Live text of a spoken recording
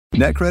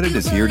NetCredit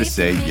is here to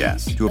say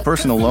yes to a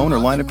personal loan or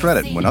line of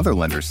credit when other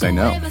lenders say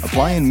no.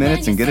 Apply in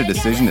minutes and get a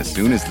decision as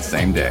soon as the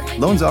same day.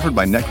 Loans offered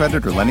by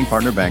NetCredit or lending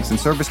partner banks and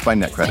serviced by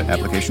NetCredit.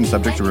 Application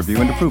subject to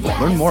review and approval.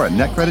 Learn more at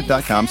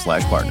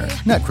netcredit.com/partner.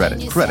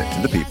 NetCredit. Credit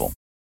to the people.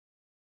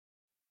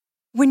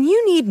 When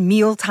you need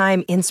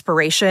mealtime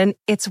inspiration,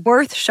 it's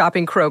worth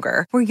shopping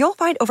Kroger, where you'll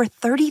find over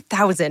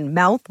 30,000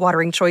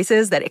 mouth-watering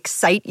choices that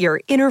excite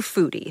your inner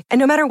foodie. And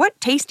no matter what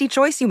tasty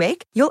choice you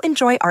make, you'll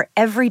enjoy our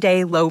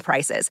everyday low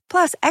prices,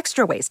 plus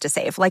extra ways to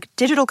save, like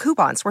digital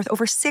coupons worth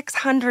over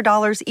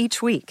 $600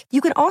 each week. You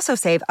can also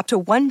save up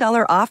to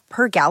 $1 off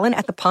per gallon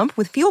at the pump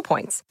with fuel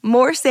points.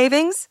 More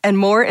savings and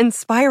more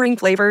inspiring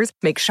flavors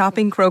make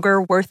shopping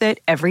Kroger worth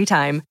it every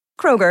time.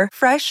 Kroger,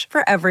 fresh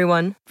for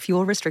everyone.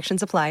 Fuel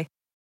restrictions apply.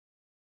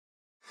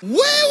 We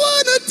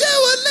wanna do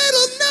a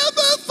little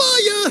number for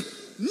you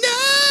now.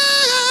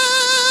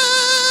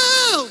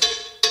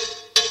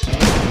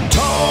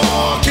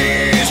 Talk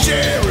is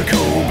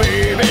Jericho,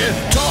 baby.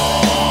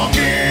 Talk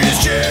is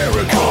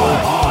Jericho.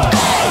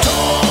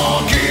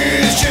 Talk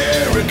is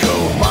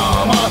Jericho,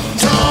 mama.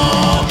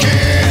 Talk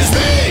is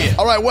me.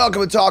 All right,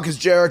 welcome to Talk is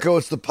Jericho.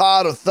 It's the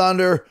Pod of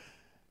Thunder.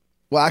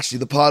 Well, actually,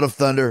 the Pod of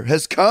Thunder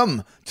has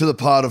come to the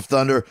Pod of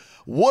Thunder.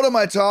 What am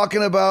I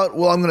talking about?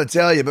 Well, I'm going to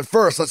tell you. But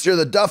first, let's hear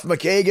the Duff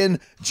McKagan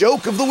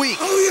joke of the week.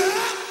 Oh,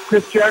 yeah.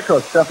 Chris Jericho,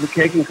 Duff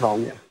McKagan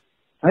calling you.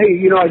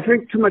 Hey, I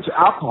drink too much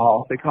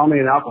alcohol. They call me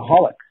an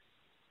alcoholic.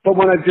 But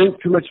when I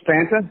drink too much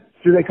Fanta,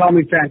 do they call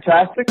me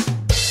fantastic?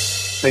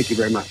 Thank you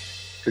very much.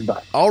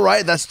 Goodbye. All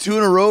right, that's 2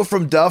 in a row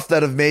from Duff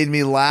that have made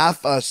me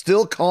laugh.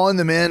 Still calling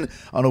them in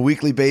on a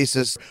weekly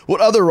basis.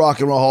 What other Rock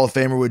and Roll Hall of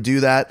Famer would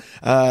do that?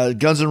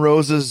 Guns N'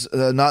 Roses,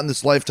 Not in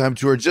This Lifetime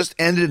tour, just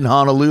ended in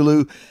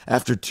Honolulu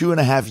after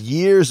 2.5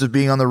 years of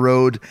being on the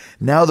road.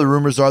 Now the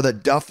rumors are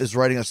that Duff is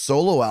writing a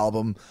solo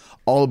album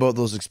all about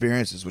those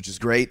experiences, which is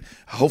great.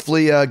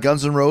 Hopefully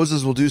Guns N'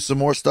 Roses will do some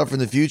more stuff in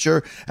the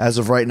future. As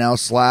of right now,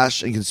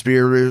 Slash and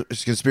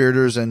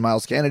Conspirators and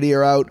Miles Kennedy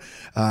are out.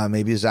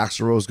 Maybe is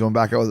Axl Rose going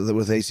back out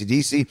with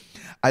AC/DC?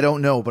 I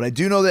don't know, but I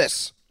do know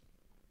this.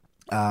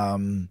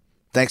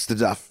 Thanks to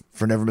Duff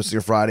for never missing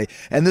a Friday.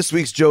 And this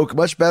week's joke,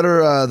 much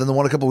better than the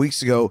one a couple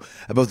weeks ago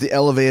about the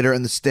elevator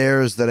and the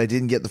stairs that I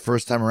didn't get the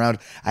first time around.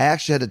 I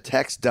actually had to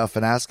text Duff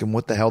and ask him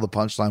what the hell the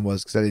punchline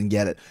was because I didn't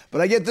get it.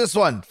 But I get this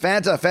one.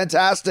 Fanta,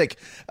 fantastic.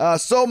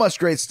 So much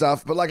great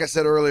stuff. But like I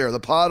said earlier, the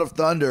Pod of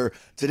Thunder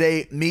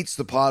today meets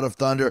the Pod of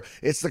Thunder.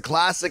 It's the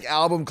classic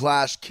album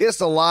clash, Kiss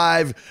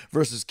Alive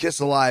versus Kiss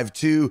Alive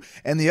 2.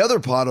 And the other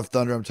Pod of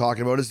Thunder I'm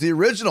talking about is the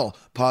original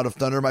Pod of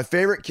Thunder, my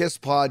favorite Kiss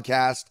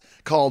podcast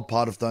called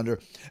Pod of Thunder,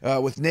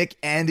 with Nick,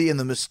 Andy, and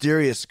the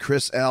mysterious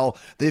Chris L.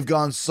 They've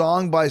gone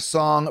song by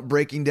song,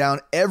 breaking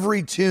down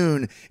every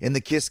tune in the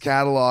Kiss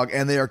catalog,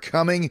 and they are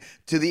coming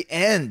to the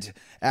end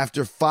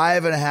after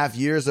 5.5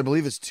 years. I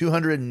believe it's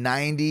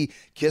 290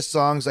 Kiss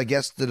songs. I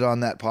guessed it on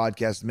that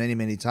podcast many,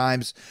 many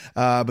times,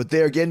 but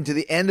they are getting to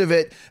the end of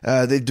it.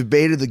 They've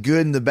debated the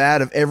good and the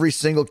bad of every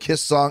single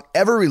Kiss song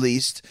ever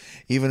released,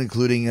 even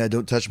including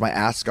Don't Touch My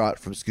Ascot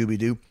from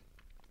Scooby-Doo.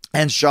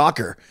 And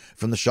Shocker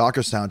from the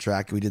Shocker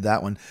soundtrack. We did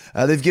that one.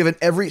 They've given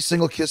every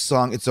single Kiss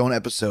song its own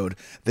episode.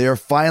 They are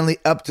finally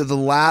up to the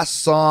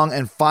last song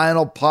and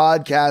final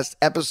podcast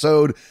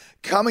episode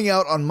coming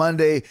out on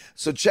Monday.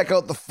 So check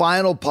out the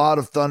final Pod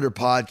of Thunder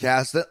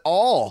podcast and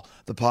all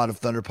the Pod of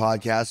Thunder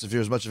podcast if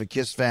you're as much of a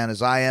Kiss fan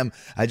as I am.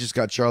 I just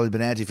got Charlie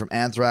Benanti from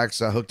Anthrax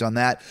hooked on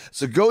that.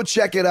 So go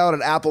check it out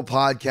at Apple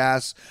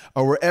Podcasts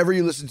or wherever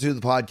you listen to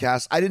the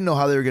podcast. I didn't know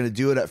how they were going to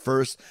do it at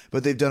first,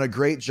 but they've done a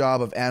great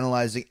job of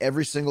analyzing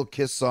every single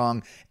Kiss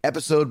song,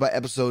 episode by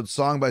episode,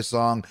 song by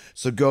song.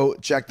 So go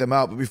check them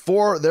out. But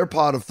before their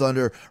Pod of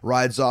Thunder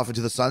rides off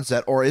into the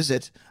sunset, or is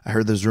it? I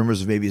heard there's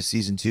rumors of maybe a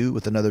season 2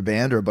 with another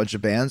band or a bunch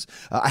of bands.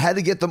 I had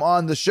to get them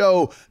on the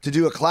show to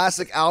do a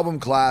classic album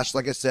clash,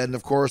 like I said. And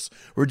of course,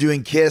 we're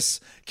doing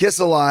Kiss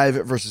Alive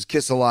versus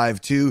Kiss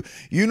Alive 2.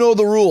 You know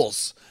the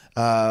rules.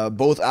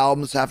 Both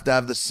albums have to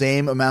have the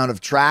same amount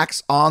of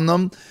tracks on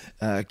them.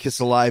 Kiss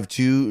Alive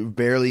 2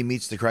 barely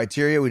meets the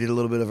criteria. We did a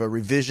little bit of a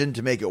revision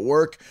to make it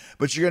work,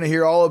 but you're going to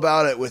hear all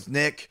about it with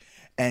Nick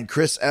and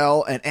Chris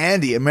L. and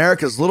Andy,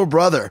 America's little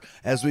brother,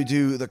 as we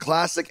do the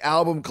classic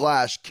album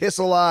clash, Kiss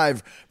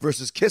Alive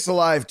versus Kiss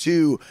Alive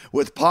 2,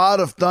 with Pod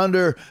of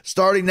Thunder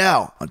starting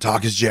now on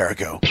Talk is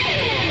Jericho. You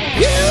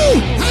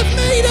have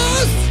made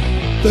us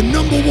the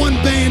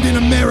 #1 band in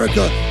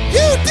America.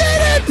 You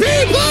did it,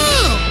 people!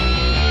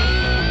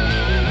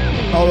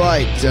 All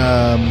right,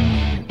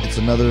 it's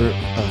another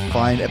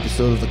fine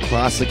episode of the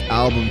classic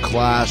album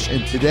clash,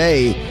 and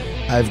today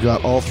I've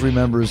got all 3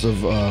 members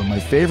of my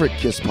favorite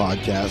Kiss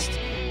podcast,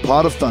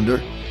 Pod of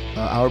Thunder,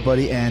 our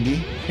buddy Andy.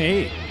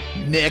 Hey.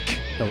 Nick.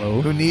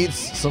 Hello. Who needs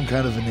some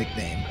kind of a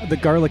nickname. The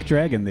Garlic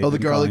Dragon. The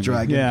Garlic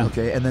Dragon. Yeah.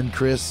 Okay, and then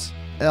Chris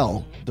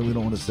L. Though we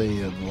don't want to say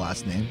the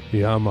last name.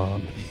 Yeah,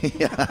 Mom.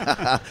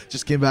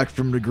 Just came back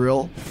from the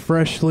grill.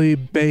 Freshly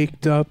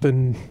baked up,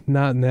 and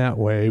not in that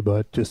way,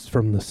 but just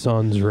from the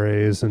sun's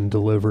rays and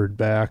delivered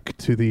back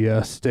to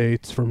the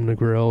States from the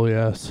grill,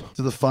 yes.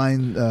 To the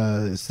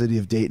fine city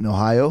of Dayton,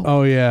 Ohio.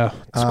 Oh, yeah.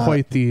 It's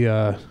quite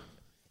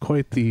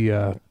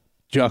the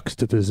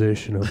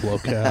juxtaposition of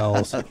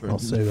locales. I'll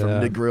say From that.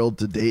 the grill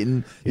to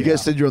Dayton. You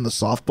guys said you're on the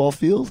softball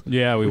field?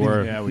 Yeah, we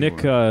were. Yeah, we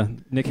Nick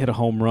Nick hit a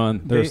home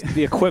run.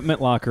 The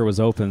equipment locker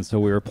was open, so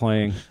we were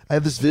playing. I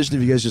have this vision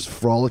of you guys just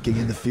frolicking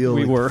in the field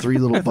We like were. three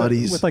little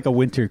buddies. with like a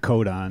winter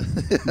coat on,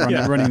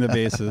 running the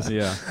bases.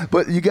 Yeah.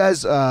 But you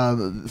guys,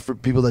 for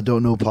people that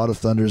don't know, Pot of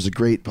Thunder is a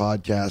great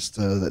podcast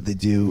that they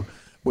do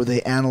where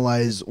they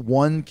analyze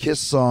one Kiss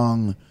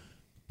song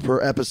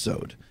per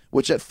episode,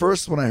 which at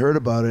first when I heard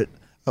about it,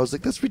 I was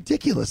like, that's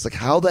ridiculous. Like,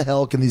 how the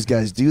hell can these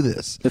guys do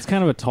this? It's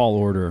kind of a tall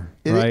order,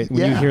 right? When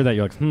you yeah. hear that,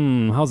 you're like,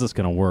 how's this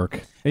going to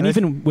work? And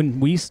even when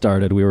we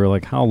started, we were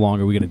like, how long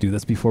are we going to do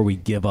this before we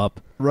give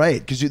up? Right,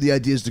 because the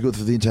idea is to go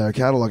through the entire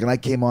catalog. And I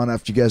came on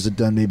after you guys had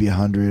done maybe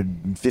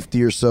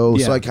 150 or so.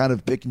 Yeah. So I kind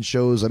of picking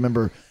shows. I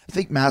remember, I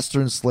think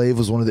Master and Slave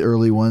was one of the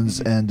early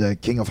ones,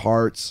 and King of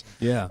Hearts.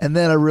 Yeah. And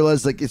then I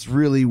realized like it's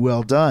really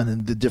well done,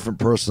 and the different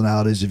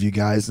personalities of you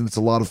guys, and it's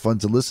a lot of fun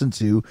to listen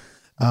to.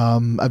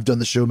 I've done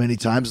the show many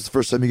times. It's the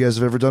first time you guys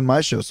have ever done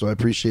my show, so I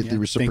appreciate the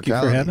reciprocality. Thank you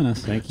for having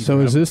us. Thank you. So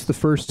is this the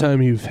first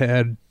time you've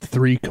had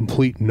three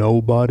complete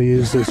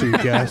nobodies as your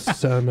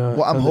guests on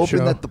Well, I'm on the hoping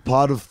show? that the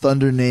Pot of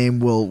Thunder name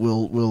will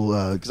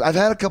because I've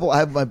had a couple. I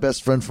have my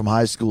best friend from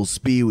high school,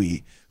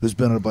 Speewee, who's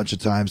been on a bunch of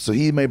times, so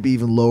he might be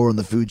even lower on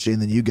the food chain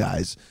than you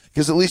guys,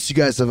 because at least you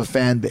guys have a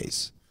fan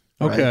base.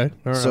 Right? Okay,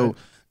 all right. So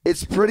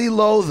it's pretty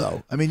low,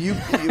 though. I mean,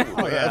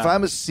 if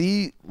I'm a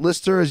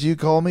C-lister, as you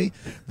call me,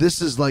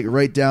 this is like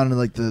right down in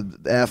like the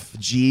F,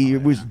 G,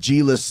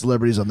 G-list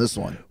celebrities on this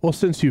one. Well,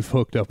 since you've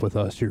hooked up with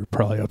us, you're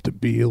probably up to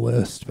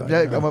B-list. by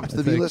Yeah, now, I'm up to I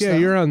the think. B-list Yeah, now.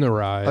 you're on the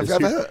rise.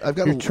 I've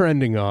got you're a-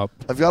 trending up.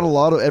 I've got a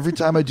lot of, every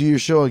time I do your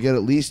show, I get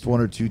at least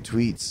one or two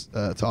tweets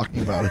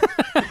talking about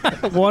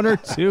it. One or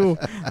two.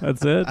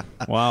 That's it.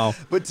 Wow.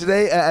 But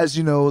today, as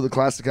you know, the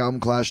Classic Album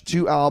Clash,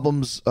 2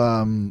 albums,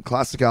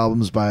 classic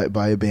albums by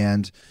a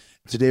band.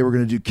 Today we're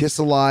going to do Kiss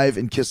Alive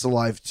and Kiss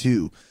Alive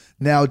 2.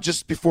 Now,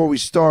 just before we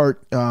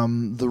start,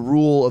 the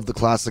rule of the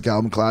Classic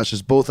Album Clash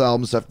is both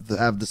albums have to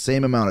have the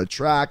same amount of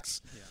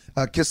tracks.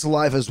 Kiss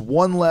Alive has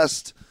one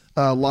less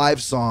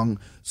live song,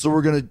 so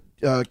we're going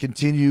to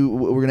continue.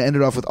 We're going to end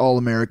it off with All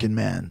American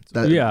Man.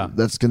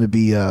 That's going to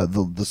be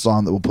the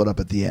song that we'll put up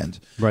at the end.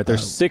 Right.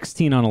 There's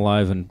 16 on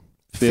Alive and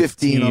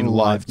 15 on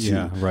Alive 2.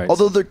 Yeah, right.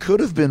 Although there could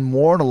have been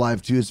more on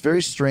Alive 2. It's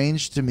very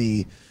strange to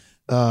me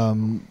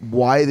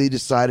why they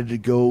decided to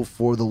go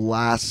for the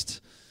last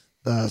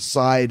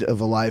side of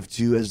Alive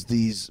 2 as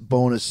these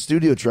bonus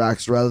studio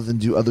tracks rather than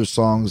do other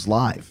songs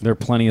live. There are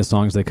plenty of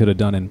songs they could have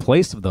done in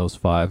place of those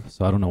 5,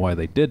 so I don't know why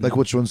they didn't. Like,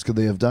 which ones could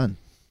they have done?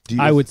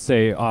 I would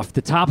say off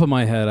the top of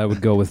my head, I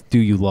would go with Do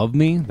You Love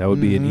Me? That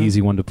would be an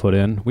easy one to put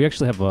in. We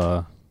actually have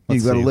a...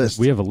 You've got a list.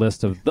 We have a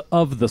list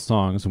of the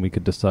songs, and we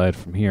could decide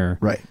from here.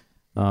 Right.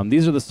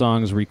 These are the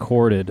songs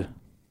recorded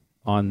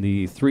on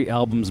the 3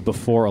 albums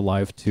before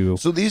Alive 2.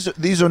 So these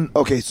are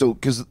okay. So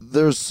because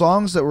there's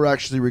songs that were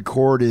actually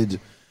recorded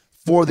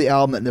for the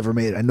album that never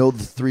made it. I know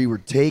the 3 were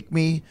Take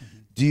Me,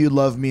 Do You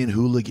Love Me, and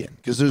Hooligan.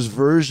 Because there's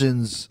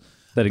versions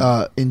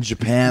That in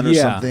Japan or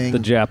something. the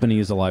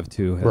Japanese Alive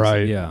 2 has,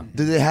 Right. Yeah.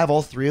 Did they have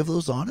all 3 of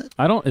those on it?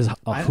 I don't... Is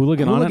a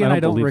Hooligan on it? I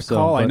don't believe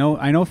recall. So, but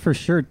I know for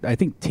sure. I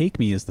think Take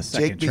Me is the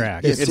second Me-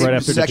 track. yes, It's Take right Me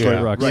after second.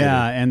 Detroit Rock City.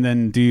 Yeah, and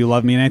then Do You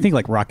Love Me? And I think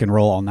like Rock and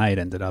Roll All Night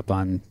ended up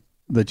on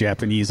the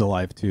Japanese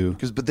Alive 2.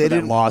 But they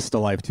didn't Lost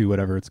Alive 2,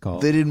 whatever it's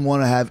called. They didn't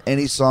want to have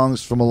any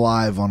songs from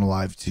Alive on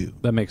Alive 2.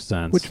 That makes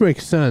sense. Which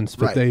makes sense,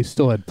 but Right. they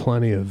still had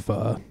plenty of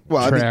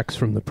tracks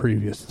from the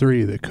previous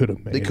 3 that could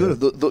have made They could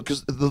it. have,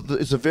 because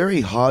it's a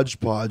very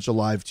hodgepodge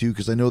Alive 2,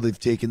 because I know they've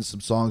taken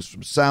some songs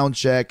from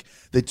Soundcheck.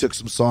 They took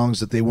some songs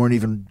that they weren't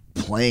even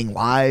playing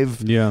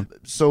live. Yeah.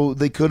 So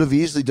they could have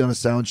easily done a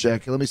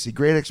Soundcheck. Let me see.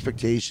 Great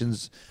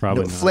Expectations.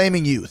 Probably not.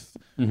 Flaming Youth.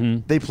 Mm-hmm.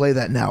 They play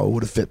that now. It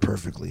would have fit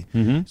perfectly.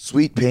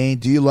 Sweet Pain.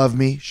 Do You Love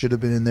Me? Should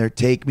have been in there.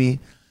 Take Me.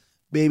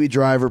 Baby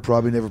Driver.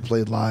 Probably never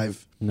played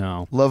live.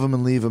 No. Love 'Em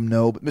and Leave 'Em.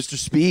 No. But Mr.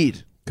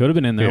 Speed. Could have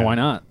been in there. Yeah. Why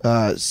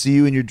not? See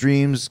You in Your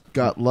Dreams.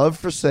 Got Love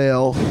for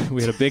Sale.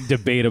 We had a big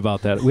debate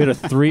about that. We had a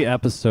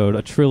 3-episode,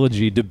 a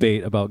trilogy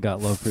debate about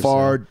Got Love for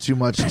Far Sale. too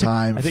much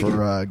time I think-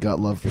 for Got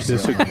Love for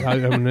Sale.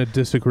 I'm going to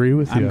disagree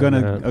with you. I'm on going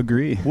that. to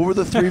agree. What were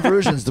the 3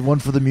 versions? The one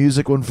for the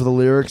music, one for the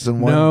lyrics, and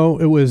one. No,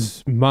 it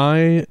was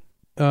my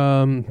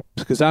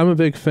because I'm a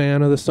big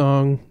fan of the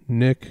song.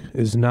 Nick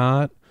is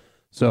not.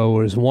 So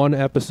it was one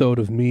episode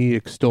of me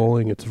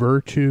extolling its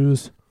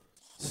virtues.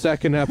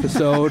 Second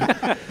episode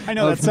I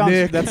know of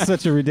Nick that's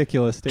such a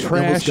ridiculous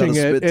statement. almost got a trashing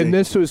spit it, take. and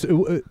this was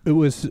it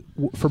was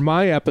for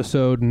my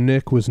episode.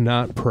 Nick was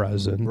not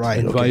present, Right,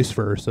 and okay. vice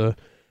versa.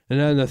 And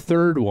then the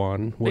third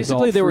one was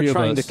Basically, all they were 3 of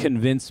trying to us.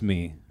 convince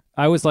me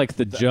I was like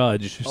the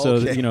judge, so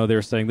Okay. they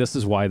were saying this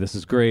is why this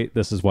is great,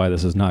 this is why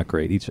this is not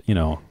great. Each,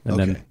 and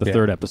then the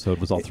third episode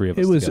was all three of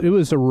us. It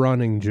was a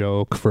running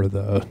joke for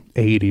the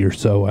 80 or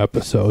so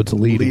episodes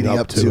leading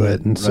up to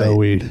it, and so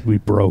we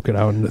broke it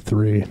out into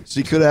 3. So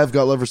you could have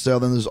got Love for Sale.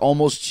 Then there's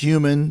Almost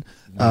Human,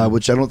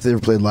 which I don't think they ever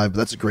played live, but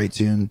that's a great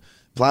tune.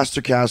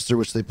 Plastercaster,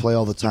 which they play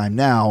all the time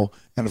now,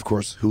 and of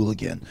course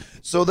Hooligan.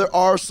 So there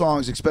are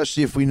songs,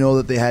 especially if we know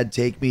that they had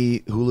Take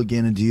Me,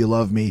 Hooligan, and Do You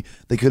Love Me.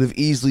 They could have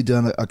easily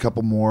done a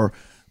couple more.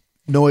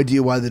 No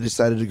idea why they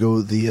decided to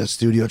go the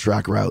studio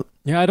track route.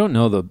 Yeah, I don't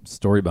know the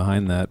story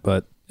behind that,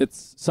 but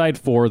it's side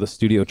 4, the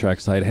studio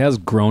track side, has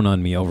grown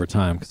on me over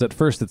time, because at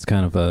first it's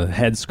kind of a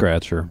head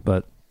scratcher,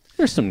 but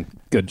there's some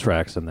good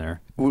tracks in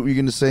there. What were you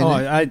going to say, Oh,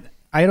 Nick?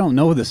 I don't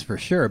know this for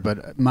sure,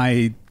 but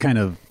my kind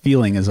of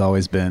feeling has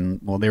always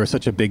been, well, they were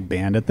such a big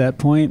band at that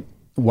point.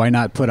 Why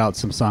not put out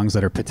some songs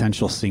that are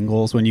potential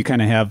singles when you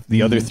kind of have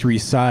the other 3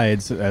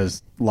 sides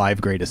as live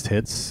greatest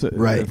hits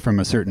from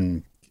a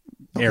certain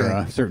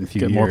era, certain few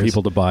Get years. more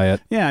people to buy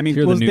it. Yeah, I mean,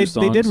 Hear the new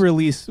they did songs.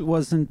 release,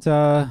 what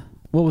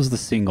was the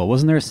single?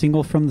 Wasn't there a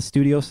single from the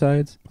studio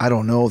sides? I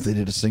don't know if they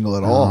did a single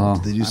at all.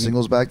 Did they do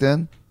singles back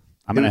then?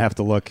 I'm going to have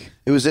to look.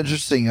 It was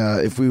interesting.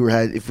 If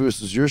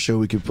this was your show,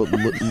 we could put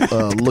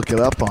look it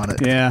up on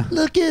it. Yeah.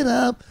 Look it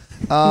up.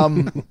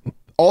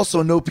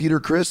 Also, no Peter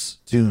Criss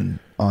tune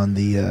on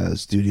the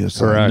studio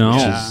side, Correct.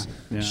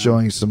 which No. is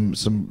showing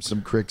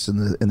some cricks in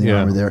the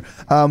armor there.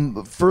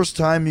 First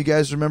time you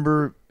guys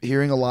remember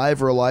hearing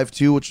Alive or Alive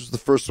 2, which was the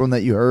first one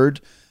that you heard,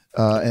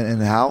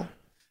 and how?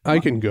 I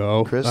can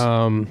go. Chris?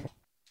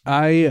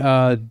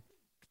 I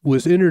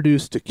was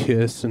introduced to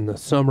Kiss in the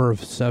summer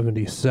of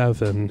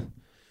 '77,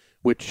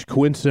 which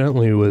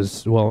coincidentally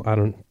was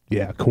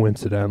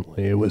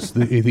coincidentally it was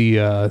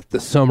the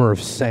summer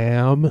of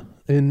Sam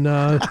in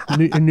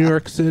New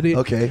York City.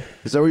 Okay,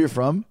 is that where you're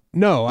from?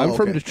 No, I'm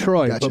from okay.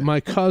 Detroit, Gotcha. but my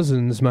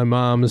cousins, my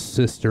mom's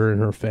sister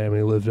and her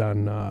family lived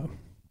on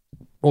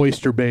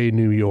Oyster Bay,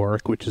 New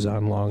York, which is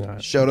on Long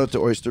Island. Shout out to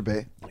Oyster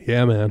Bay.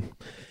 Yeah, man.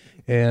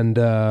 And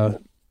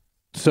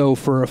so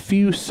for a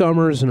few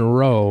summers in a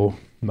row,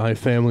 my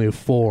family of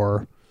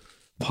 4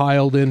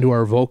 piled into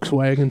our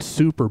Volkswagen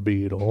Super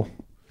Beetle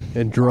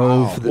and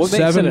drove the What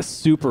makes it 7. a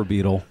super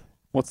Beetle?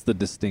 What's the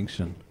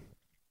distinction?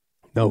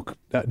 No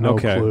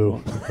Okay.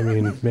 clue. I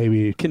mean,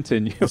 maybe.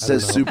 Continue. It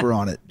says super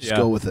on it. Just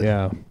go with it.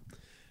 Yeah.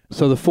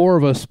 So the 4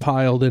 of us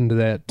piled into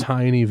that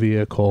tiny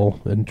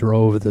vehicle and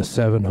drove the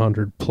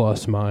 700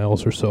 plus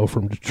miles or so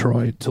from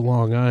Detroit to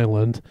Long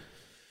Island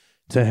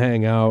to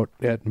hang out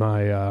at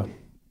my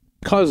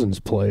cousin's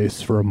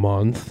place for a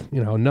month.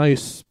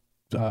 Nice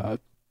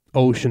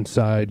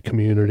oceanside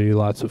community,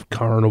 lots of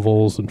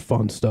carnivals and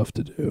fun stuff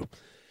to do.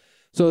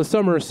 So the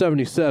summer of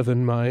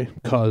 '77, my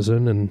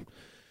cousin and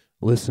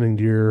listening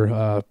to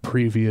your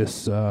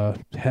previous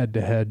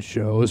head-to-head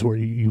shows where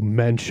you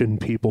mention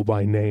people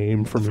by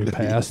name from your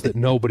past that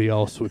nobody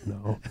else would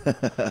know.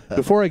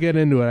 Before I get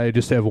into it, I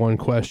just have one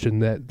question.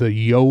 That the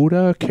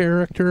Yoda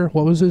character,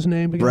 what was his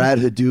name again? Brad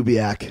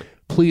Hadubiak.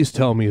 Please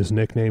tell me his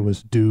nickname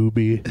was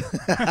Doobie.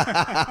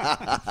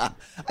 I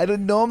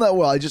didn't know him that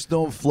well. I just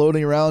know him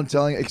floating around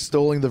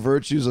extolling the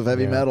virtues of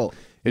heavy metal.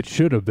 It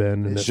should have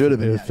been. and It if- should have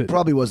been. if It it-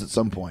 probably was at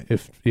some point.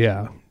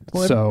 Yeah.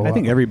 Well, So I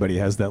think everybody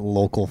has that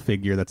local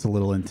figure that's a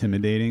little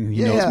intimidating.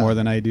 He Yeah. knows more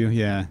than I do.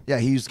 Yeah. Yeah,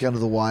 he's kind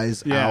of the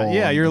wise owl.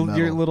 Yeah, of you're the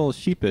metal. a little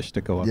sheepish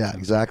to go up Yeah, to.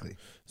 exactly.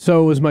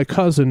 So it was my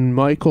cousin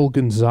Michael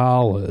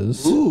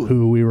Gonzalez, Ooh.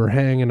 who we were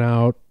hanging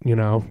out,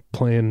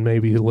 playing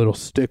maybe a little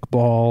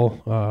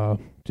stickball,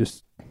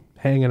 just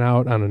hanging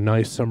out on a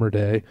nice summer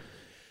day.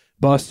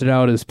 Busted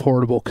out his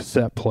portable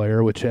cassette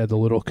player, which had the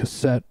little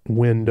cassette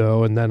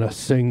window and then a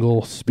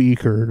single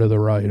speaker to the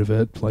right of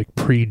it, like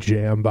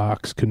pre-jam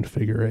box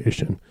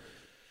configuration.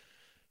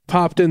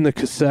 Popped in the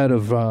cassette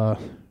of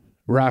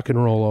Rock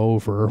and Roll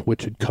Over,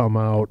 which had come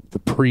out the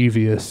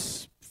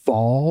previous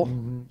fall.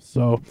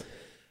 So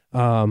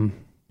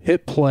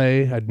hit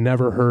play. I'd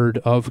never heard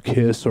of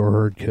Kiss or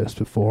heard Kiss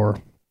before.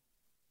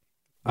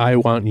 I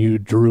Want You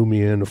drew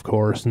me in, of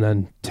course, and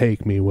then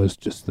Take Me was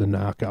just the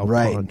knockout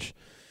Right. punch.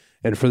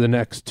 And for the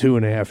next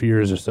 2.5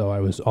 years or so, I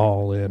was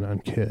all in on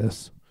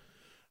Kiss.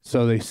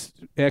 So they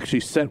actually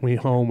sent me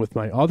home with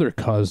my other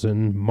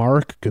cousin,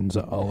 Mark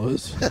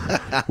Gonzalez,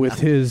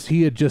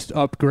 he had just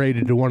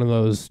upgraded to one of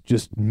those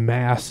just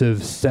massive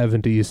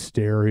 70s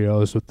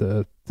stereos with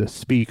the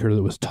speaker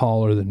that was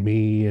taller than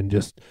me and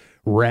just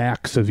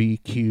racks of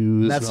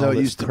EQs. That's and all how it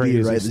this used to be,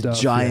 crazy right? The stuff.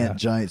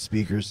 giant Yeah.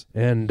 speakers.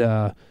 And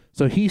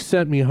so he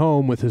sent me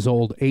home with his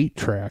old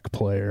 8-track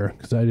player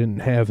because I didn't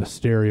have a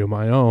stereo of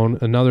my own.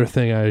 Another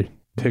thing I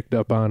picked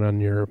up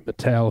on your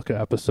Metallica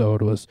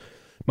episode was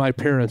my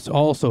parents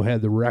also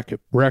had the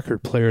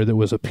record player that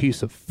was a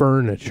piece of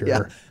furniture.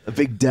 Yeah, a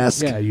big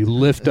desk. Yeah, you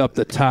lift up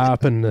the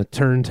top and the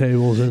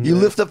turntables in You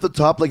there. lift up the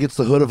top like it's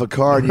the hood of a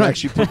car, and you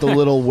actually put the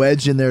little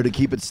wedge in there to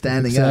keep it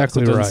standing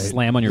Exactly up. Doesn't right.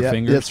 slam on your Yeah,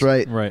 fingers. that's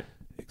right. Right.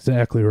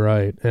 Exactly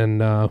right.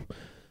 And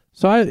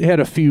So I had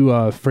a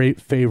few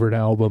favorite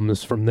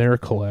albums from their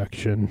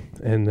collection,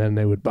 and then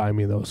they would buy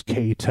me those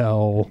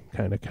K-Tel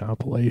kind of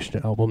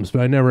compilation albums.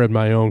 But I never had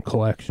my own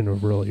collection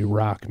of really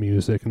rock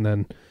music, and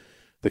then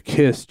the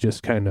Kiss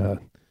just kind of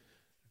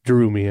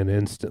drew me in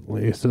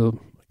instantly.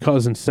 So my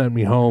cousin sent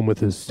me home with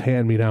his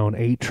hand-me-down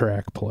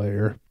 8-track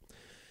player,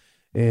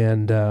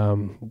 and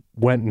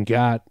went and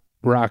got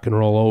Rock and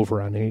Roll Over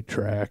on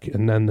 8-track,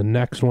 and then the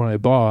next one I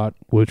bought,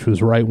 which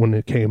was right when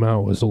it came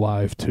out, was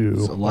Alive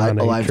 2. So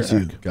Alive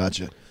 2,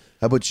 gotcha.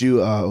 How about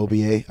you,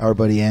 OBA, our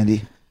buddy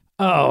Andy?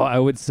 Oh, I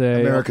would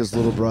say America's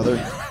little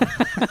brother.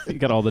 You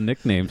got all the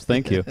nicknames.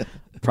 Thank you.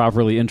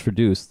 Properly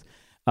introduced.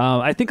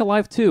 I think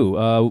Alive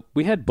 2.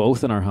 We had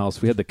both in our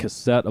house. We had the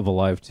cassette of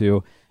Alive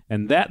 2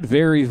 and that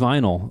very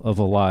vinyl of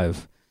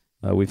Alive.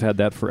 We've had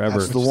that forever.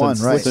 That's the one,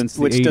 right? Since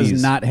the Which 80s.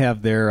 does not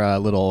have their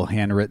little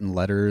handwritten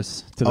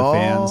letters to the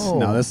fans.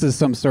 No, this is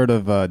some sort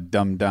of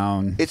dumbed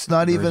down. It's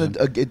not even,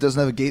 it doesn't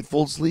have a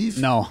gatefold sleeve?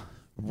 No.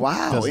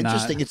 Wow, Does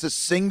interesting. not. It's a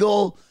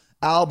single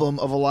album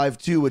of Alive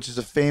 2, which is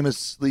a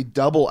famously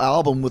double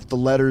album with the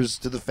letters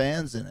to the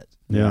fans in it.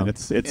 Yeah.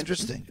 It's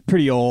Interesting.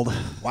 pretty old.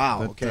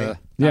 Wow, But, okay.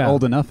 not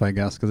old enough, I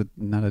guess, because it's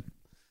not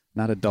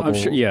a double. I'm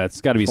sure. Yeah, it's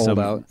got to be fold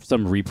out.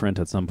 some reprint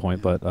at some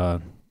point. But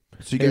So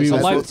you guys have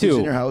Alive both these 2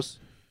 in your house?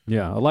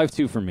 Yeah, Alive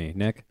 2 for me,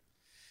 Nick.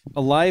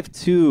 Alive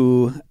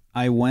 2,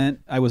 I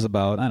was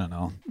about,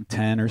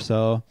 10 or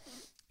so,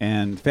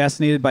 and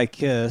fascinated by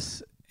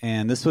Kiss,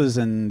 and this was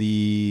in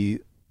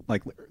the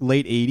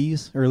late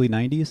 80s, early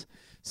 90s.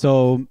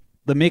 So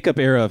the makeup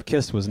era of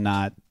Kiss was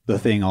not the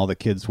thing all the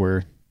kids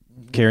were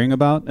caring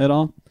about at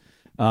all.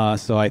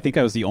 So I think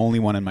I was the only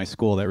one in my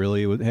school that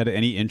really had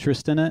any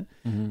interest in it.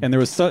 And there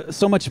was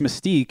so much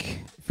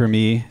mystique for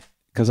me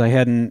because I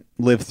hadn't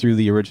lived through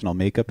the original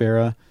makeup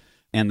era.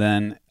 And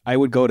then I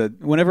would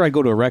whenever I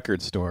go to a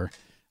record store,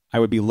 I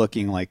would be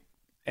looking like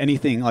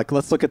anything, like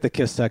let's look at the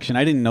Kiss section.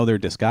 I didn't know their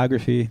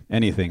discography,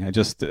 anything. I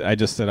just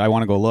said, I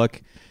want to go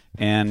look,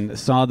 and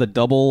saw the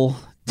double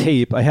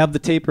tape. I have the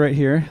tape right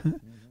here.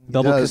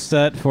 Double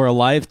cassette for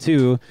Alive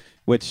 2,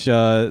 which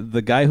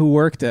the guy who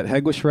worked at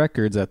Hegwish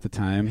Records at the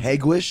time.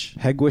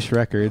 Hegwish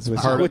Records,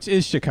 which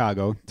is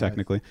Chicago,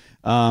 technically.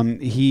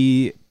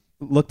 He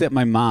looked at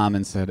my mom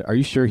and said, "Are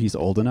you sure he's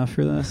old enough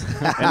for this?"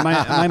 And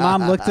my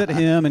mom looked at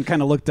him and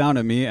kind of looked down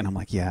at me, and I'm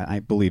like, "Yeah,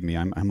 believe me,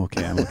 I'm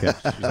okay. I'm okay."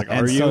 She's like,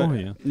 "Are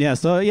you?" Yeah.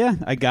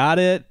 I got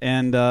it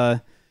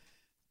and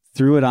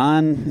threw it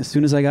on as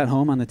soon as I got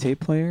home on the tape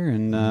player,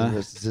 and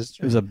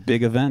it was a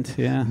big event.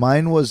 Yeah.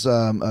 Mine was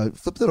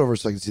flip that over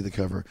so I can see the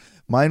cover.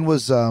 Mine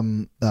was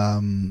Alive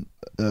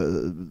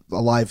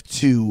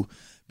 2.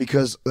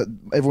 Because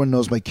everyone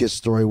knows my Kiss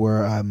story,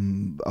 where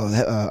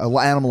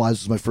Animalize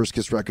was my first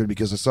Kiss record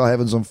because I saw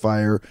Heavens on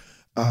Fire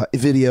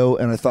video,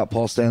 and I thought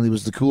Paul Stanley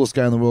was the coolest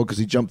guy in the world because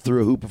he jumped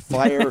through a hoop of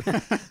fire.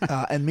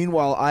 And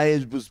meanwhile,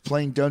 I was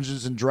playing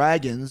Dungeons and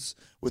Dragons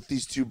with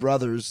these two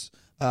brothers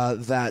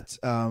that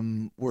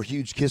were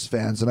huge Kiss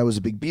fans, and I was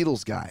a big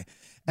Beatles guy.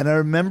 And I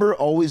remember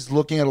always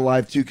looking at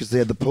Alive 2 because they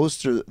had the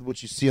poster,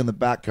 which you see on the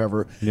back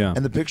cover, and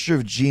the picture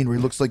of Gene where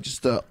he looks like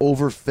just an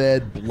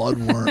overfed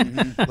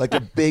bloodworm, like a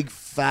big,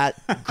 fat,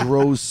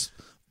 gross,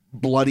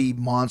 bloody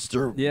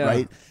monster,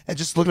 right? And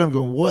just looking at him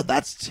going, what?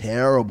 That's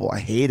terrible. I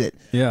hate it.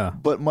 Yeah.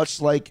 But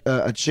much like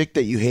a chick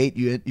that you hate,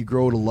 you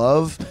grow to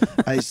love.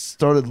 I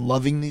started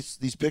loving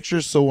these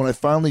pictures. So when I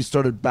finally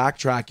started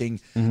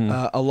backtracking,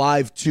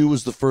 Alive 2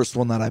 was the first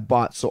one that I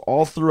bought. So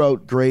all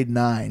throughout grade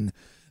 9,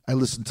 I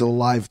listened to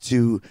Alive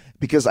 2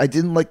 because I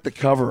didn't like the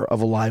cover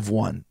of Alive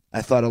 1.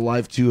 I thought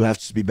Alive 2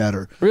 has to be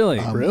better. Really?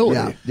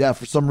 Really? Yeah.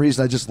 For some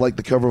reason, I just liked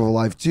the cover of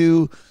Alive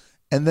 2.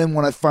 And then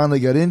when I finally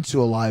got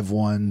into Alive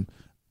 1,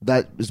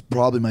 that is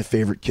probably my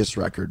favorite Kiss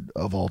record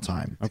of all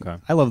time. Okay.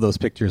 I love those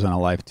pictures on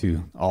Alive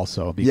 2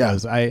 also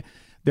because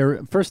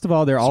they're first of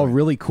all, they're all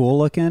really cool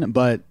looking,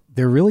 but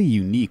they're really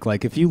unique.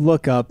 Like if you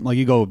look up, like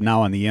you go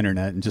now on the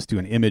internet and just do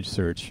an image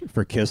search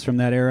for Kiss from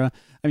that era,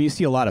 I mean, you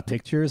see a lot of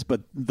pictures, but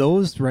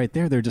those right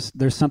there,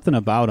 there's something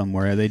about them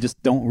where they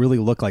just don't really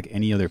look like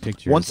any other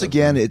pictures. Once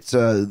again, it's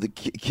the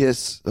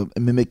Kiss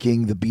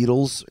mimicking the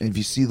Beatles. And if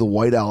you see the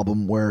White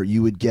Album, where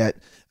you would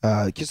get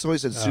Kiss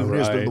always had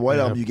souvenirs, but in the White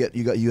Album,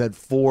 you had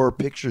 4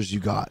 pictures you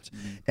got,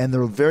 and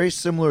they're very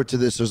similar to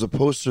this. There's a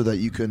poster that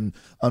you can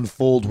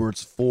unfold where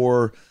it's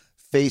 4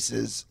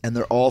 faces, and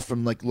they're all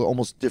from like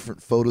almost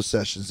different photo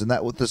sessions, and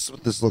that what this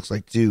looks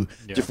like too.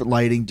 Different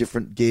lighting,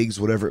 different gigs,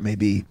 whatever it may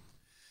be.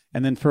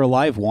 And then for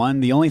Alive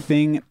 1, the only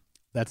thing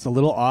that's a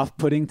little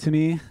off-putting to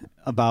me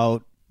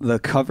about the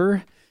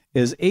cover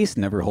is Ace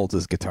never holds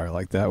his guitar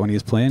like that when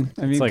he's playing.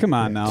 I mean, come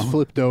on now. It's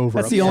flipped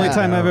over. That's the only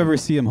time I've ever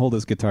seen him hold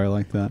his guitar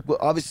like that. Well,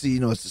 obviously,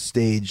 it's a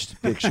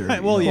staged picture.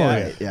 Well,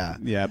 yeah.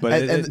 Yeah, but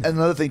and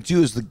another thing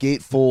too is the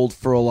gatefold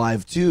for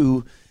Alive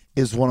 2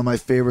 is one of my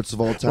favorites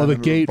of all time. Well, the I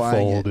remember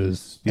buying gatefold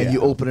is, and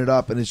you open it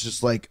up, and it's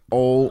just like,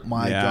 oh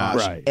my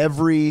gosh, right.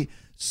 every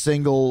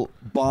single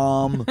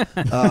bomb.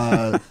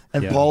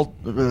 And Paul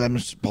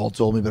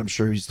told me, but I'm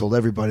sure he's told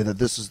everybody that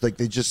this is like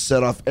they just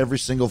set off every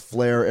single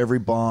flare, every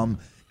bomb,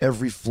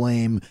 every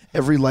flame,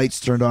 every light's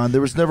turned on. There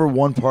was never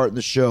one part in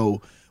the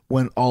show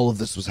when all of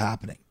this was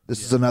happening.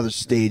 This is another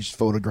staged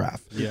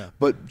photograph. Yeah.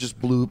 But just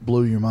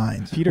blew your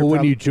mind. Peter, Well,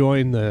 when you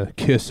joined the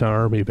KISS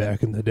Army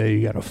back in the day,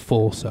 you got a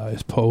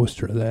full-size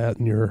poster of that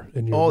in your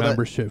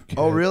membership kit.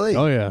 Oh, really?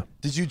 Oh, yeah.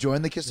 Did you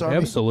join the KISS Army?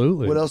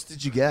 Absolutely. What else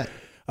did you get?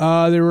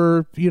 There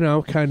were,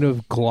 kind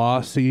of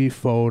glossy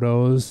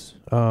photos,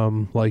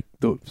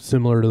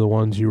 similar to the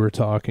ones you were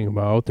talking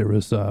about. There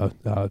was an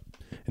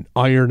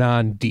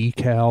iron-on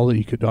decal that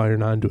you could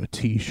iron onto a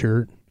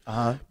T-shirt.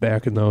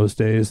 Back in those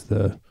days,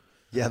 the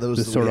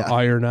sort of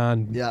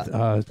iron-on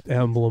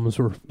emblems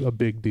were a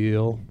big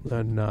deal.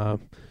 And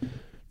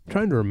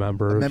trying to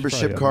remember. A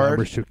membership card?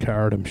 Membership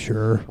card, I'm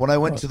sure. When I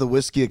went to the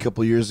Whiskey a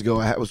couple years ago,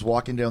 I was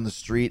walking down the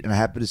street and I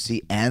happened to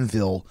see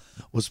Anvil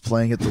was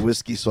playing at the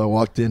Whiskey, so I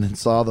walked in and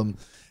saw them.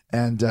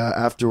 And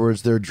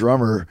afterwards, their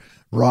drummer,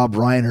 Rob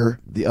Reiner,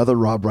 the other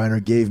Rob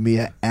Reiner, gave me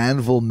an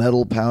Anvil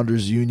Metal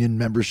Pounders Union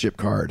membership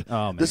card.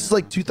 Oh, man. This is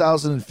like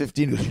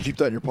 2015. He goes, "You keep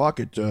that in your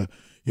pocket.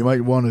 You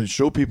might want to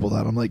show people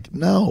that." I'm like,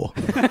 no.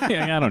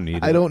 I don't need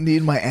it. I don't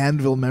need my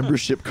Anvil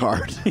membership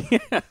card.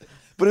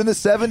 But in the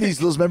 70s,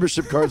 those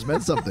membership cards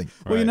meant something.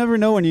 Well, you never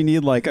know when you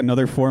need like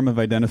another form of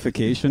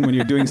identification when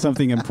you're doing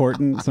something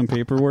important, some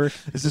paperwork.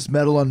 Is this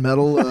metal on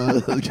metal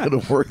going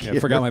to work here? I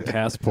forgot my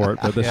passport,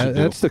 but this Yeah, should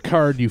do. that's the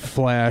card you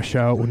flash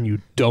out when you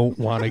don't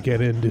want to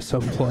get into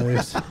some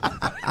place.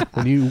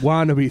 When you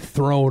want to be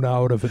thrown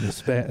out of an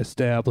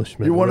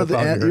establishment. You're one of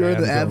without your you're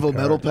in the Anvil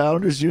card. Metal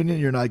Pounders Union.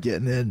 You're not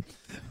getting in.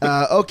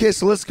 Okay,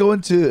 so let's go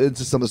into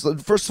some of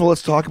this. First of all,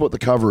 let's talk about the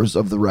covers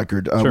of the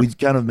record. We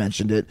kind of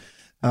mentioned it.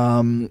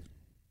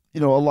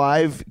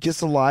 Alive,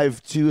 Kiss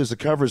Alive 2 as a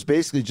cover is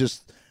basically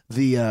just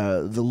the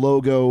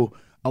logo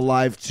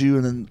Alive 2,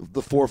 and then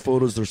the 4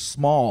 photos are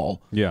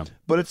small. Yeah.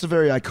 But it's a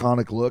very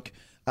iconic look.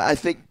 I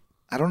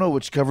don't know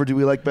which cover do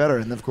we like better.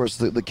 And of course,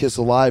 the Kiss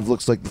Alive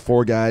looks like the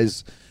 4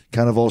 guys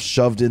kind of all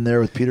shoved in there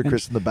with Peter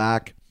Criss in the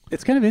back.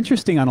 It's kind of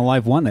interesting on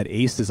Alive 1 that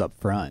Ace is up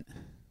front.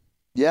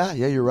 Yeah,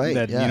 you're right.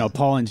 That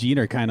Paul and Gene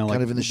are kind of like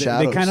in the They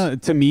shadows. kind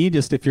of, to me,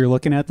 just if you're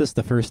looking at this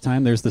the first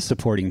time, there's the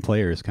supporting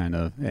players kind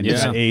of, and you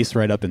got Ace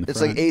right up in the It's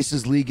front. like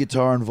Ace's lead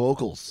guitar and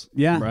vocals.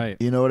 Yeah, Right.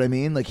 You know what I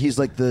mean? Like he's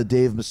like the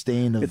Dave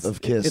Mustaine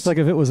of Kiss. It's like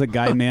if it was a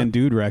Guy Man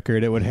Dude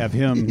record, it would have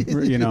him,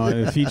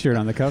 featured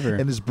on the cover.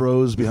 and his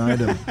bros behind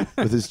him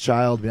with his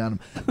child behind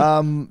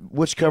him.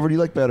 Which cover do you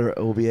like better,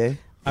 OBA?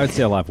 I would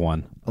say Alive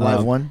 1.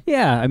 Alive 1?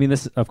 Yeah, I mean,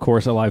 this, of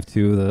course, Alive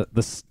 2,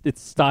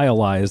 it's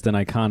stylized and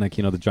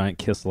iconic, the giant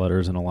Kiss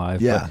letters in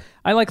Alive. Yeah. But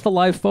I like the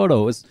live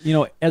photo. It's,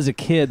 as a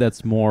kid,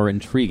 that's more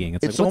intriguing.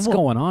 It's like, what's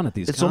going on at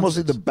these It's almost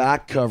like the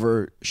back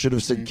cover should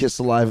have said Kiss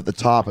Alive at the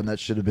top, and that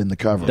should have been the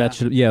cover. That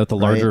should, with the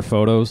larger Right?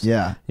 photos.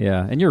 Yeah.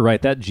 Yeah, and you're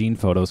right. That Gene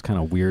photo is kind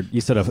of weird.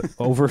 You said of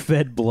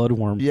overfed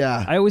bloodworm.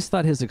 Yeah. I always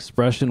thought his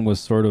expression was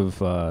sort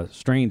of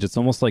strange. It's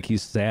almost like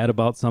he's sad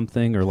about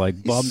something or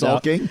like bummed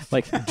sulking? out.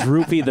 Like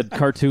Droopy, the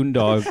cartoon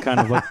dog, kind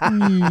of like, oh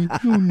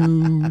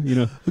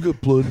no, I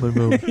got blood in my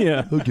mouth.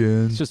 Yeah.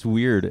 Again. It's just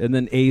weird. And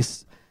then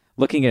Ace,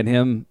 looking at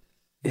him,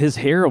 his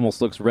hair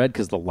almost looks red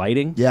because the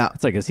lighting. Yeah.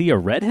 It's like, is he a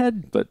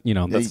redhead? But,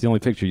 that's the only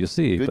picture you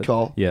see. Good But,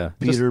 call. Yeah.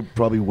 Just Peter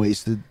probably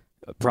wasted.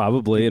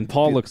 probably. And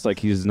Paul looks like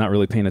he's not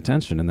really paying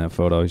attention in that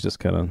photo. He's just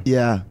kind of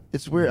Yeah.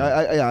 It's weird.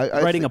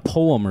 I writing a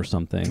poem or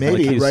something.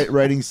 Maybe Like he's-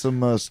 writing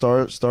some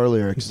star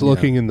lyrics. He's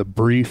looking in the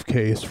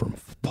briefcase from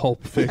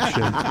Pulp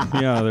Fiction.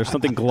 Yeah, there's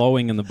something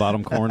glowing in the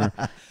bottom corner.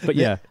 But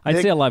yeah, I'd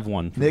Nick- say Alive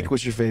 1. for Nick, me.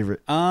 what's your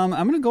favorite? I'm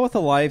going to go with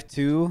Alive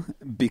 2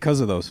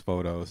 because of those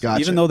photos. Gotcha.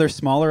 Even though they're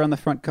smaller on the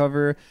front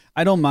cover,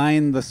 I don't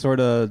mind the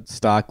sort of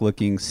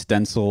stock-looking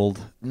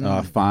stenciled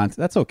font.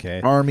 That's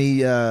okay.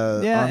 Army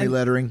and-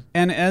 lettering.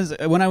 And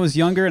when I was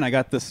younger and I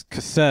got this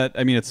cassette,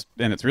 I mean, it's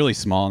really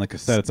small on the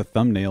cassette. It's a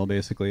thumbnail,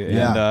 basically.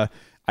 Yeah.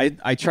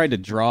 And I tried to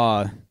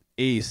draw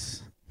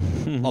Ace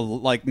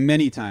like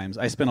many times.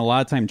 I spent a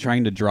lot of time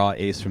trying to draw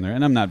Ace from there,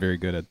 and I'm not very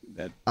good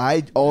at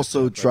I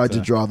also tried to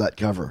draw that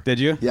cover. Did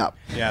you? Yeah.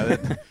 Yeah.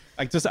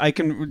 I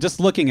can just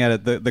looking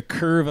at it, the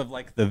curve of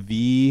like the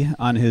V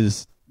on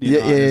his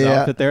his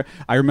outfit there.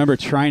 I remember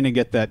trying to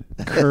get that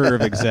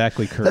curve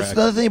exactly correct. That's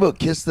another thing about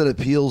Kiss that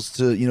appeals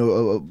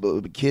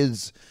to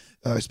kids,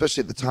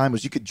 especially at the time,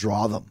 was you could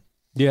draw them.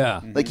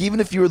 Yeah. Like even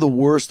if you were the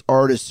worst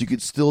artist, you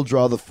could still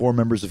draw the 4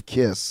 members of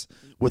Kiss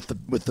with the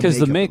Because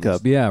the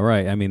makeup, yeah,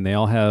 right. I mean, they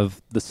all have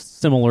the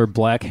similar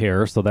black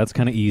hair, so that's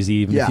kind of easy,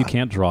 even if you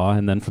can't draw.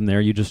 And then from there,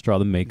 you just draw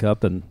the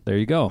makeup, and there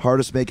you go.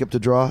 Hardest makeup to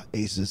draw,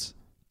 Aces.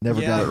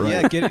 Never got it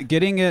right. Yeah,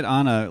 getting it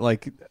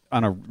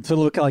to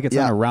look like it's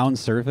on a round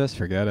surface,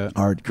 forget it.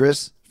 All right,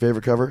 Chris,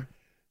 favorite cover?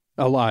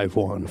 Alive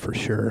 1 for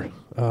sure.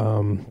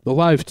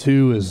 Alive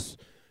 2 is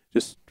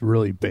just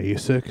really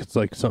basic. It's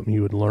like something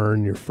you would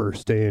learn your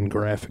first day in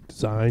graphic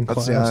design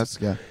class.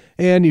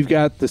 And you've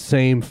got the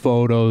same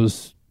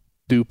photos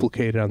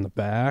duplicated on the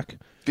back.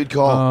 Good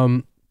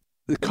call.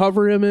 The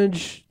cover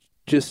image,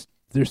 just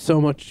there's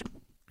so much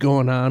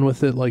going on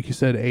with it. Like you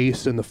said,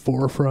 Ace in the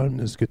forefront,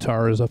 his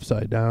guitar is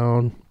upside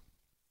down.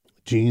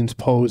 Gene's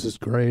pose is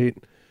great.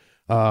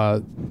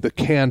 The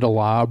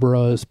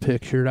candelabra is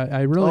pictured.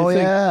 I really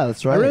think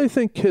that's right. I really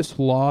think Kiss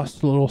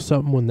lost a little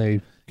something when they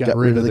got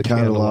rid of the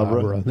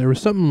candelabra. There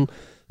was something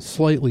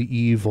slightly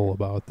evil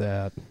about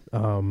that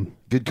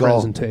Good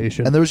call.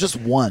 presentation. And there was just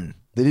one.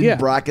 They didn't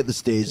bracket the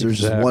stage. There was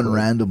just one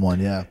random one,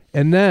 yeah.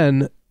 And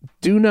then,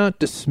 do not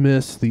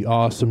dismiss the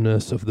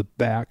awesomeness of the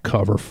back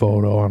cover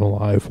photo on a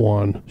Live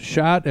One.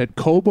 Shot at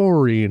Cobo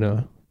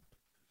Arena,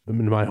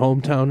 in my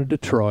hometown of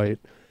Detroit.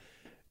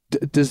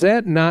 Does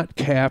that not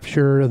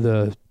capture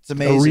the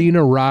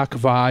arena rock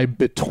vibe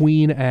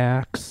between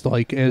acts?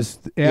 Like,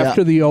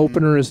 after the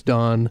opener is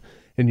done,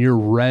 and you're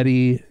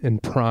ready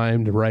and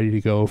primed, ready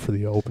to go for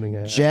the opening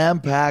act.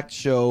 Jam-packed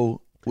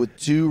show with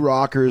two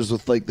rockers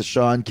with like the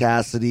Sean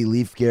Cassidy,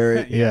 Leif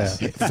Garrett,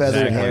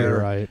 feathered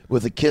hair,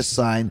 with a Kiss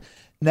sign.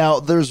 Now,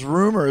 there's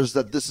rumors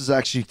that this is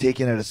actually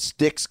taken at a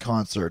Styx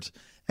concert.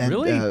 And,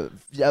 really?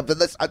 Yeah, but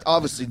that's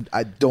obviously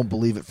I don't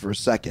believe it for a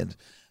second.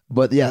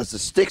 But yeah, it's a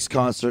Styx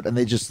concert, and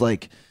they just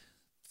like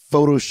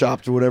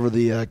photoshopped or whatever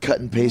the cut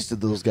and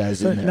pasted those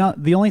guys in there. Now,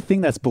 the only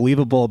thing that's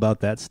believable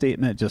about that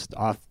statement, just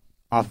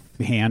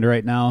offhand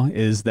right now,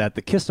 is that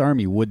the Kiss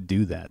Army would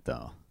do that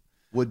though.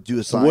 Would do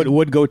a sign.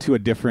 Would go to a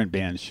different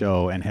band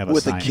show and have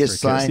with sign a Kiss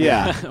for sign,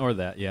 yeah, or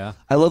that, yeah.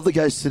 I love the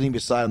guy sitting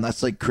beside him.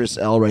 That's like Chris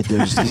L. right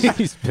there.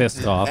 He's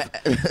pissed off.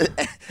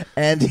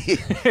 Andy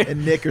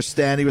and Nick are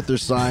standing with their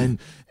sign,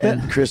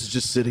 and Chris is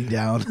just sitting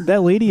down.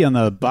 That lady on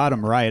the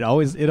bottom right, it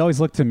always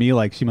looked to me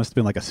like she must have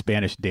been like a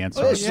Spanish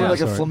dancer. Oh, she's like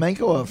a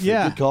flamenco outfit.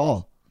 Yeah. Good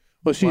call.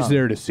 Well, she's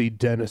there to see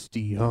Dennis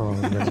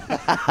DeYoung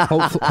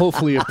and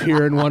hopefully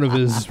appear in one of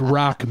his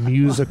rock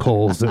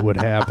musicals that would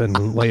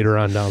happen later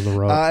on down the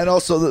road. And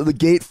also the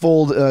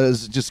gatefold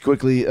is just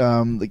quickly,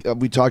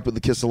 we talked about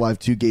the Kiss Alive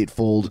 2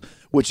 gatefold,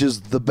 which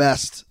is the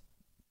best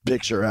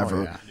picture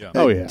ever.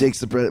 Oh, yeah. Takes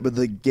the credit, but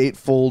the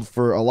gatefold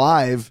for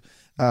Alive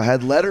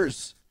had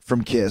letters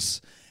from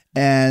Kiss,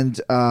 and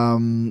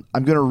I'm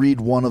going to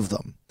read one of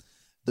them.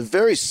 They're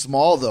very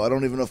small, though. I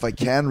don't even know if I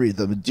can read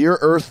them. Dear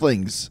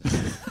Earthlings,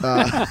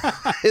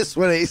 is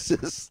what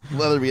Ace's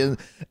Leatherby.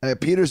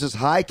 Peters is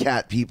hi,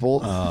 cat people.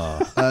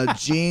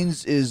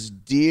 Jeans is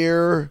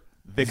dear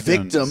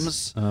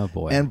victims. Oh,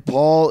 boy. And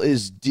Paul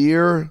is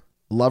dear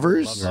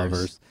lovers.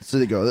 Lovers. So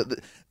there you go.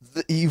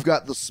 You've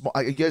got the small.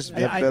 I guess you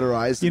have better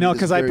eyes. You know,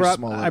 because I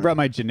brought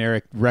my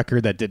generic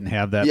record that didn't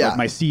have that. Yeah. But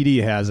my CD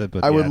has it.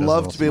 But I would it is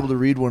love a to be able to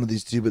read one of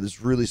these two, but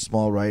it's really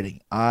small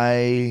writing.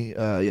 I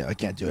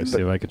can't do it.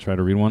 See if I could try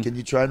to read one. Can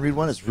you try and read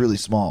one? It's really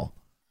small.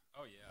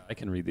 Oh yeah, I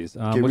can read these.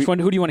 Which one?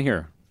 Who do you want to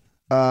hear?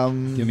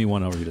 Give me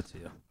one. I'll read it to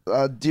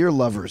you. Dear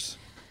lovers.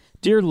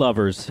 Dear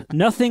lovers,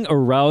 nothing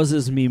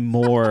arouses me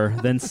more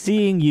than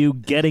seeing you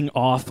getting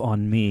off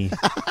on me.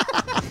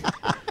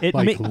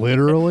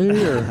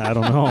 Literally? Or? I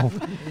don't know.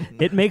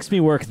 It makes me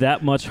work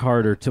that much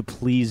harder to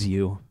please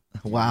you.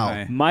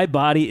 Wow. My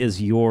body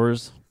is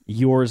yours.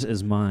 Yours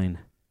is mine.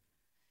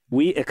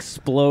 We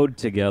explode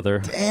together.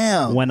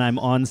 Damn. When I'm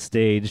on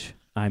stage,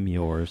 I'm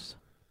yours.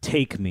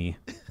 Take me,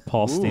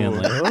 Paul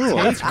Stanley.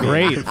 Oh, that's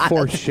great.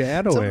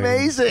 Foreshadowing. It's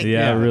amazing.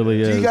 Yeah, it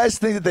really is. Do you guys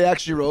think that they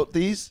actually wrote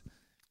these?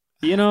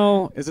 You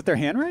know, is it their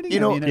handwriting?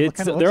 You know,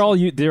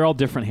 they're all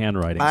different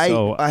handwriting.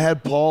 I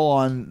had Paul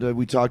on.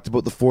 We talked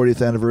about the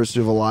 40th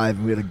anniversary of Alive,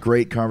 and we had a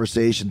great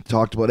conversation.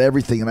 Talked about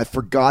everything, and I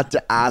forgot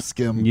to ask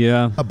him.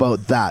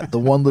 About that. The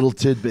one little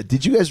tidbit.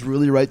 Did you guys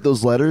really write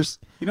those letters?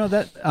 You know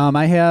that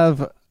I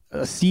have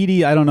a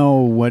CD. I don't know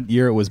what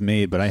year it was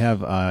made, but I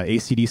have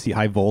AC/DC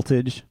High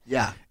Voltage.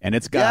 Yeah. And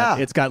it's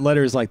got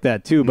letters like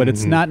that too, but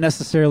it's not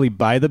necessarily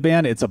by the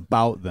band, it's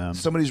about them.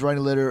 Somebody's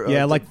writing a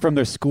letter. Like from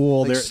their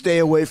school. Like, stay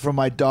away from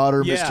my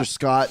daughter, Mr.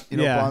 Scott.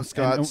 Bon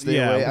Scott, stay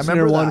away. I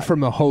remember one from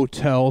the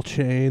hotel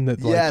chain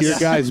that your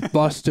guys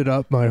busted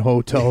up my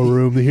hotel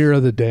room. Here are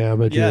the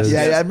damages.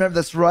 Yeah, I remember.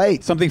 That's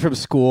right. Something from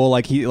school,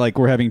 like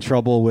we're having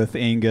trouble with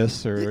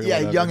Angus or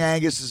whatever. Young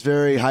Angus is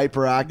very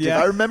hyperactive.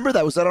 Yeah. I remember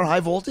that. Was that on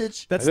High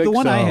Voltage? That's the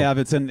one I have.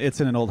 It's in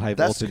an old High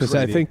Voltage. Because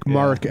I think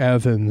Mark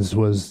Evans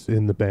was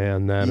in the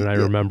band then. And I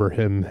remember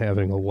him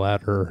having a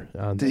letter.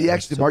 Did he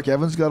actually? Mark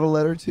Evans got a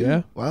letter too?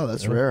 Yeah. Wow,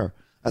 that's rare.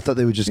 I thought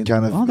they would just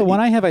kind of. Well, the one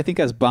I have, I think,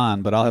 has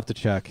Bond, but I'll have to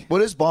check.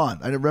 What is Bond?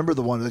 I remember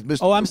the one.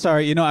 Oh, I'm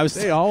sorry. You know, I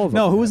was. All of them.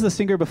 No, who was the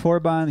singer before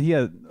Bond? He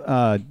had.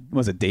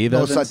 Was it Dave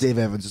Evans? No, it's not Dave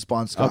Evans. It's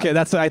Bon Scott. Okay,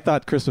 that's. I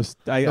thought Chris was.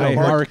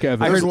 Mark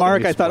Evans. I heard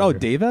Mark. I thought,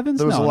 Dave Evans.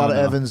 There was a lot of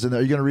Evans in there.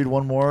 Are you going to read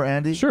one more,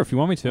 Andy? Sure, if you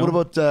want me to. What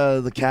about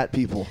the cat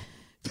people?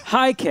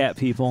 Hi, cat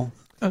people.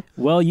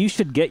 Well, you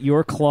should get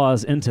your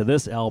claws into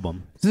this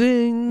album.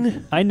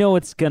 Zing! I know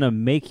it's going to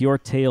make your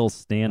tail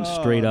stand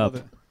straight up.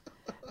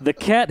 The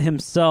cat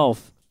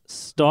himself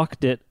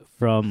stalked it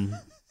from,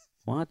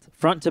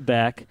 front to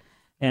back,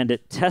 and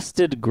it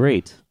tested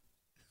great.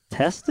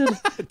 Tested?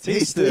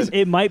 Tasted.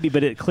 It might be,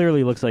 but it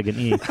clearly looks like an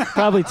E.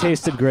 Probably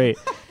tasted great.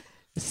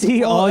 See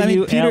you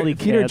alley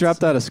cats. Peter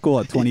dropped out of school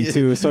at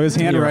 22, so his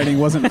handwriting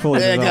wasn't fully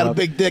developed. I got a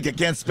big dick. I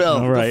can't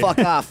spell. Right. Fuck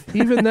off.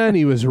 Even then,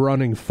 he was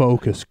running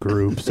focus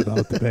groups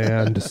about the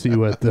band to see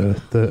what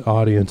the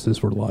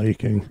audiences were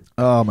liking.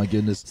 Oh, my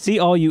goodness. See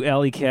all you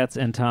alley cats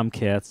and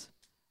tomcats.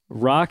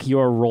 Rock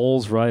your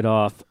rolls right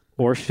off.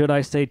 Or should I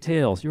say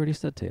tails? You already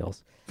said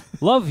tails.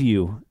 Love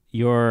you.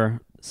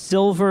 Your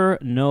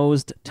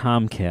Silver-nosed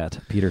tomcat,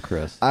 Peter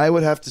Criss. I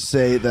would have to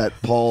say that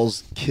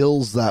Paul's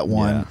kills that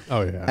one. Yeah.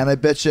 Oh, yeah. And I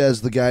bet you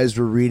as the guys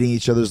were reading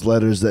each other's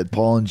letters that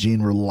Paul and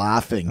Gene were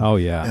laughing. Oh,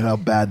 yeah. At how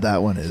bad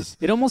that one is.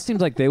 It almost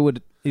seems like they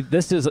would...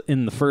 This is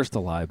in the first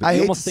Alive, but I I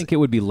hate almost to think it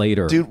would be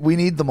later. Dude, we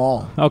need them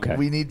all. Okay.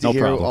 We need to No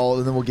hear problem. all,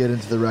 and then we'll get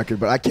into the record.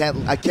 But I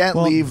can't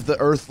leave the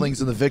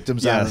Earthlings and the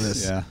victims out of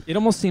this. Yeah. It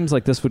almost seems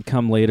like this would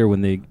come later when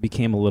they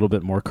became a little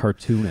bit more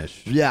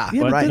cartoonish. Yeah,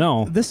 But right.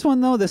 no. This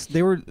one though,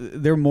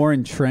 they're more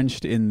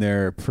entrenched in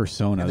their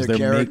personas, their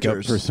their makeup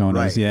characters. personas.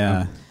 Right.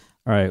 Yeah.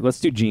 All right, let's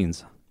do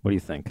Gene's. What do you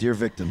think? Dear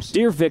victims.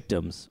 Dear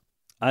victims,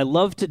 I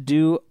love to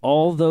do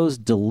all those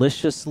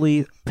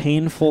deliciously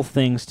painful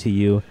things to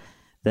you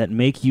that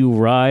make you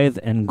writhe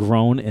and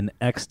groan in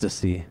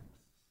ecstasy.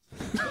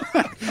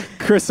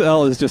 Chris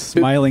L is just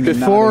smiling. and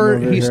Before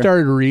nodding over he here.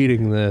 started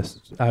reading this,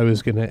 I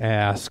was going to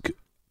ask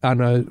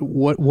on a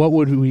what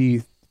would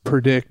we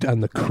predict on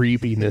the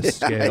creepiness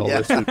scale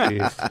this would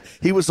be.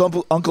 He was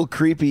Uncle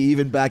Creepy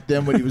even back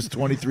then when he was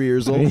 23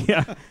 years old.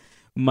 Yeah.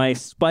 My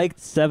spiked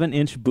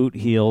 7-inch boot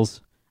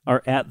heels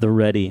are at the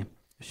ready.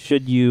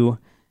 Should you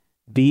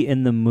be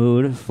in the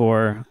mood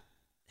for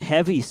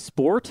heavy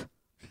sport?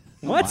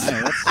 What?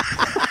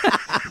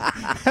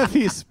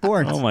 heavy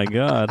sport. Oh my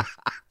God.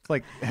 It's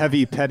like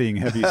heavy petting,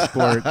 heavy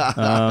sport.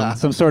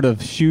 Some sort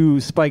of shoe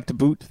spiked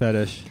boot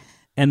fetish.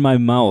 And my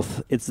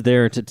mouth, it's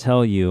there to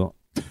tell you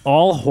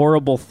all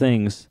horrible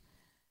things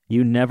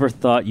you never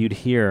thought you'd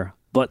hear,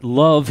 but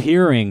love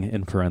hearing,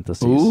 in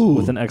parentheses,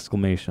 with an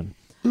exclamation.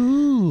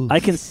 I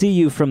can see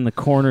you from the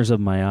corners of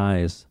my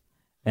eyes,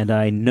 and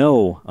I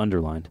know,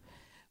 underlined,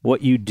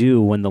 what you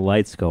do when the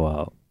lights go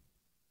out.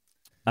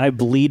 I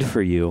bleed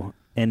for you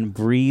and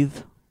breathe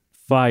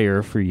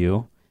fire for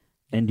you,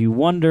 and you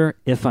wonder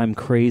if I'm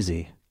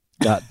crazy. ...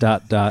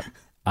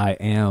 I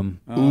am.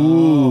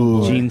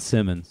 Ooh. Gene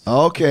Simmons.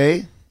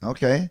 Okay.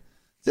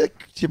 That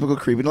typical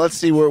creepy. Now let's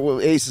see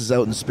where Ace is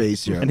out in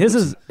space here. And his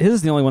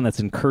is the only one that's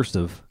in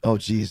cursive. Oh,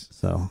 jeez.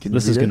 So Can you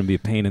this is read going it? to be a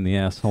pain in the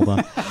ass. Hold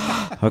on.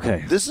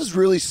 Okay. This is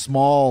really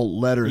small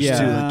letters, Yeah.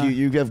 too. Like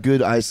you have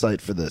good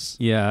eyesight for this.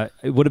 Yeah,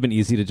 it would have been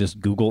easy to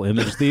just Google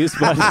image these,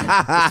 but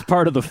it's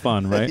part of the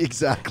fun, right?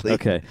 Exactly.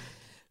 Okay.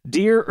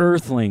 Dear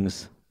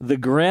Earthlings, the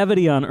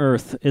gravity on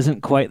Earth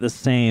isn't quite the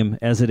same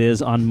as it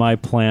is on my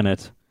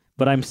planet,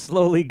 but I'm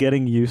slowly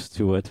getting used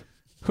to it.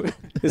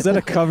 Is that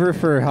a cover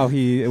for how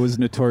he was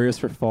notorious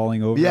for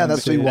falling over? Yeah, on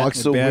that's why he stage? walks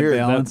so Bad weird.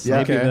 Balance?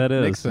 That's- maybe that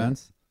is. Makes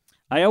sense.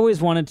 I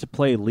always wanted to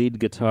play lead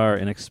guitar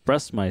and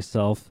express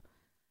myself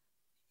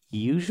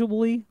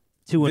usually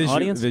to an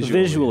audience.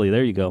 visually.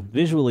 There you go.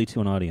 Visually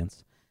to an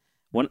audience.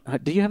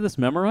 Do you have this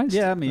memorized?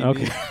 Yeah, maybe.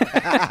 Okay.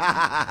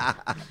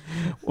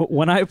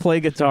 When I play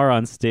guitar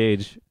on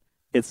stage,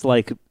 it's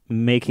like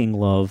making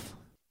love.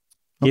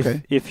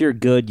 Okay. If you're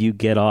good, you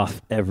get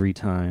off every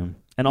time.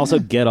 And also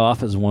get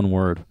off is one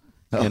word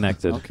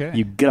connected. okay.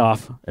 You get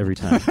off every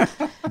time.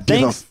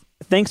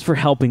 Thanks for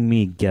helping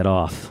me get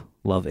off.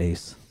 Love,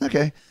 Ace.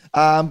 Okay.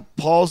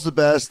 Paul's the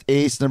best,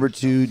 Ace number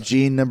 2,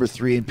 Gene number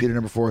 3, and Peter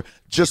number 4,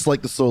 just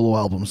like the solo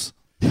albums.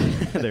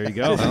 There you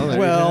go.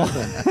 Well,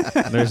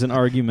 There's an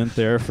argument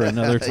there for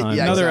another time.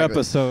 Yeah, another exactly.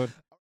 episode.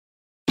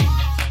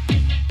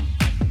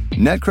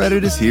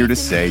 NetCredit is here to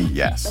say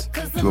yes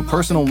to a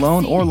personal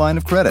loan or line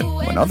of credit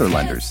when other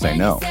lenders say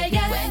no.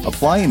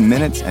 Apply in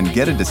minutes and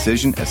get a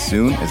decision as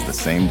soon as the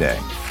same day.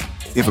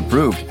 If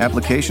approved,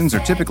 applications are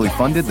typically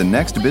funded the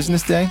next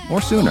business day or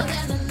sooner.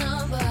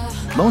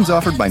 Loans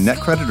offered by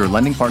NetCredit or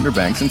lending partner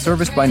banks and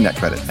serviced by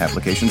NetCredit.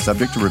 Application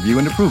subject to review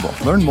and approval.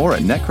 Learn more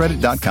at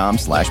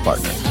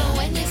netcredit.com/partner.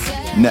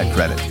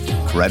 NetCredit.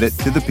 Credit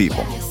to the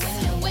people.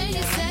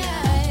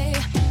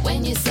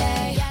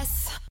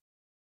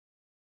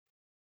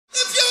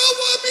 If y'all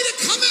want me to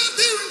come out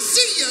there and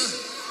see ya,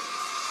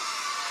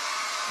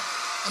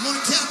 I'm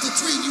gonna count to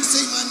 3 and you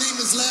say my name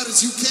as loud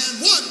as you can.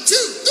 1, 2,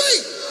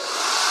 3.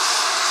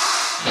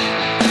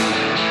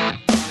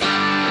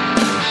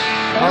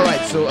 All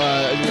right, so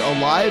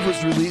Alive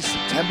was released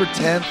September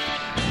 10th,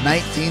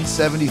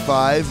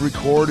 1975,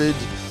 recorded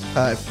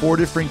at 4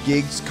 different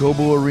gigs: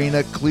 Cobo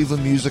Arena,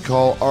 Cleveland Music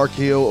Hall,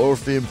 RKO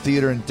Orpheum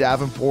Theater in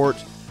Davenport,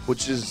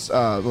 which is,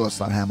 well, it's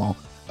not Hamill,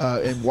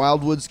 in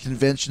Wildwood's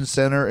Convention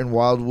Center in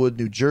Wildwood,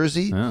 New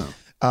Jersey,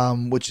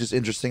 which is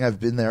interesting. I've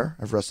been there.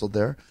 I've wrestled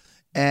there.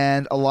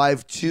 And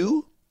Alive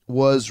 2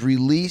 was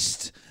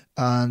released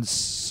on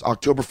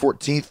October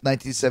 14th,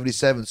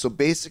 1977. So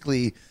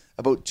basically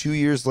about 2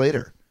 years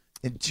later.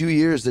 In 2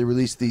 years, they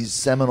released these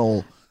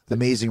seminal,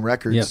 amazing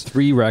records. Yeah,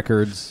 3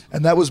 records.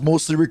 And that was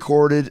mostly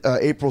recorded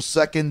August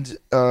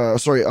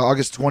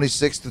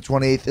 26th to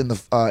 28th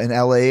in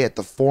LA at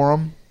the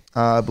Forum,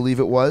 I believe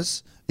it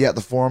was. Yeah,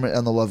 the Forum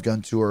and the Love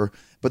Gun Tour.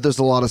 but there's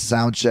a lot of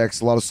sound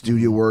checks, a lot of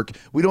studio work.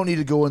 We don't need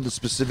to go into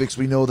specifics.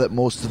 We know that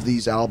most of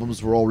these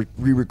albums were all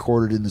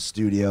re-recorded in the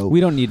studio. We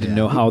don't need to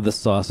know how the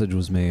sausage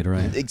was made,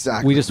 right?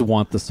 Exactly. We just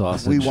want the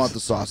sausage. We want the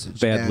sausage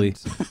badly,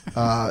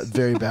 and,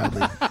 very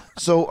badly.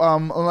 So,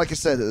 like I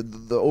said,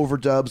 the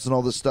overdubs and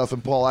all this stuff,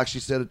 and Paul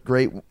actually said it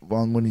great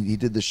when he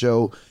did the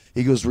show.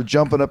 He goes, we're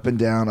jumping up and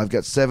down. I've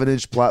got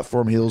 7-inch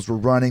platform heels. We're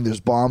running. There's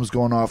bombs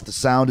going off. The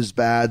sound is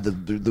bad.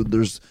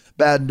 There's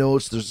bad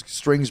notes. There's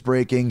strings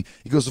breaking.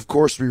 He goes, of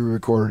course we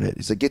recorded it.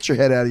 He's like, get your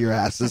head out of your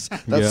asses.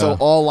 That's how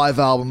all live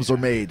albums are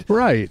made.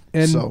 Right.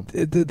 And So-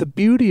 the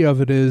beauty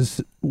of it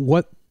is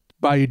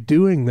by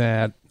doing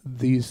that,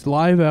 these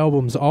live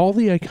albums, all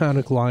the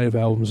iconic live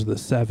albums of the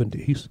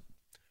 70s,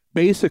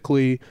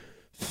 basically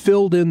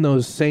filled in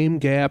those same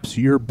gaps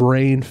your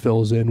brain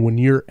fills in when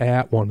you're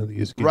at one of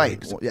these gigs.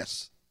 Right. Well,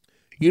 yes.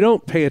 You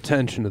don't pay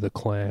attention to the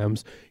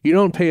Clams. You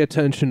don't pay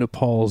attention to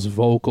Paul's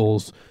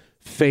vocals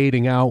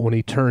fading out when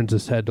he turns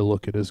his head to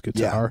look at his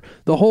guitar.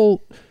 The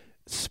whole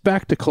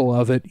spectacle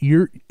of it,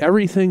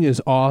 everything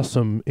is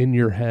awesome in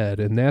your head,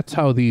 and that's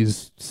how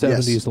these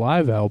 70s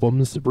live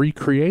albums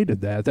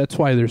recreated that. That's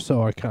why they're so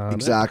iconic.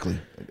 Exactly.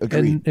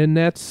 Agreed. And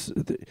that's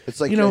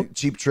It's like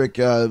Cheap Trick,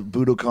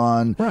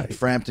 Budokan, Right.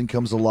 Frampton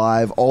Comes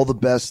Alive, all the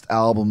best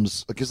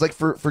albums. Because, like,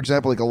 for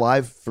example, like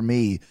Alive for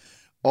me,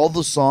 all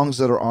the songs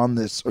that are on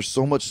this are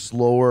so much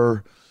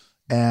slower,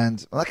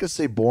 and I'm not going to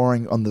say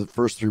boring on the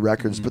first 3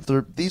 records, but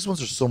these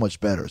ones are so much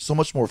better, so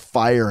much more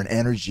fire and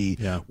energy.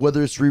 Yeah.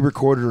 Whether it's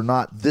re-recorded or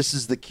not, this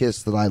is the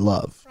Kiss that I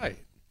love. right.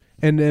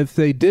 And if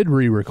they did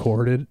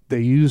re-record it, they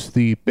used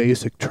the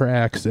basic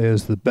tracks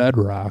as the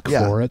bedrock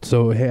for it,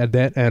 so it had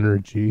that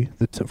energy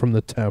from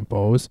the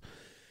tempos,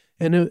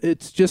 and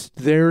it's just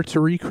there to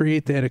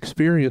recreate that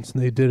experience,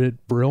 and they did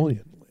it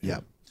brilliantly. Yeah.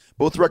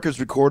 Both records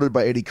recorded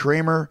by Eddie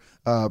Kramer,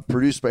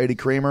 produced by Eddie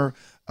Kramer.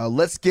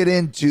 Let's get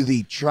into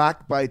the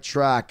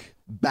track-by-track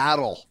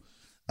battle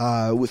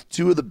with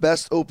 2 of the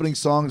best opening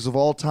songs of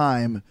all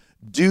time,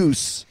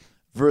 Deuce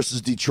versus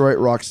Detroit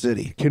Rock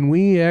City. Can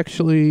we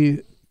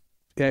actually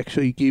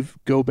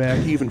go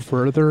back even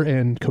further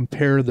and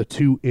compare the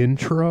 2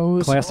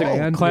 intros? Classic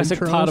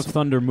intros? Pot of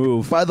Thunder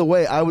move. By the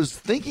way, I was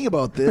thinking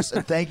about this,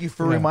 and thank you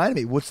for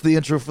reminding me. What's the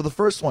intro for the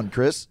first one,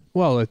 Chris?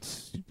 Well,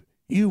 it's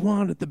you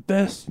wanted the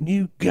best and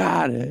you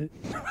got it.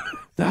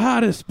 The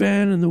hottest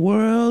band in the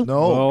world.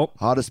 No, Well-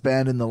 hottest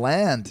band in the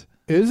land.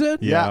 Is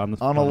it? Yeah, on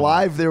on the-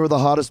 Alive, they were the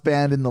hottest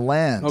band in the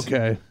land.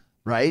 Okay.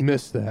 Right?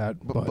 Missed that.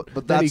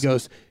 But then he that's-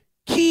 goes,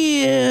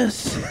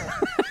 Kiss.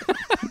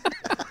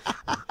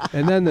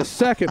 And then the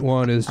second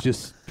one is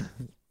just,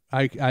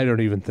 I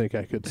don't even think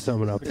I could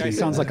sum it up. The guy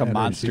sounds like a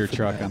monster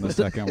truck on the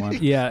second one.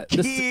 Yeah,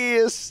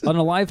 Yes. on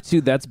Alive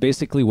 2, that's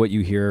basically what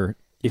you hear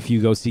if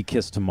you go see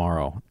Kiss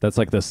tomorrow. That's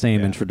like the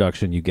same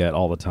introduction you get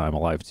all the time,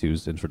 Alive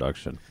 2's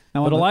introduction.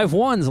 Now, But on the- Alive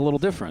 1's a little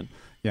different.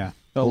 Yeah.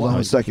 Hold on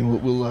a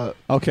second. We'll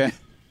Okay.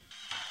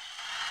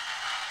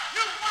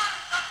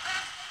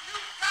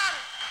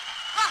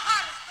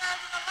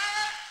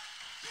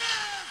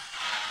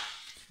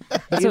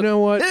 You know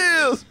what?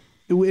 Yes.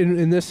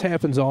 And this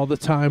happens all the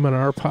time on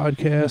our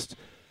podcast.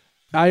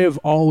 I have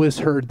always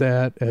heard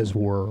that as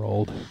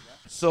World.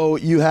 So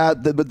you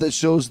had, but that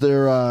shows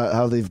their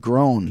how they've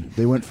grown.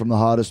 They went from the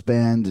hottest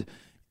band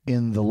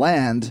in the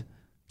land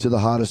to the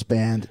hottest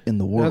band in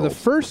the Now, world. the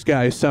first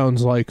guy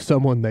sounds like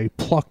someone they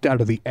plucked out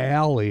of the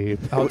alley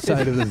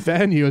outside of the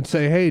venue and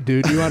say, hey,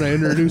 dude, you want to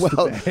introduce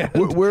well, the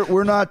band?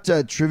 we're not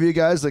trivia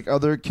guys like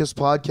other Kiss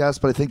podcasts,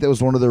 but I think that was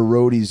one of their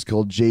roadies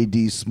called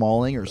J.D.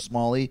 Smalling or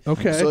Smalley.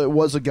 Okay. So it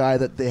was a guy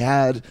that they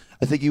had.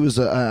 I think he was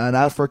an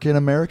African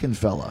American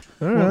fella.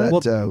 right.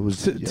 That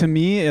was To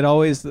me, it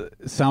always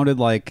sounded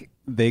like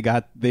they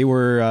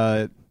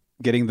were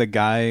getting the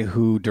guy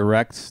who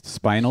directs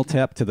Spinal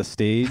Tap to the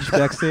stage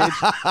backstage,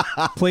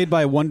 played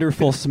by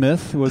Wonderful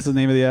Smith was the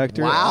name of the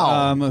actor.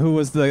 Wow. Who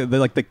was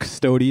the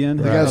custodian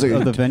guy's of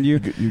like, the venue.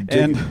 You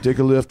take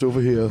a lift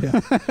over here.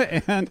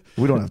 and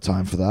We don't have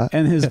time for that.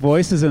 and his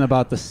voice is in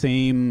about the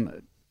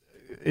same.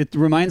 It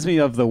reminds me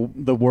of the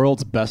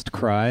world's best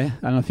cry. I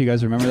don't know if you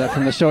guys remember that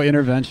from the show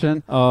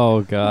Intervention.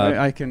 Oh, God.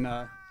 I can.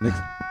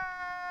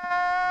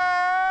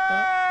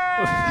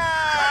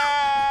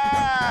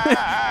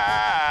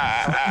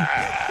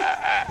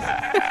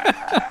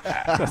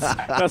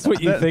 That's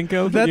what you think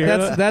of? when you hear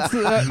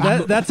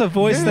that? That's a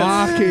voice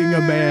that's. Mocking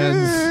a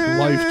man's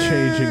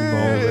life-changing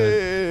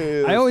moment.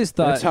 I always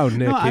thought That's how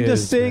Nick No, I'm is.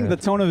 just saying man. the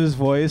tone of his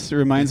voice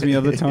reminds me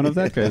of the tone of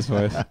that guy's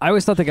voice. I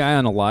always thought the guy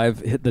on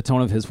Alive, the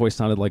tone of his voice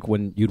sounded like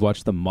when you'd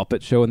watch the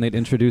Muppet Show and they'd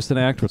introduce an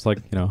act where it's like,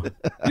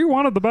 you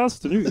wanted the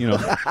best, and you know,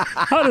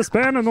 hottest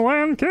band in the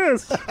land,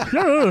 Kiss.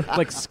 Yeah.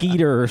 Like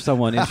Skeeter or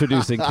someone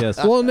introducing Kiss.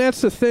 Well, and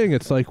that's the thing.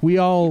 It's like we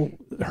all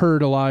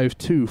heard Alive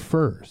 2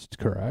 first,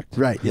 correct?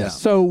 Right.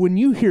 Yes. So when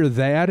you hear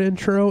that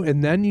intro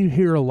and then you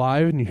hear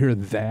Alive and you hear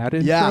that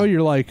intro, Yeah.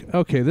 you're like,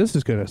 okay, this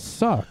is gonna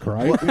suck,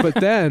 right? But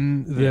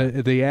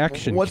then the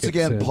action. Once kicks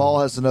again, in.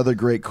 Paul has another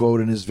great quote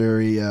and is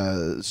very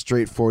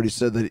straightforward. He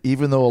said that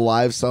even though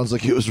Alive sounds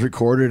like it was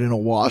recorded in a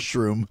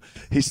washroom,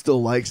 he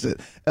still likes it.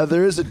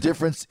 There is a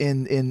difference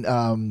in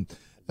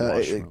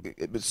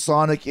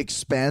sonic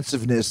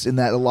expansiveness in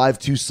that Alive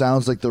 2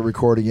 sounds like they're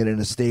recording it in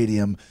a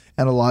stadium,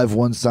 and Alive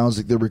 1 sounds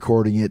like they're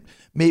recording it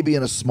maybe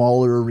in a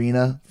smaller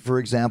arena, for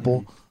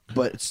example.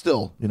 But it's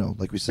still,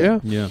 like we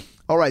said. Yeah.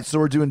 All right, so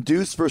we're doing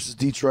Deuce versus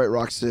Detroit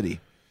Rock City.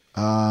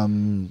 What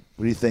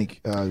do you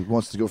think? Who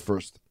wants to go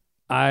first?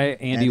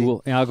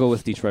 I'll go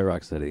with Detroit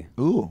Rock City.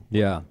 Ooh.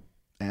 Yeah.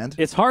 And?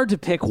 It's hard to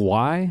pick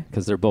why,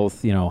 because they're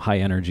both, high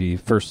energy.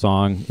 First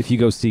song, if you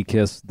go see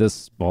Kiss,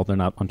 they're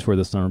not on tour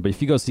this summer, but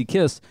if you go see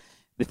Kiss,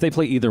 if they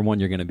play either one,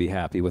 you're going to be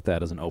happy with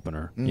that as an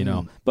opener,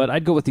 But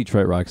I'd go with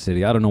Detroit Rock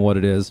City. I don't know what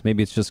it is.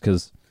 Maybe it's just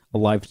because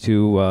Alive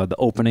 2, the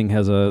opening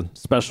has a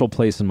special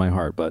place in my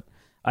heart, but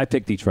I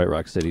picked Detroit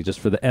Rock City just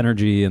for the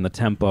energy and the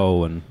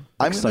tempo and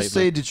I'm going to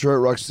say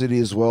Detroit Rock City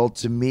as well.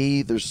 To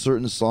me, there's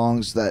certain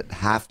songs that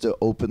have to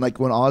open. Like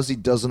when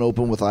Ozzy doesn't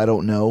open with I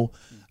Don't Know,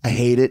 I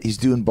hate it. He's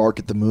doing Bark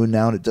at the Moon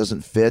now, and it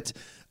doesn't fit.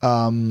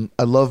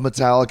 I love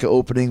Metallica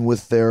opening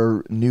with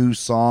their new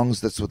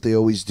songs. That's what they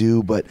always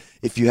do. But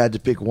if you had to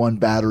pick one,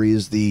 Battery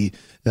is the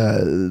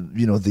song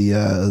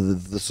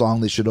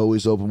they should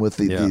always open with.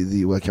 I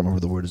can't remember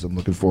the word I'm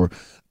looking for.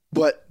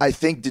 But I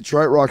think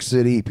Detroit Rock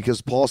City,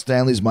 because Paul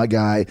Stanley's my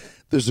guy,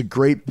 there's a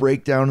great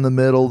breakdown in the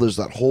middle. There's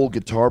that whole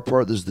guitar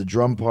part. There's the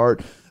drum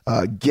part.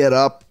 Get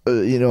up,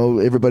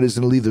 everybody's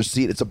going to leave their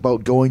seat. It's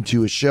about going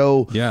to a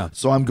show. Yeah.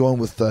 So I'm going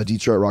with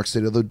Detroit Rock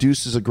City. Although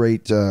Deuce is a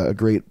great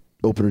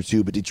opener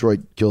too, but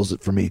Detroit kills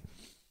it for me.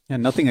 Yeah,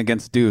 nothing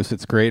against Deuce.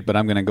 It's great, but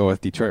I'm going to go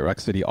with Detroit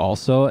Rock City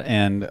also.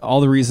 And all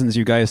the reasons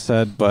you guys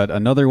said, but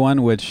another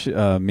one which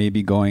may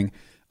be going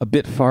a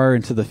bit far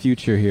into the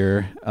future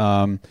here,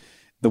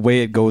 the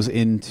way it goes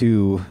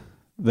into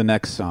the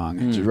next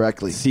song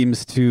directly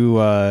seems to,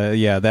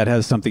 that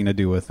has something to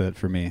do with it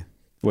for me,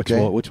 which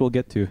we'll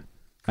get to.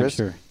 Chris?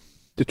 I'm sure.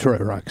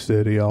 Detroit Rock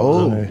City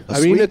all day.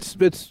 I mean, it's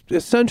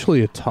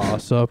essentially a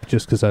toss-up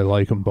just because I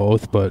like them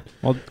both, but...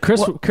 Well,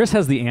 Chris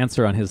has the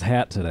answer on his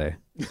hat today.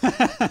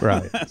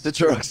 Right.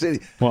 Detroit Rock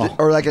City. Well,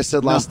 or like I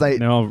said last night...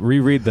 No, I'll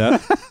reread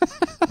that.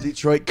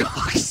 Detroit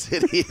Cock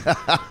City.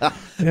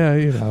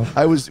 Yeah,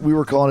 we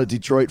were calling it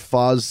Detroit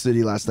Foz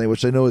City last night,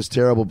 which I know is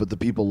terrible, but the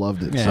people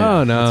loved it. Yeah. So.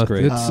 Oh, no.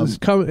 Great. It's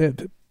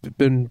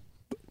been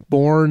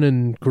born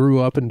and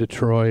grew up in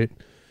Detroit.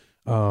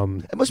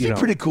 It must be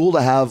pretty cool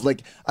to have,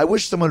 I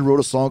wish someone wrote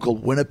a song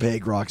called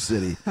Winnipeg Rock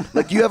City.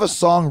 You have a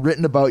song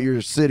written about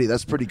your city.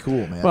 That's pretty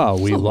cool, man. Well,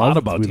 we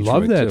love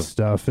that too.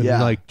 stuff.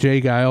 And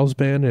Jay Giles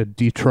Band had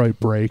Detroit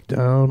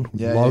Breakdown.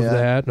 Love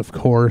that. And of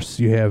course,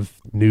 you have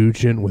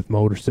Nugent with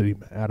Motor City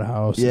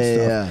Madhouse and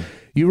stuff. Yeah.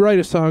 You write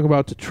a song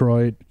about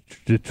Detroit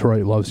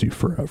loves you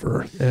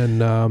forever.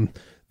 And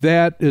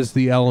that is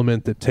the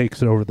element that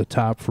takes it over the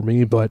top for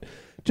me. But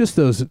just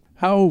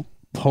how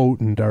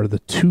potent are the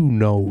two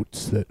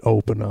notes that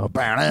open up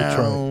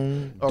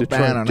Detroit.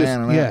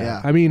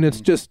 I mean,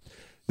 it's just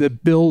the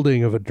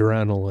building of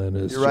adrenaline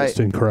is just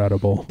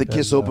incredible. The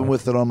Kiss open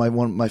with it on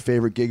my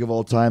favorite gig of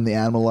all time, the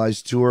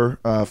Animalized tour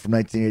from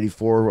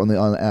 1984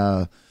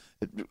 on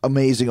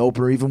amazing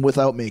opener, even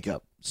without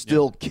makeup.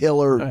 Still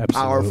killer, Absolutely.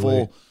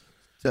 Powerful,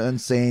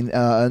 insane,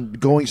 and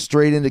going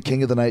straight into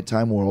King of the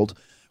Nighttime World,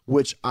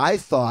 which I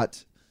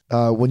thought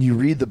when you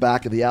read the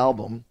back of the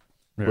album,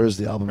 where's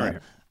the album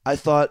at? I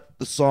thought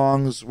the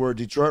songs were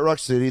Detroit Rock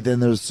City,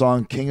 then there's the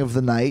song King of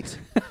the Night,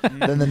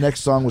 then the next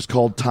song was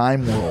called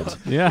Time World.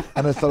 Yeah.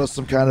 And I thought it was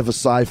some kind of a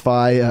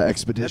sci-fi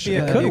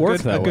expedition.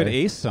 That'd be a good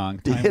Ace song.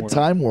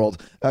 Time World.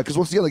 Because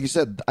once again, like you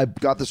said, I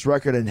got this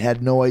record and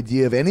had no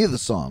idea of any of the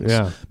songs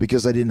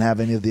because I didn't have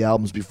any of the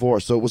albums before.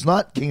 So it was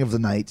not King of the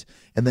Night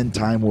and then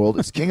Time World.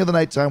 It's King of the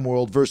Night, Time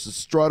World versus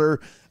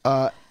Strutter.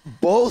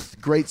 Both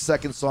great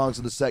second songs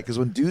in the set because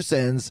when Deuce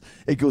ends,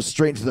 it goes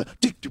straight into the...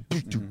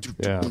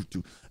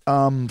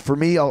 For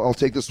me, I'll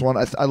take this one.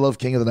 I love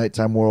King of the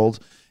Nighttime World.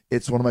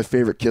 It's one of my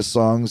favorite Kiss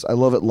songs. I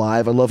love it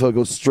live. I love how it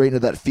goes straight into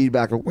that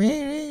feedback.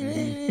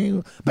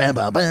 Bam,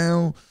 bam,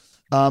 bam.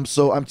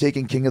 So I'm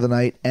taking King of the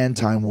Night and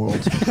Time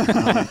World,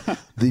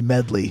 the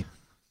medley.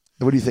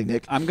 What do you think,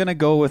 Nick? I'm going to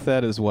go with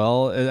that as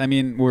well. I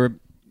mean, we're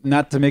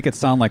not to make it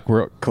sound like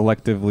we're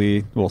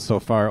collectively, so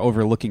far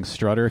overlooking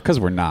Strutter, because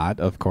we're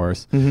not, of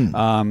course.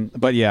 Mm-hmm.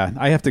 But yeah,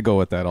 I have to go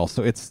with that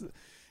also.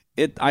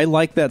 I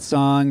like that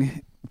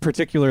song,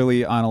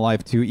 particularly on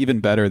Alive 2, even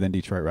better than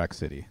Detroit Rock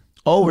City.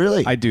 Oh,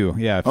 really? I do,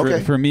 yeah.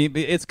 For me,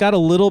 it's got a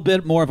little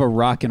bit more of a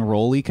rock and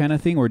roll-y kind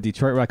of thing, where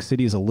Detroit Rock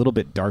City is a little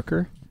bit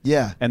darker.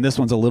 Yeah. And this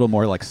one's a little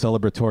more like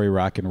celebratory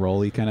rock and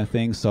roll-y kind of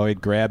thing, so it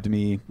grabbed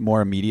me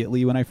more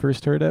immediately when I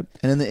first heard it.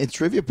 And in the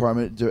trivia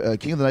department,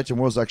 King of the Nighttime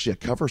World is actually a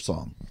cover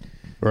song.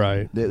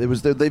 Right.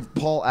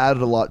 Paul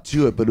added a lot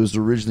to it, but it was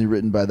originally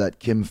written by that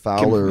Kim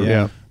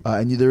Fowler.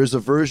 And there is a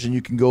version,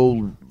 you can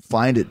go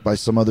find it by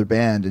some other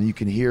band, and you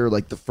can hear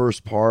the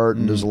first part,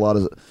 and there's a lot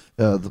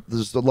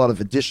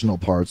of additional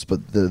parts,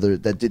 but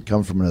that did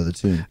come from another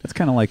tune. It's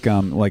kind of like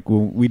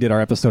when we did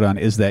our episode on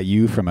 "Is That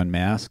You" from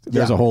Unmasked.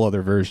 There's a whole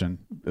other version.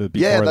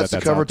 That's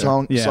a cover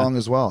song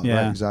as well.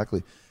 Yeah. Right,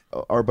 exactly.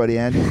 Our buddy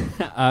Andy.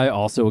 I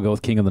also will go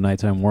with King of the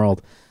Nighttime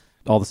World.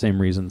 All the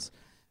same reasons.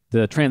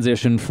 The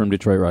transition from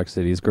Detroit Rock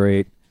City is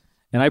great.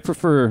 And I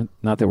prefer,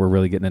 not that we're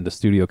really getting into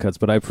studio cuts,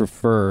 but I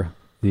prefer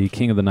the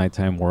King of the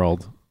Nighttime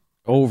World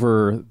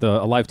over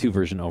the Alive 2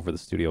 version over the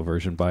studio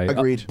version by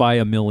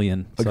a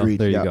million. So Agreed.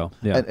 there you go.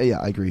 Yeah.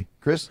 I agree.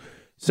 Chris?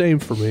 Same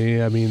for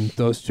me. I mean,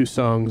 those two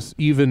songs,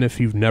 even if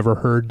you've never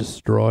heard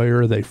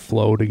Destroyer, they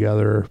flow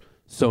together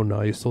so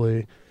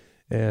nicely.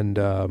 And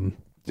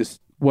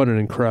just what an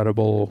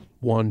incredible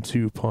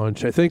 1-2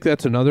 punch. I think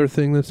that's another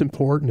thing that's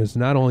important is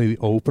not only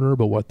the opener,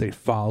 but what they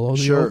follow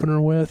the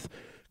opener with.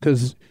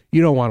 Because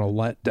you don't want to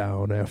let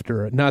down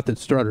after it. Not that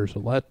Strutter's a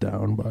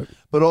letdown,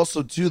 but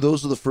also too,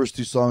 those are the first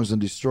two songs in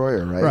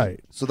Destroyer, right? Right.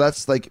 So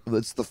that's the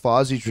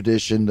Fozzy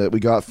tradition that we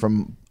got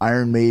from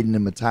Iron Maiden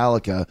and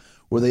Metallica,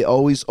 where they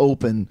always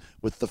open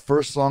with the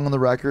first song on the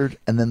record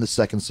and then the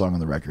second song on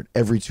the record.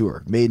 Every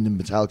tour, Maiden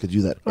and Metallica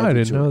do that. I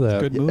didn't know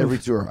that. Good move. Every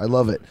tour, I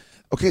love it.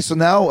 Okay, so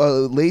now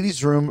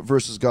Ladies' Room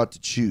versus Got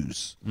to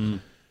Choose.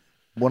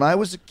 When I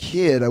was a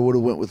kid, I would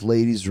have went with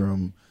Ladies'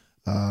 Room.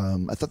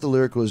 I thought the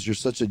lyric was, "You're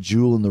such a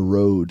jewel in the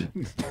road."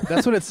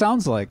 That's what it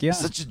sounds like. Yeah.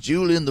 Such a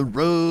jewel in the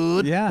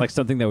road. Yeah. Like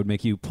something that would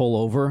make you pull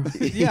over.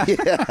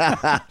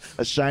 Yeah.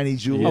 A shiny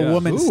jewel. A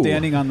woman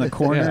standing on the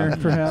corner,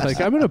 perhaps.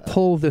 Like, I'm going to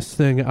pull this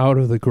thing out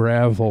of the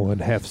gravel and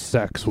have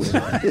sex with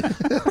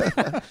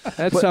it.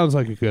 That sounds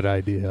like a good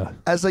idea.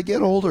 As I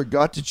get older,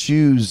 Got to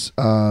Choose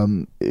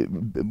it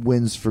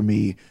wins for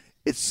me.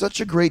 It's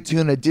such a great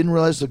tune. I didn't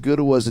realize how good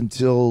it was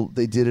until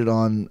they did it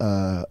on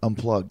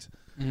Unplugged.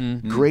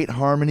 Great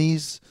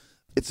harmonies.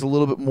 It's a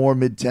little bit more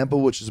mid-tempo,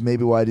 which is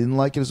maybe why I didn't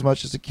like it as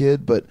much as a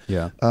kid, but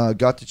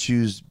Got to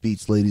Choose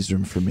beats Ladies'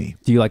 Room for me.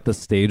 Do you like the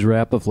stage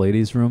rap of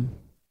Ladies' Room?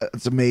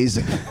 It's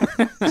amazing.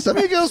 Some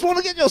of you girls want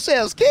to get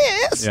yourselves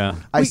kissed. Yeah.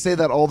 I say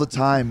that all the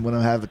time when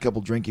I have a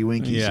couple drinky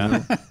winkies. Yeah. You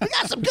know? We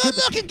got some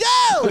good-looking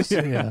girls.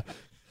 Yeah.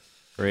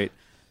 Great.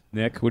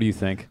 Nick, what do you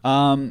think?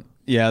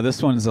 Yeah,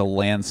 this one's a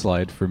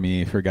landslide for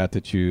me. Forgot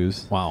to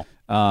choose. Wow.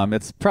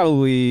 It's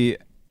probably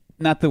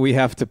not that we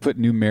have to put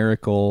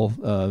numerical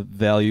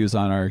values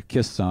on our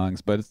Kiss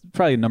songs, but it's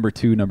probably number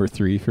 2, number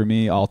 3 for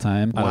me all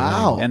time.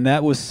 Wow. And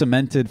that was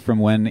cemented from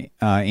when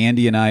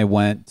Andy and I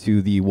went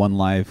to the One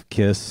Live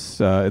Kiss,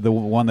 the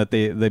one that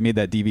they made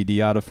that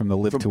DVD out of from the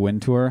Live to Win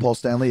tour. Paul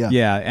Stanley, yeah.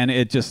 Yeah, and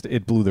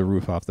it blew the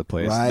roof off the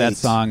place. Right. That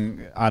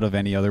song out of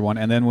any other one.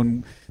 And then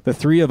when the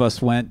three of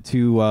us went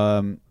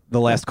to the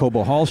last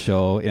Cobo Hall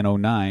show in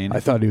 2009. I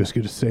thought he was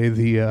going to say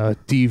the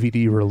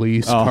DVD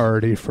release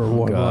party for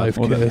One Live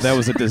Kiss. That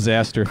was a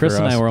disaster. Chris for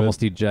and us, I were but-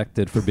 almost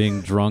ejected for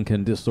being drunk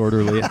and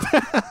disorderly.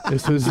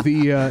 This was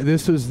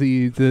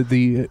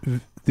the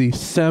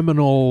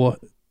seminal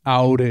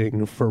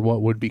outing for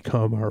what would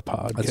become our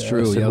podcast. That's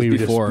true. And Yeah, it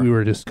was before. we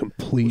were just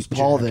complete. Was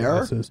Paul there?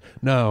 jackasses.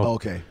 No.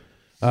 Okay.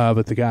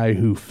 But the guy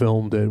who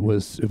filmed it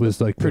was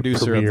like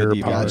Producer the of the premiere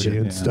DVD. party Gotcha.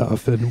 and Yeah.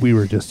 stuff, and we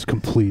were just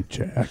complete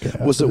jackasses.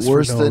 Was it for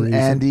worse no than reason.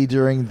 Andy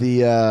during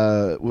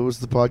the what was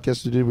the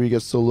podcast you did where you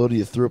got so loaded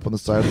you threw up on the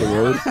side of the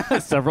road?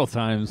 Several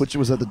times. Which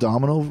was that the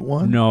Domino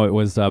one? No, it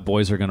was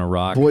Boys Are Gonna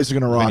Rock. Boys Are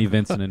Gonna Rock. Vinnie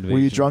Vincent Invasion. Were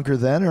you drunker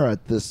then or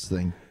at this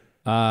thing?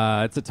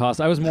 It's a toss.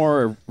 I was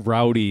more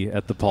rowdy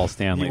at the Paul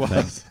Stanley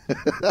thing.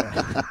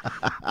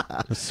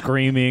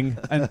 Screaming.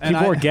 And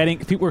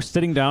People were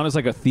sitting down. It was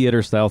like a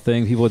theater style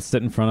thing. People would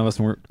sit in front of us,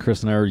 and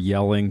Chris and I were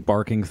yelling,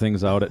 barking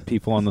things out at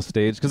people on the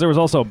stage because there was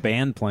also a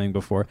band playing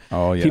before.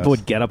 Oh, yes. People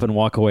would get up and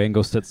walk away and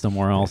go sit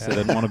somewhere else. They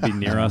didn't want to be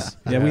near us.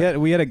 Yeah,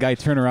 we had a guy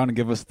turn around and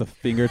give us the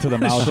finger to the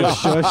mouth.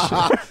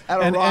 Shush.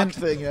 At a rock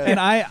thing. Yeah. And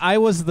I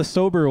was the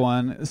sober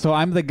one, so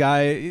I'm the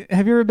guy.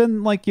 Have you ever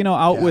been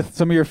out with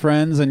some of your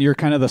friends and you're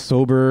kind of the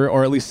sober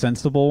or at least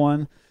sensible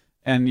one,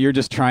 and you're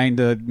just trying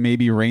to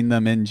maybe rein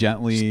them in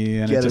gently,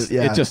 and it's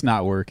just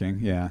not working.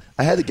 Yeah,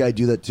 I had a guy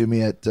do that to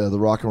me at the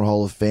Rock and Roll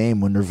Hall of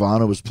Fame when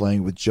Nirvana was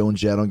playing with Joan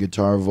Jett on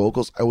guitar and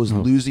vocals. I was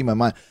losing my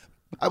mind.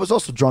 I was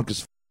also drunk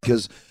as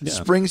because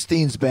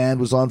Springsteen's band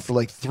was on for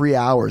like 3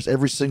 hours.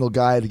 Every single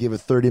guy had to give a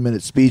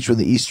 30-minute speech when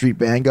the East Street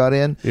Band got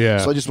in. Yeah.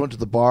 So I just went to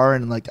the bar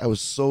and I was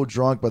so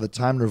drunk by the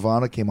time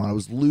Nirvana came on. I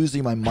was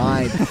losing my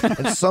mind.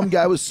 And some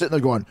guy was sitting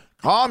there going,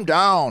 "Calm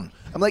down."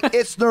 I'm like,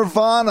 it's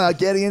Nirvana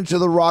getting into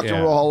the Rock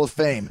and Roll Hall of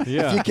Fame.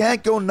 Yeah. If you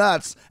can't go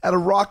nuts at a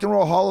Rock and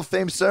Roll Hall of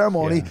Fame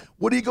ceremony,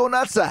 what do you go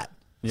nuts at?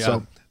 Yeah.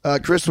 So,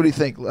 Chris, what do you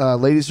think?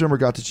 Ladies' Room or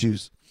Got to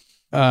Choose?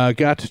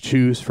 Got to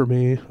choose for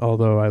me,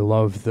 although I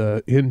love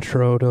the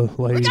intro to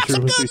Ladies'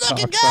 Room as we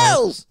talked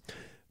about.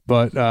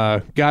 But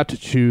Got to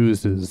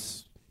Choose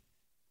is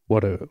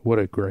what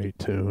a great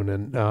tune,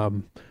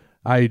 and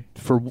I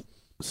for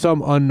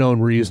some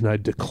unknown reason I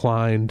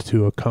declined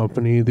to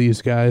accompany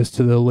these guys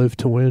to the Live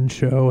to Win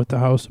show at the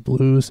House of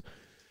Blues.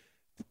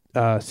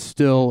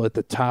 Still at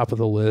the top of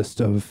the list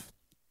of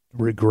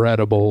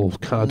regrettable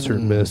concert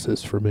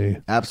misses for me.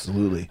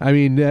 Absolutely. I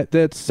mean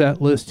that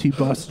set list he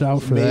busted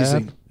out for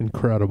Amazing. that,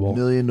 incredible.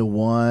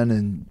 1,000,001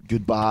 and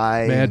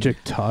Goodbye. Magic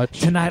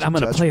Touch. Tonight I'm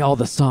going to play all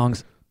the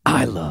songs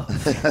I love.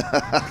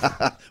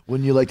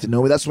 Wouldn't You Like to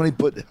Know Me? That's when he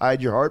put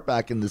Hide Your Heart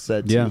back in the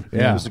set, too.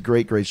 Yeah. It was a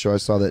great show. I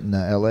saw that in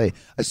L.A.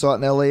 I saw it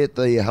in L.A. at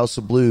the House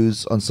of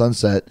Blues on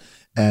Sunset,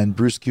 and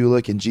Bruce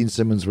Kulick and Gene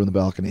Simmons were in the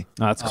balcony.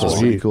 That's It cool. was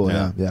pretty cool,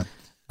 yeah.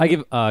 I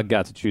give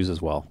Got to Choose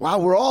as well. Wow,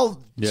 we're all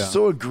Yeah.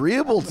 so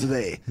agreeable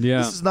today. Yeah.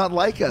 This is not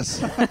like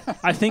us.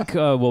 I think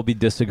we'll be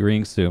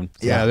disagreeing soon.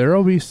 Yeah,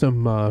 there'll be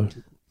some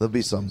There'll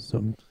be some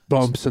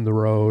bumps in the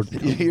road.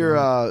 You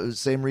hear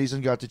Same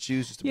Reason, Got to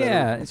Choose. Just a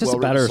better, It's just a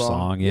well-written better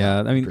song.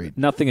 Yeah. I mean, agreed.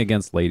 nothing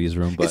against Ladies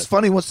Room, but It's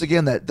funny once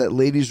again that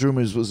Ladies Room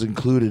was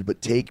included,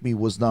 but Take Me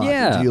was not.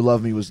 Yeah. Do You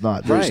Love Me was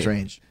not. Very Right.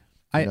 strange.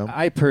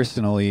 I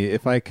personally,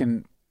 if I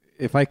could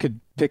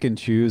pick and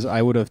choose,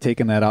 I would have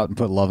taken that out and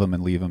put Love 'Em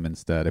and Leave 'Em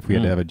instead. If we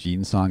had to have a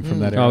Gene song from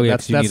that era, Oh, yeah,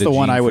 that's 'cause you need the a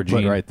one Gene I would for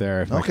put Gene. right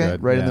there. If I Okay,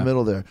 could. right in Yeah. the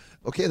middle there.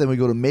 Okay, then we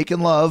go to Making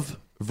Love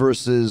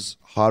versus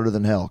Hotter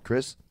Than Hell.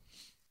 Chris?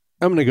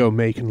 I'm gonna go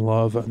Making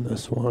Love on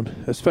this one,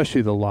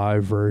 especially the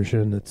live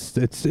version.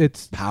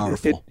 It's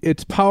Powerful.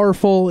 It's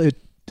powerful.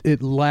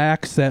 It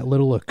lacks that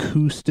little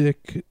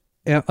acoustic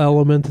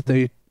element that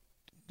they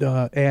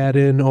add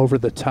in over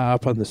the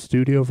top on the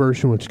studio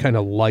version, which kind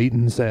of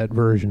lightens that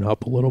version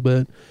up a little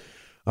bit.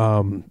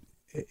 And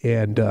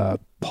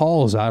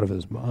Paul's out of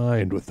his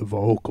mind with the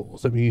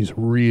vocals. I mean, he's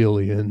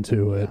really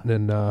into it,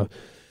 and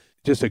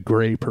just a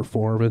great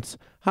performance.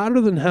 Hotter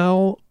Than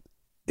Hell.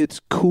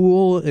 It's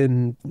cool,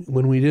 and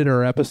when we did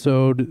our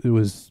episode, it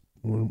was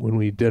when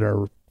we did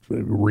our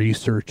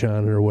research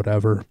on it or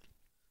whatever,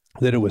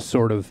 that it was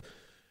sort of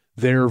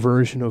their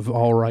version of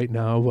All Right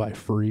Now by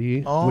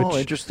Free. Oh, which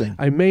interesting.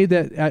 I made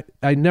that.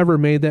 I never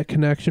made that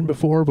connection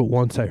before, but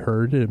once I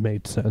heard it, it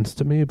made sense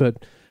to me.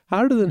 But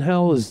Hotter Than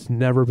Hell has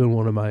never been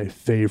one of my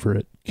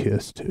favorite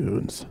Kiss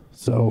tunes.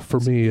 So for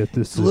me,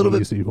 this is an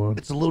easy one.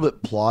 It's a little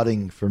bit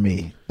plodding for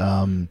me.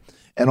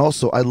 And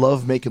also, I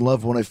love Making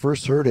Love. When I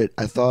first heard it,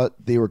 I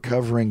thought they were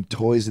covering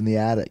Toys in the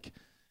Attic.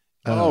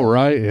 Oh,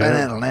 right,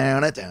 yeah.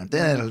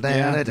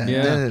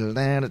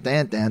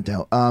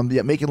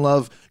 Making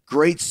Love,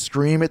 great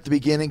scream at the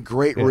beginning,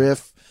 great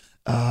riff.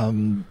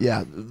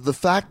 The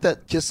fact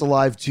that Kiss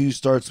Alive 2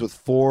 starts with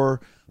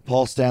 4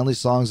 Paul Stanley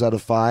songs out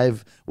of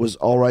 5 was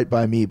all right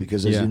by me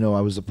because, as you know,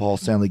 I was a Paul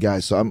Stanley guy.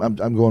 So I'm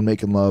going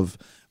Making Love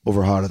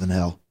over Hotter Than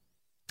Hell.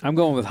 I'm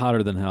going with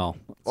Hotter Than Hell.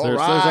 All There's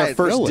right, our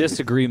first really?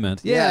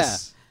 disagreement.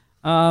 Yes.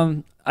 Yeah.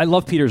 I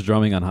love Peter's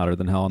drumming on Hotter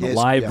Than Hell, and the Yes,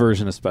 live yeah.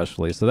 version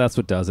especially. So that's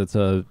what does. It's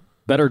a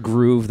better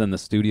groove than the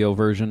studio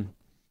version.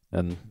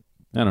 And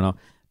I don't know.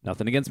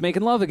 Nothing against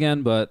Making Love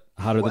again, but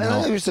Hotter Than Well,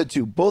 Hell. like you said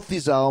too, both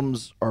these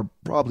albums are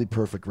probably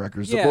perfect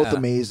records. They're Yeah. both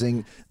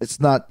amazing. It's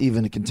not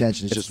even a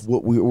contention. It's just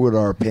what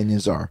our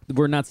opinions are.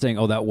 We're not saying,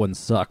 oh, that one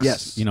sucks.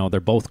 Yes. You know, they're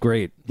both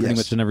great, pretty Yes.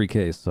 much in every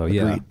case. So,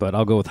 yeah. Agreed. But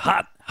I'll go with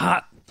Hotter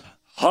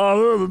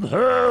Hotter than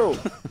hell.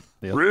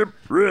 Yep. Rip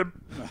in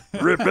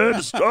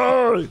the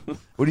sky.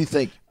 What do you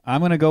think? I'm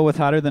going to go with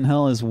Hotter Than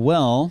Hell as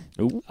well.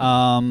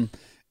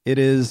 It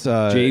is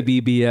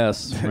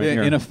JBBS. Right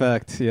here. in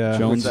effect, yeah.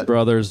 Jones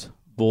Brothers,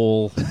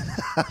 Bull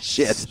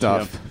Shit.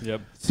 stuff.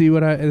 Yep. See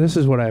this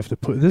is what I have to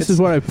put. This is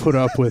what I put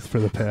up with for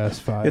the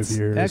past 5 It's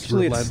years.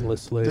 actually- it's-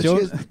 relentlessly.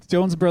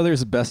 Jones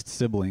Brothers' best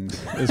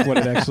siblings is what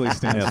it actually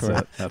stands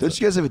for. Don't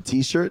you guys have a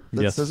T-shirt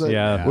that Yes, says that?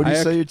 yeah. Where do you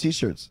I sell your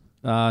T-shirts?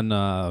 On,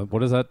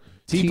 what is that?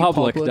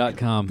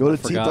 tpublic.com. Go to I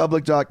forgot.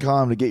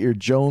 tpublic.com to get your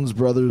Jones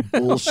Brothers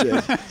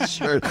bullshit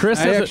shirt. Chris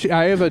has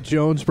I have a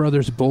Jones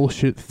Brothers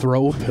bullshit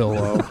throw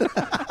pillow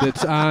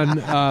that's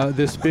on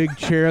this big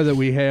chair that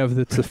we have.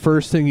 That's the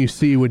first thing you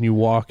see when you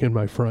walk in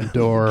my front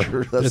door.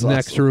 That's the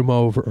next awesome. room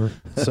over.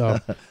 So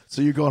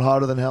So you're going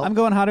Hotter Than Hell? I'm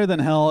going Hotter Than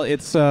Hell.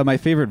 It's my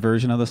favorite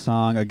version of the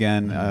song.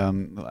 Again,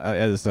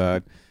 as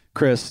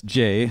Chris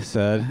J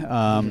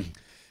said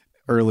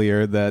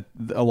earlier, that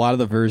a lot of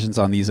the versions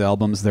on these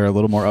albums, they're a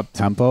little more up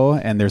tempo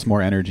and there's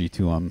more energy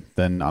to them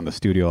than on the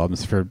studio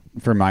albums for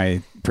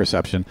my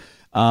perception.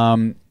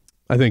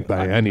 I think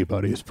by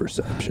anybody's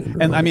perception.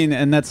 And really. I mean,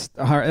 and that's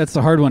hard. That's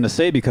a hard one to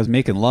say because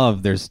Making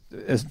Love, there's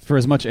for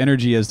as much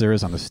energy as there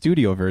is on the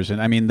studio version.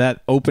 I mean,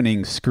 that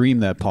opening scream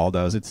that Paul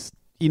does, it's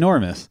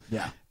enormous.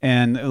 Yeah.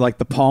 And like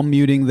the palm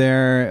muting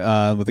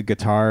there with the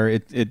guitar,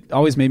 it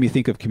always made me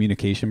think of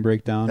Communication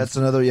Breakdown. That's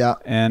another, yeah.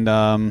 And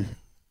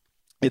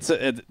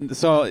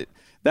so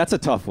that's a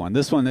tough one.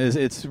 This one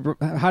it's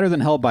Hotter Than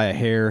Hell by a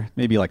hair,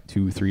 maybe like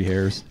 2-3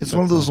 hairs. It's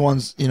one of those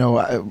ones,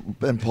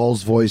 and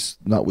Paul's voice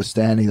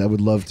notwithstanding, I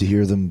would love to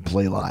hear them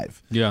play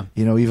live. Yeah.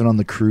 Even on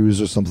the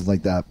cruise or something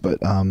like that.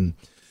 But and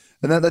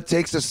then that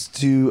takes us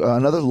to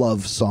another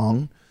love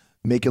song,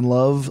 Making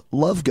Love,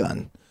 Love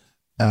Gun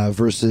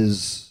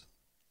versus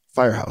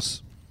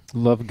Firehouse.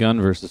 Love Gun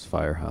versus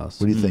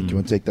Firehouse. What do you think? You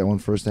want to take that one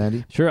first,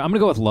 Andy? Sure. I'm going to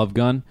go with Love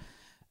Gun.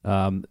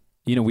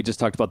 We just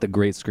talked about the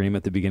great scream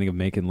at the beginning of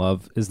Making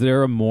Love. Is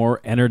there a more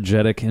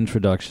energetic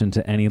introduction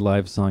to any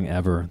live song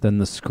ever than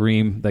the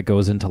scream that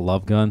goes into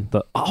Love Gun?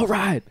 The all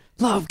right,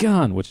 Love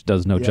Gun, which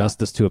does no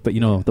justice to it, but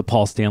the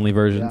Paul Stanley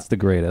version, it's the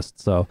greatest.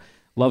 So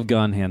Love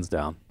Gun, hands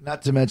down.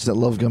 Not to mention that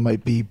Love Gun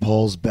might be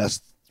Paul's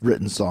best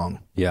written song.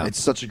 Yeah. It's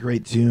such a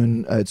great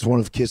tune. It's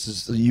one of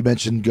Kiss's, you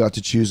mentioned Got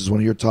to Choose as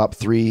one of your top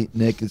 3,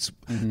 Nick. It's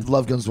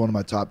Love Gun's one of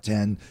my top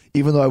 10.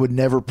 Even though I would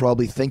never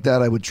probably think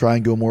that, I would try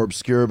and go more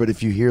obscure, but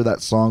if you hear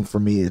that song for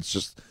me, it's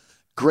just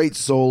great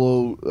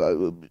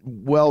solo,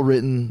 well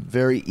written,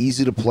 very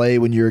easy to play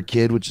when you're a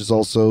kid, which is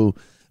also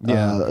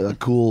a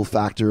cool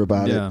factor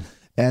about it.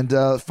 And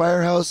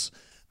Firehouse,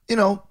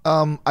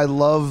 I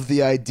love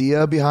the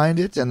idea behind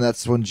it, and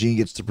that's when Gene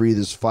gets to breathe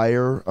his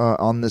fire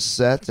on this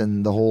set,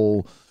 and the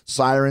whole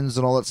sirens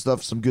and all that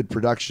stuff. Some good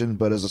production,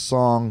 but as a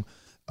song,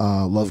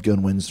 Love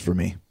Gun wins for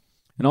me.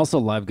 And also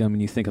Live Gun, when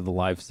you think of the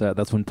live set,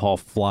 that's when Paul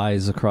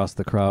flies across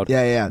the crowd.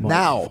 Yeah.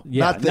 Now.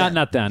 Not then.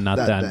 Not then.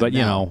 But,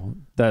 now.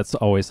 That's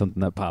always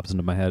something that pops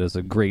into my head as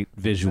a great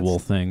visual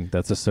thing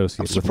that's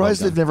associated I'm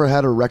surprised with they've never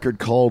had a record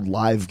called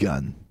Live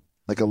Gun,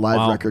 like a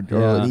live record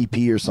or an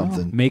EP or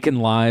something. Making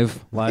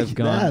Live Gun.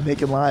 Yeah,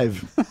 making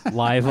live.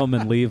 Live them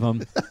and leave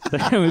them.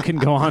 We can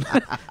go on.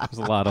 There's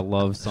a lot of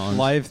love songs.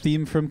 Live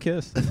theme from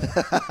Kiss.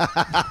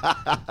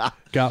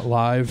 Got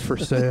Live for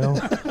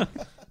sale.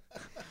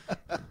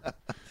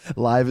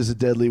 Live is a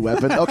deadly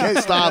weapon. Okay,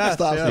 stop.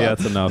 Yeah,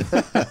 that's enough.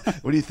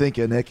 What do you think,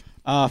 Nick?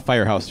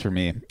 Firehouse for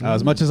me.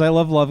 As much as I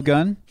love Love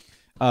Gun,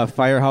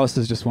 Firehouse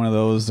is just one of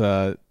those,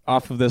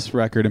 off of this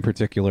record in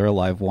particular,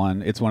 Alive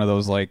One, it's one of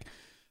those, like,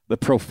 the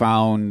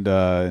profound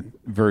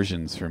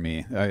versions for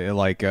me.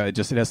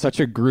 It has such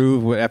a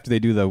groove after they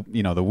do the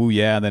woo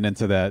yeah, and then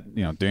into that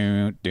do.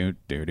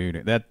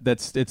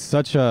 It's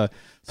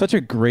such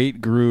a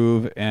great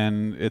groove,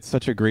 and it's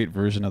such a great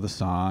version of the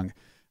song.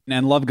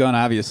 And Love Gun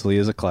obviously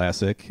is a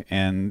classic,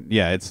 and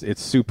yeah,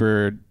 it's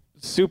super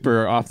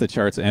off the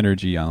charts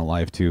energy on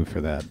Alive 2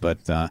 for that.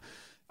 But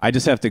I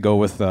just have to go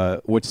with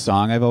which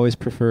song I've always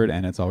preferred,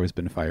 and it's always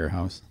been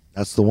Firehouse.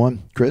 That's the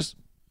one, Chris.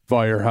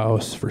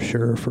 Firehouse for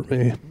sure for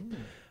me.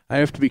 I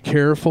have to be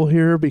careful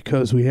here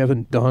because we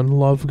haven't done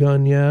Love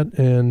Gun yet,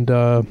 and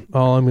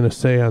all I'm going to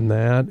say on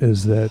that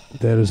is that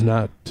is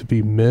not to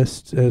be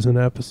missed as an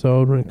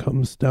episode when it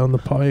comes down the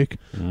pike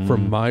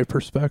from my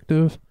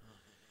perspective.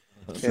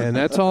 And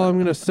that's all I'm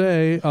going to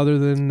say, other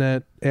than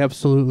that,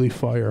 absolutely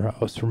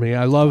Firehouse for me.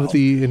 I love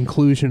the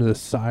inclusion of the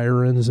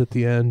sirens at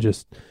the end,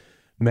 just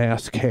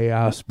mass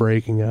chaos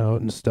breaking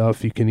out and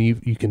stuff. You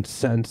can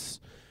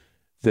sense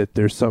that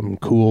there's something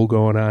cool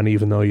going on,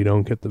 even though you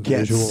don't get the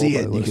visual. See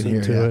it, you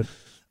can hear it.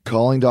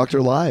 Calling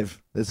Dr.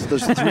 Live. There's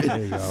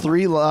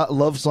three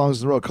love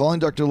songs in a row. Calling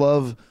Dr.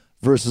 Love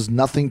versus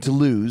Nothing to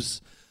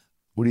Lose.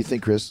 What do you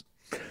think, Chris?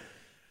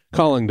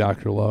 Calling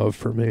Dr. Love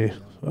for me.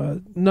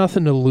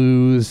 Nothing to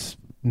Lose,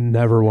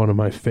 never one of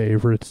my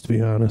favorites, to be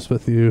honest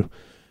with you.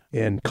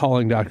 And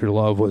Calling Dr.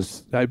 Love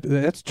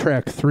that's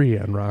track 3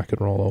 on Rock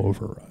and Roll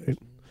Over, right?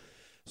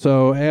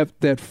 So at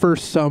that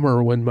first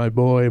summer when my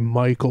boy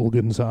Michael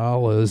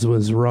Gonzalez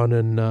was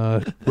running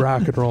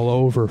Rock and Roll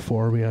Over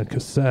for me on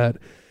cassette,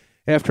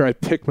 after I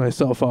picked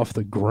myself off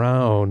the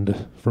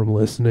ground from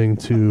listening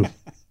to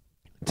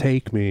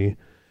Take Me,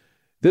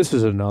 this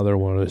is another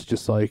one. It's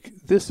just like,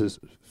 this is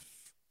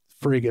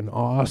friggin'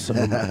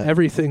 awesome.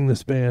 Everything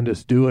this band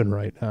is doing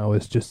right now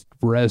is just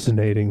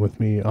resonating with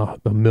me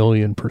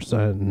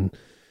 1,000,000%.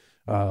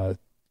 And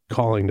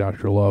Calling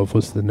Dr. Love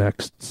was the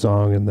next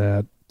song in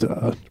that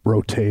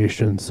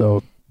rotation.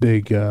 So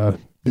big I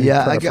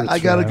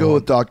gotta go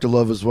with Dr.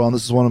 Love as well. And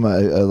this is one of my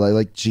I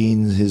like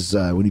Gene, his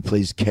when he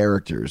plays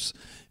characters,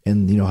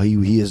 and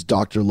he is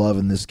Dr. Love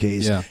in this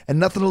case. And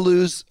Nothing to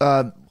Lose,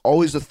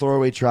 always a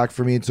throwaway track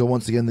for me until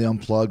once again they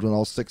unplugged when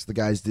all 6 of the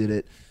guys did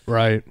it.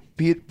 Right.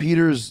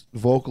 Peter's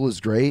vocal is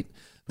great.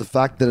 The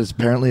fact that it's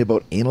apparently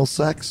about anal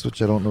sex,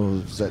 which I don't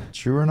know, is that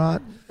true or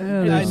not?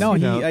 I know.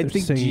 I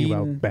think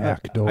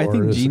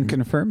Gene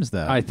confirms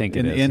that. I think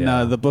it is. In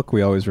the book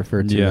we always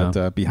refer to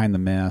it, Behind the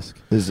Mask.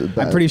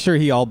 I'm pretty sure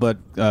he all but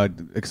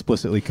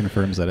explicitly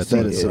confirms that it's.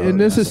 And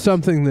this is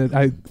something that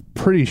I'm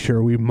pretty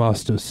sure we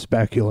must have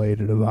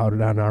speculated about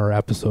it on our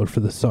episode for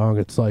the song.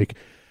 It's like,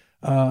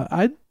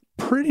 I'm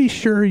pretty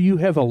sure you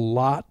have a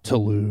lot to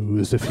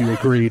lose if you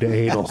agree to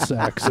anal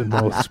sex in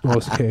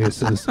most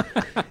cases.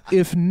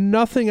 If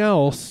nothing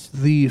else,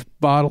 the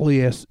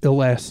bodily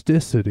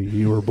elasticity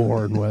you were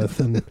born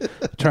with, and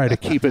try to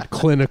keep it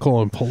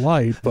clinical and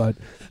polite. But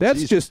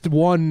that's just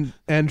one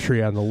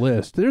entry on the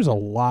list. There's a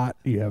lot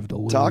you have to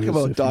lose. Talk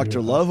about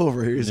Dr. Love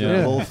over here. He's got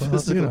a whole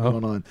physical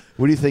going on.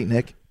 What do you think,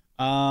 Nick?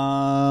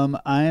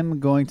 I'm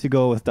going to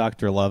go with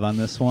Dr. Love on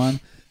this one.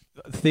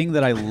 Thing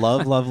that I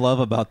love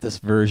about this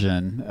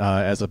version,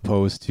 as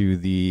opposed to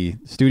the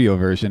studio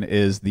version,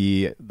 is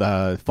the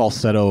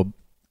falsetto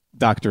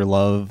Dr.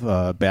 Love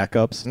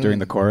backups during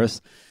the chorus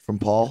from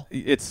Paul.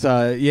 It's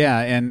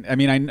and I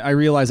mean I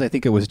realize I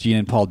think it was Gene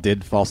and Paul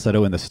did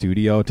falsetto in the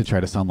studio to try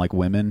to sound like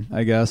women,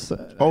 I guess.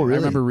 Oh, really? I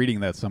remember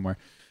reading that somewhere.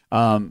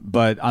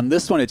 But on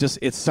this one,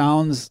 it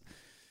sounds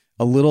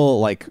a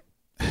little like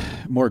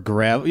more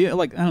gravelly. I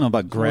don't know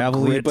about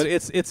gravelly, but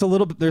it's a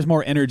little bit. There's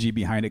more energy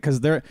behind it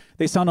because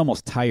they sound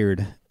almost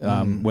tired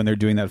when they're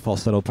doing that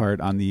falsetto part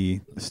on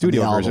the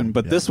studio version.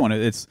 But this one,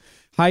 it's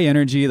high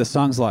energy. The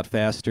song's a lot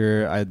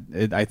faster.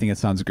 I think it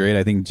sounds great.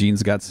 I think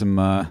Gene's got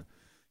some.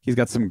 He's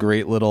got some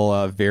great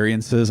little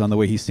variances on the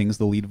way he sings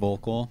the lead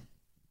vocal.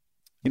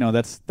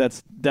 That's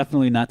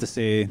definitely not to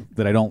say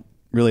that I don't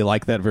really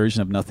like that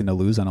version of Nothing to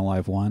Lose on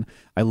Alive One.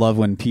 I love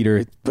when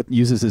Peter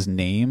uses his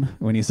name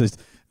when he says,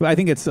 I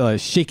think it's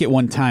 "Shake It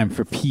One Time"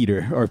 for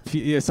Peter, or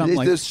something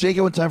like. There's "Shake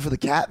It One Time" for the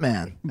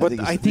Catman. But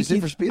I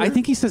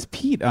think he says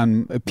Pete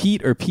on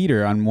Pete or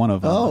Peter on one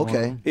of them. Oh,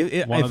 okay.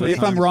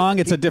 If I'm wrong,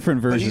 it's a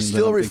different version. But he's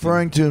still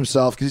referring to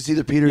himself because it's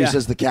either Peter. He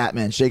says the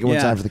Catman. "Shake It One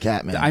Yeah. Time" for the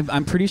Catman.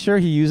 I'm pretty sure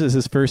he uses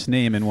his first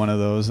name in one of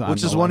those.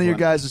 Which is one of your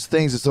guys'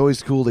 things. It's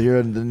always cool to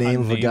hear the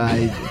name of a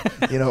guy,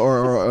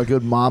 or a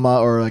good mama,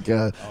 or like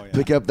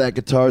pick up that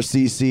guitar,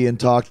 CC, and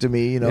talk to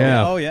me.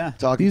 Yeah. Oh yeah.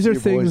 Talking These to are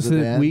your things boys in the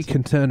that band. we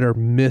contend are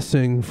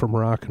missing from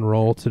rock and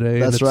roll today.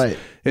 That's and right.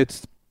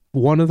 It's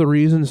one of the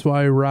reasons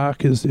why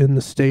rock is in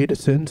the state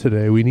it's in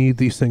today. We need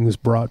these things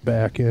brought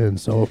back in.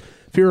 So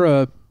if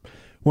you're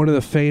one of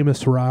the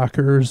famous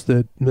rockers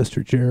that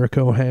Mr.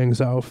 Jericho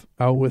hangs out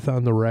with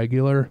on the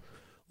regular,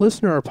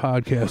 listen to our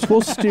podcast.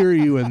 We'll steer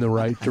you in the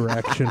right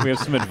direction. We have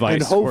some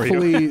advice and for you.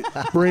 hopefully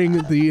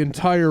bring the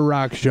entire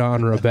rock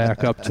genre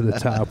back up to the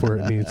top where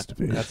it needs to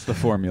be. That's the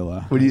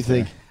formula. What do you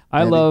think?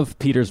 I love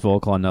Peter's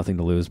vocal on Nothing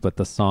to Lose, but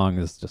the song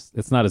is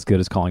it's not as good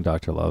as Calling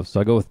Dr. Love. So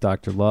I go with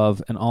Dr.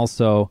 Love, and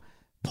also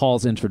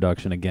Paul's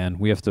introduction again.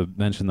 We have to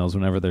mention those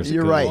whenever there's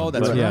You're a good right. one. Oh,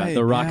 that's But right.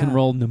 the rock and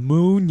roll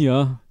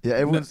pneumonia. Yeah,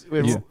 everyone's.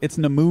 It's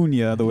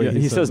pneumonia the way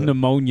He says it.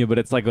 pneumonia, but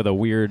it's like with a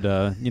weird,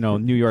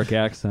 New York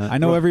accent. I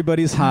know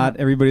everybody's hot.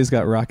 Everybody's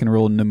got rock and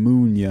roll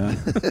pneumonia.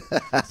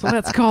 So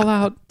let's call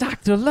out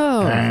Dr.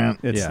 Love.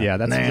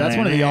 That's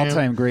one of the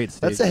all-time greats.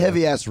 That's a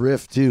heavy ass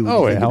riff too.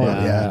 Oh, when you think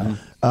yeah.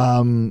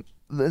 about it.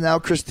 Now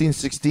Christine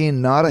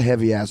 16, not a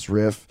heavy ass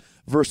riff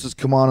versus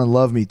 "Come On and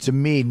Love Me." To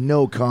me,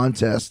 no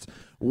contest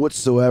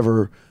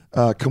whatsoever.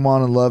 "Come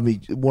On and Love Me,"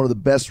 one of the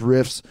best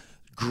riffs.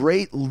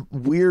 Great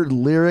weird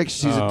lyrics.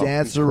 She's a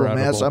dancer, incredible.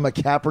 romance. I'm a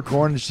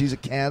Capricorn and she's a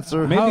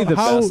Cancer. Maybe the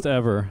How- best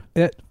ever.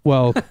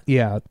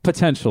 Yeah.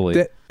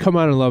 Potentially. Come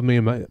On and Love Me,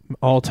 my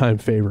all-time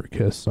favorite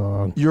Kiss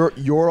song.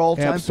 Your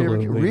all-time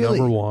Absolutely, favorite, really?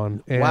 number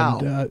one. And,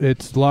 Wow.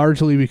 it's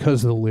largely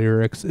because of the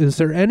lyrics. Is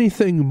there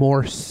anything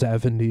more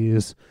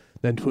 70s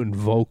than to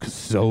invoke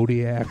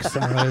zodiac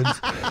signs?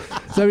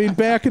 So, I mean,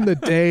 back in the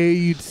day,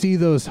 you'd see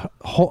those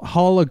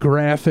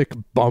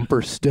holographic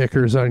bumper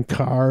stickers on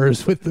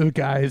cars with the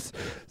guy's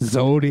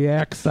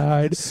zodiac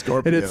sign.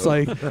 Scorpio. And it's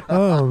like,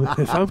 oh,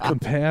 if I'm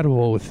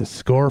compatible with the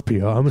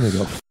Scorpio, I'm going to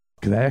go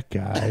that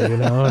guy,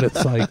 And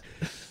it's like...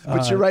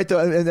 But you're right, though,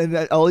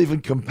 and I'll even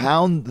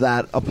compound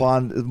that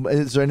upon,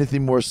 is there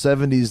anything more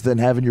 70s than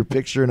having your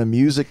picture in a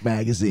music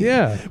magazine?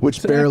 Yeah,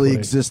 Which barely exactly.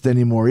 exists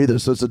anymore either,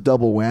 so it's a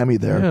double whammy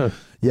there.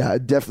 Yeah,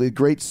 definitely. A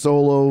great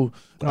solo.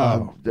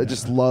 I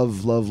just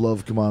love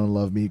Come On and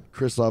Love Me.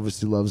 Chris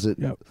obviously loves it.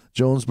 Yep.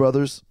 Jones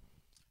Brothers.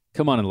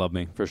 Come On and Love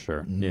Me, for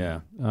sure.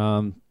 Yeah.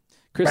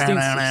 Christine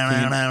 16.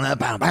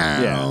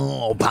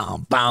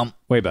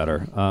 Way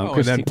better.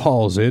 and then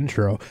Paul's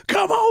intro.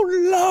 Come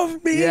on,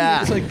 love me.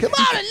 Yeah. It's like, Come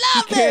on and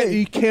love me.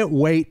 you can't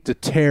wait to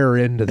tear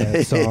into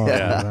that song.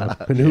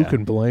 And who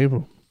can blame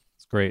him?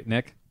 It's great.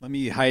 Nick? Let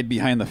me hide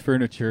behind the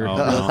furniture. Oh,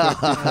 no.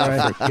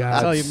 For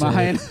God's Tell you sake.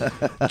 mine.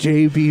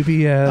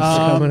 JBBS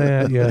coming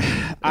at you.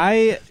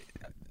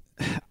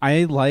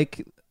 I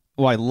like.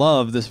 Well, I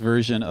love this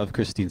version of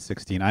Christine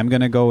 16. I'm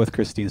going to go with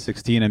Christine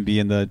 16 and be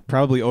in the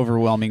probably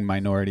overwhelming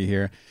minority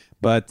here.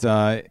 But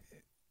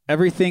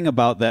everything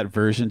about that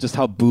version, just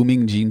how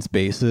booming Gene's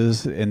bass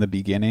is in the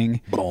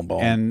beginning, Boom, boom.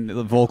 and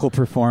the vocal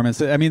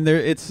performance. I mean,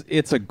 it's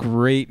a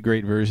great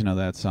version of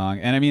that song.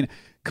 And I mean,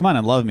 Come On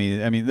and Love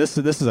Me. I mean, this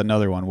is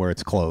another one where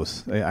it's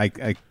close.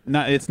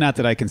 It's not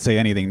that I can say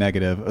anything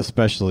negative,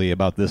 especially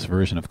about this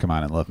version of Come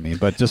On and Love Me.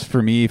 But just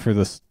for me,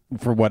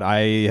 for what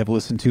I have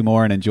listened to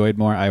more and enjoyed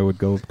more, I would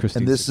go with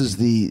Christine. And this is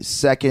the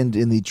second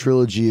in the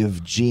trilogy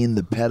of Gene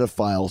the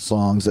Pedophile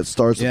songs that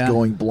starts with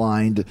Going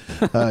Blind,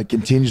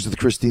 continues with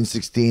Christine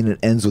 16, and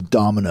ends with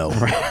Domino,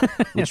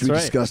 which we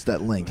discussed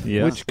at length.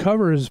 Yeah. Which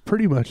covers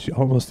pretty much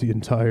almost the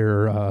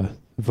entire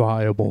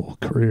viable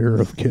career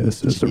of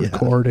Kiss as a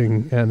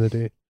recording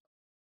entity.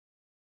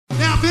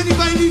 Now, if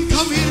anybody need to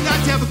come here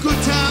tonight to have a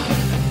good time,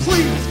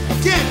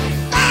 please get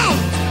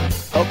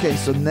out! Okay,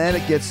 so then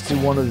it gets to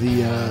one of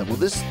the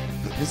this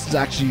is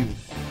actually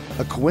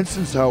a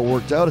coincidence how it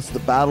worked out. It's the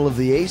Battle of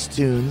the Ace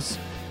tunes,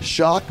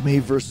 Shock Me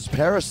versus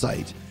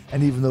Parasite.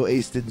 And even though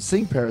Ace didn't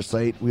sing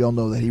Parasite, we all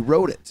know that he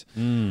wrote it.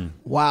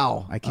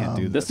 Wow. I can't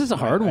do this. This is a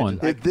hard one.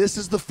 This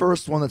is the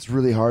first one that's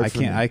really hard for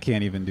me. I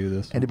can't even do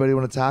this. Anybody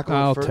want to tackle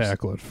I'll it first?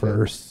 tackle it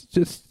first.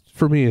 Just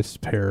for me, it's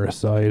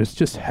Parasite. It's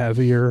just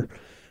heavier.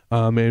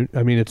 I mean,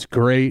 it's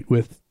great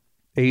with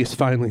Ace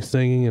finally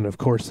singing, and of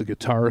course the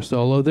guitar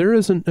solo. There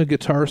isn't a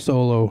guitar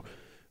solo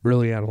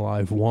really on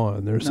Live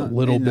One. There's a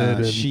little bit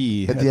in,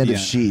 She At the end of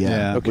She,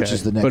 Yeah. okay, which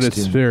is the next but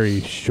it's tune. very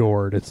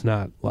short. It's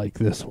not like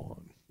this one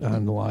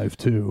on Live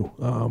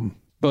 2.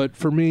 But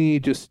for me,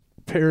 just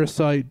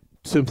Parasite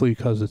simply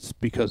because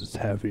it's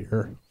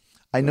heavier.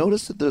 I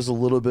noticed that there's a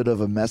little bit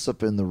of a mess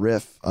up in the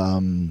riff.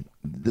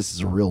 This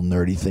is a real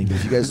nerdy thing.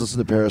 If you guys listen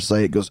to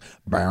Parasite, it goes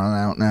like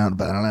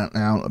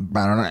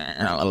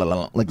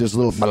there's a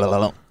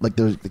little like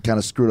they kind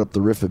of screwed up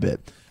the riff a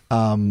bit.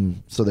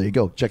 So there you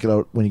go. Check it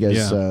out when you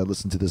guys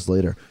listen to this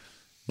later.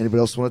 Anybody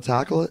else want to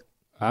tackle it?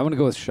 I want to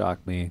go with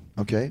Shock Me.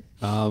 Okay.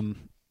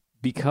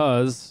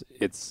 because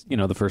it's,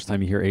 the first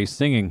time you hear Ace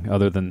singing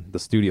other than the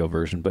studio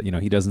version, but,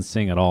 he doesn't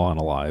sing at all on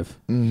a live.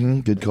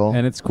 Mm-hmm. Good call.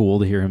 And it's cool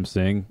to hear him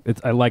sing.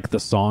 I like the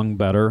song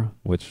better,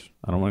 which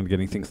I don't want to get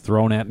anything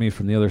thrown at me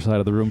from the other side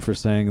of the room for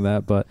saying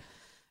that, but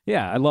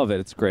yeah, I love it.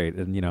 It's great.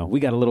 And, we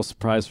got a little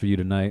surprise for you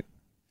tonight.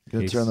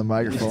 Gonna turn the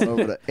microphone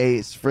over to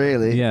Ace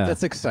Frehley. Yeah.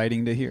 That's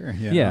exciting to hear.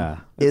 Yeah.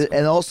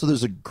 And also,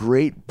 there's a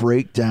great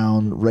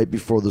breakdown right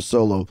before the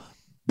solo.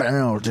 That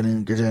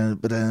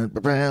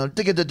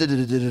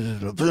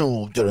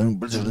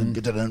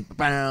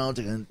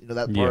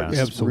part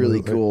is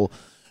really cool.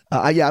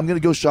 I'm gonna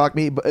go Shock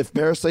Me, but if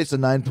Parasite's a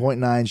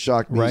 9.9,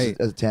 Shock Me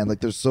is a 10.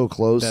 Like they're so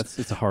close.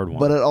 It's a hard one.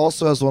 But it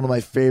also has one of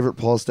my favorite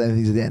Paul Stanley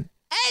things at the end.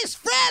 Ace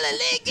Frehley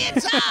lead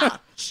guitar,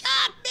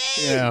 Shock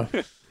Me. Yeah.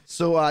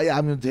 So I'm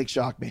gonna take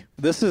Shock Me.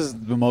 This is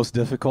the most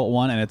difficult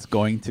one, and it's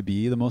going to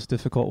be the most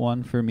difficult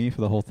one for me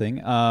for the whole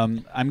thing.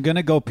 I'm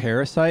gonna go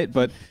Parasite,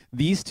 but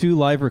these two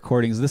live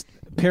recordings, this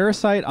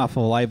Parasite off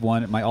of Live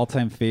One, my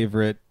all-time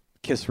favorite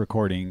Kiss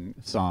recording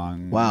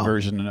song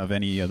version of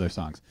any other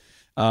songs.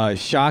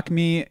 Shock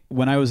Me,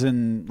 when I was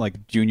in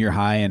like junior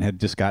high and had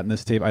just gotten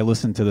this tape, I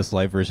listened to this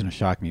live version of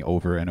Shock Me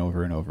over and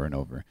over and over and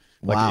over.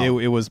 Like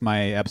it was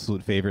my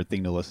absolute favorite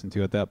thing to listen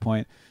to at that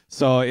point.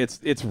 So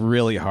it's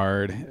really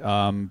hard.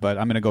 But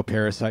I'm gonna go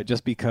Parasite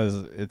just because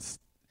it's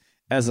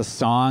as a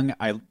song,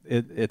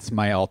 it's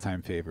my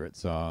all-time favorite.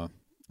 So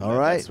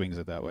that swings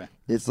it that way.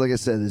 It's like I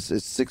said, it's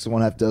 6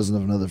 1/2 dozen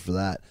of another for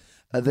that.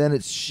 And then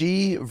it's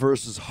She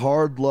versus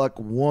Hard Luck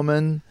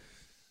Woman.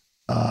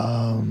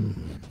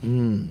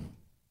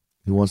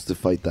 Who wants to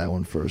fight that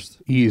one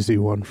first? Easy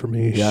one for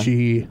me. Yeah?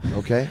 She.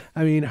 Okay.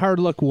 I mean, Hard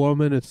Luck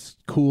Woman, it's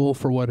cool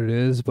for what it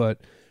is,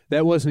 but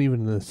that wasn't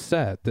even the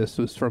set. This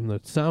was from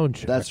the sound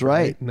check. That's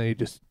right. And they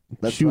just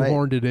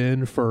shoehorned it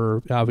in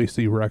for,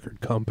 obviously,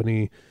 record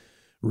company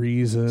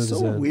reasons.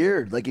 So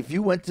weird. Like, if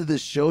you went to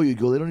this show, you'd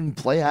go, they don't even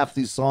play half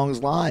these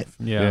songs live.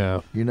 Yeah.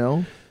 You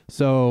know?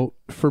 So,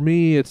 for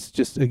me, it's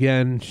just,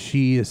 again,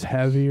 She is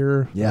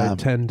heavier. Yeah. I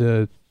tend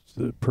to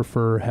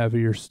prefer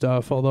heavier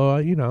stuff, although I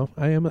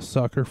am a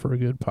sucker for a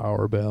good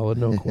power ballad,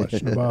 no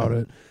question about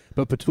it.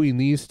 But between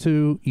these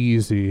two,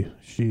 easy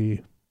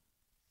She.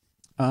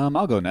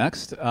 I'll go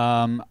next.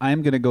 I'm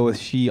gonna go with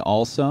She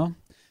also,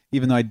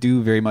 even though I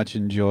do very much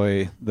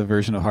enjoy the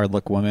version of Hard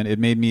Luck Woman. It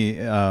made me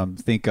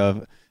think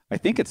of, I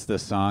think it's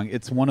this song.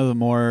 It's one of the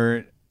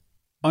more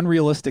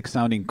unrealistic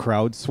sounding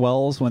crowd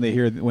swells when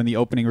the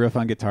opening riff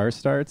on guitar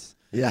starts.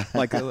 Yeah,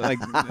 like you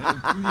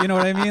know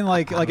what I mean?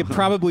 Like it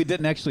probably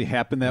didn't actually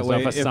happen that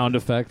way. Sound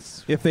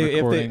effects. If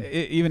they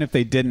even if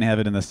they didn't have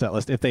it in the set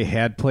list, if they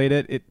had played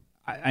it,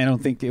 I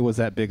don't think it was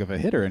that big of a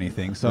hit or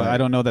anything. So I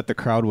don't know that the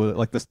crowd would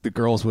the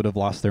girls would have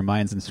lost their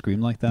minds and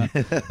screamed like that.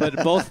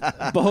 But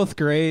both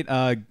great.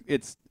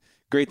 It's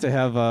great to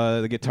have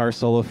the guitar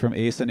solo from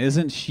Ace. And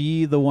isn't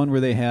She the one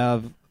where they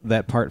have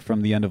that part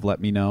from the end of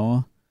Let Me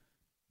Know?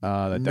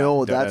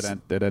 No, that's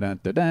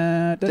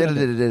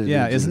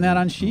yeah. Isn't that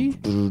on She?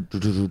 It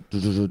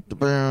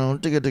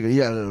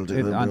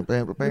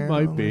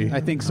might be.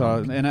 I think so,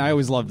 and I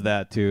always loved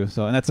that too.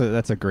 So, and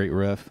that's a great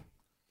riff.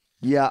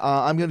 Yeah,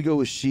 I'm gonna go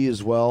with She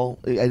as well.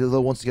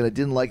 Although once again, I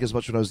didn't like it as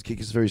much when I was a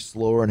kid. It's very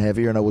slower and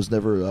heavier, and I was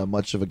never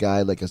much of a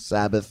guy like a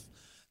Sabbath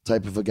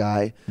type of a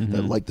guy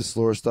that liked the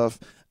slower stuff.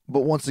 But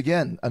once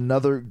again,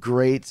 another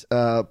great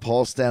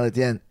Paul Stanley at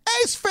the end.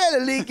 Ace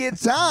Frehley lead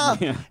guitar.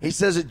 He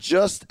says it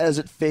just as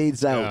it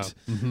fades out.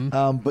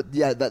 But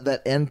yeah,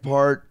 that end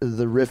part,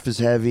 the riff is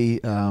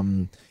heavy.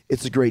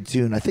 It's a great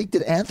tune. I think,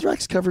 did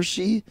Anthrax cover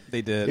She?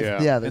 They did.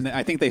 Yeah. And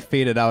I think they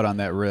faded out on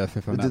that riff,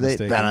 if I'm not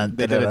mistaken.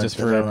 They did it just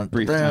for a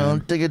brief time.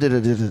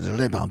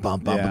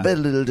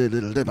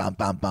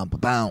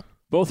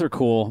 Both are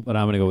cool, but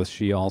I'm going to go with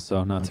She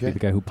also, not to be the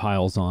guy who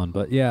piles on.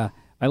 But yeah,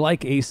 I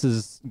like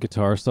Ace's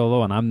guitar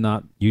solo, and I'm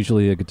not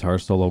usually a guitar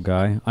solo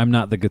guy. I'm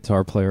not the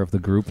guitar player of the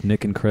group.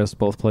 Nick and Chris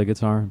both play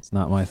guitar. It's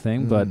not my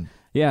thing, but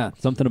yeah,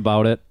 something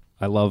about it.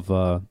 I love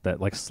that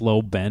like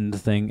slow bend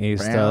thing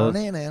Ace does.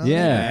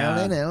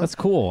 Yeah, that's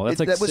cool.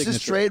 That was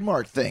his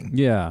trademark thing.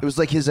 Yeah, it was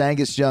like his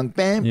Angus Young.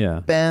 Bam, yeah,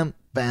 bam,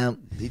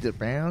 bam. He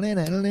did.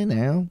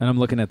 And I'm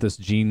looking at this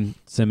Gene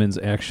Simmons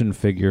action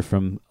figure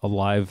from a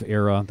live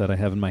era that I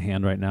have in my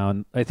hand right now,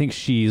 and I think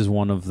She's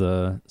one of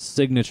the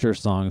signature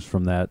songs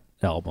from that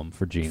album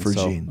for Gene.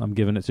 Gene, I'm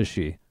giving it to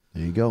She.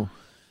 There you go.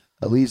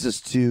 That leads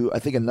us to, I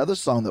think, another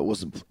song that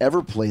wasn't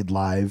ever played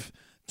live,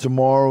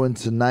 Tomorrow and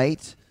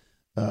Tonight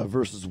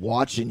versus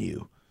Watching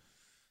You.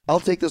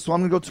 I'll take this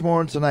one. I'm going to go Tomorrow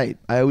and Tonight.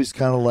 I always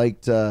kind of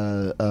liked, just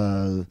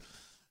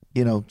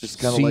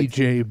kind of like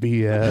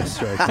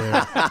CJBS right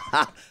there.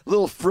 A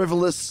little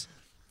frivolous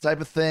type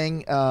of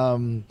thing.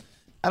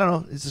 I don't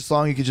know. It's a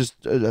song you could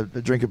just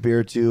drink a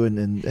beer to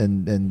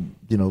and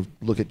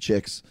look at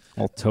chicks.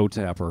 All toe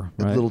tapper,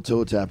 right? A little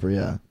toe tapper,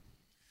 yeah.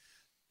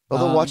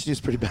 Although Watching You is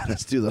pretty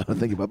badass too, that I'm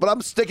thinking about. But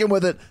I'm sticking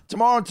with it.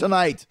 Tomorrow and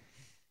Tonight.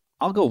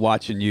 I'll go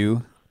Watching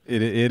You.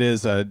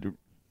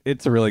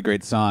 It's a really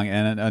great song,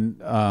 and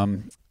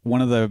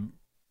one of the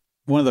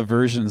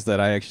versions that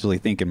I actually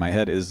think in my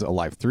head is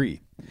Alive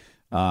 3,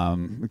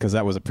 because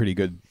that was a pretty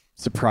good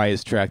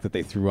surprise track that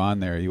they threw on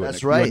there. You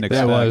That's wouldn't, right. You wouldn't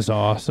That expect. was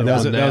awesome. That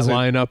was When a- that was a-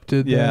 lineup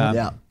did that.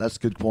 Yeah, that's a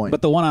good point.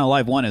 But the one on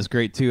Live One is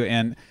great too.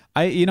 And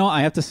I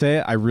have to say,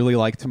 I really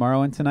like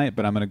Tomorrow and Tonight,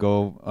 but I'm going to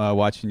go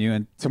Watching You.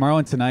 And Tomorrow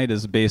and Tonight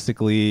is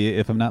basically,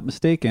 if I'm not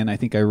mistaken, I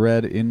think I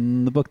read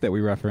in the book that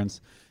we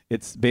reference,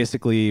 it's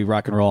basically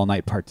Rock and Roll All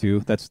Night Part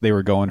 2. They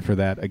were going for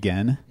that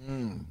again.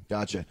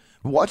 Gotcha.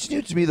 Watching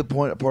You, to me, the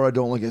part I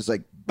don't like is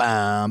like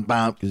bam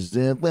bam because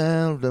You don't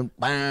like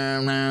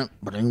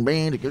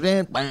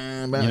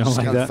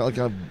that? felt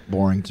kind of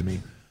boring to me.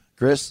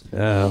 Chris,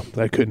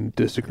 I couldn't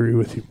disagree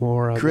with you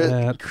more on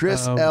that.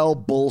 Chris L.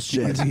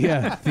 Bullshit.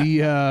 Yeah,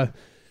 the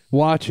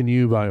Watching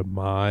You by a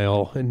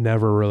mile. I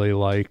never really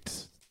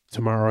liked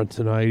Tomorrow and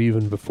Tonight,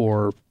 even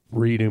before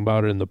reading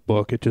about it in the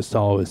book. It just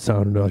always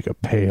sounded like a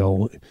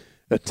pale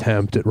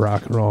attempt at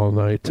rock and roll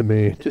night to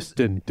me. Just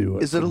didn't do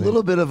it. Is it for a me.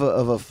 little bit of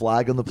a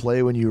flag on the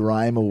play when you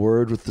rhyme a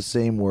word with the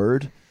same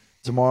word?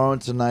 Tomorrow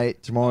and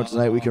tonight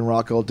we can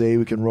rock all day,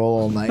 we can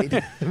roll all night.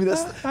 I mean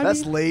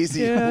that's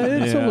lazy. Yeah,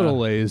 it's a little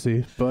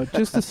lazy, but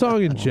just the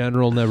song in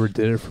general never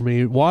did it for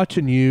me.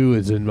 Watching You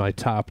is in my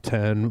top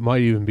 10,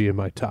 might even be in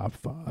my top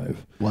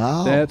 5.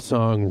 Wow. That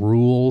song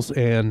rules,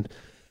 and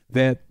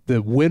that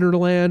the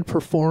Winterland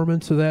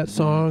performance of that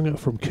song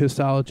from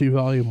Kissology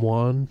Volume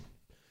 1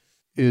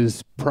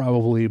 is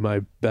probably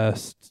my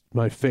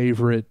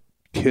favorite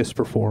Kiss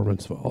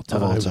performance of all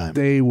time. Of all time.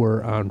 They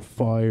were on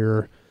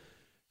fire,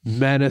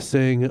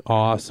 menacing,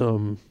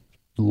 awesome,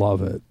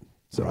 love it.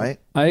 So, Right?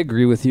 I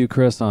agree with you,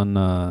 Chris, on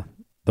the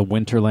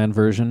Winterland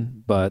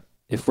version, but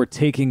if we're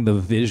taking the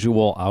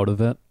visual out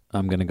of it,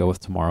 I'm going to go with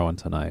Tomorrow and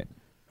Tonight.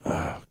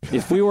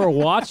 If we were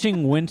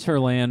watching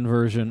Winterland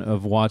version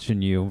of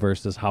Watching You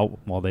versus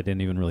they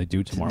didn't even really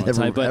do Tomorrow and Never,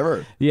 Tonight, but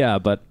ever. yeah,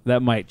 but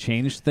that might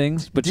change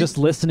things. But just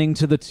listening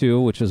to the two,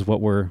 which is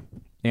what we're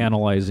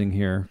analyzing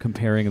here,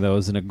 comparing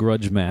those in a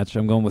grudge match,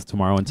 I'm going with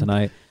Tomorrow and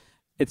Tonight.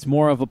 It's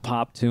more of a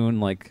pop tune,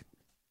 like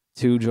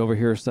Tooge over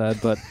here said,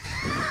 but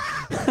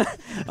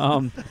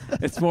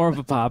it's more of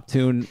a pop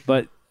tune.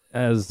 But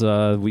as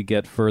we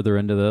get further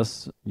into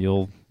this,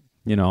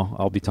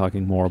 I'll be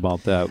talking more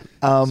about that.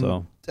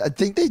 So I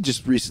think they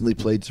just recently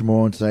played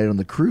Tomorrow and Tonight on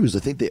the cruise. I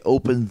think they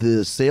opened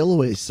the Sail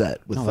Away set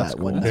with that's that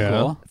cool. one. That's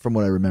cool. From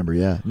what I remember,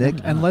 yeah. Nick?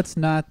 And let's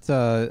not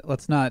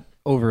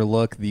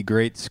overlook the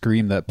great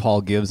scream that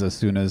Paul gives as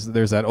soon as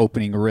there's that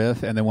opening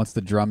riff, and then once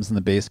the drums and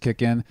the bass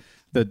kick in,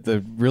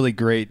 the really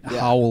great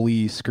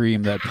howly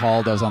scream that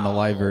Paul does on the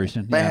live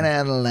version.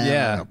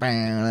 Yeah.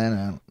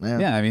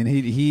 Yeah, I mean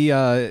he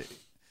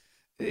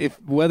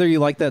if whether you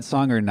like that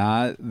song or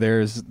not,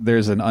 there's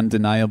an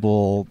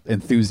undeniable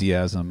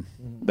enthusiasm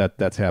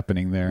that's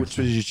happening there. Which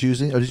was you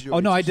choosing? Or did you Oh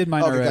no, I did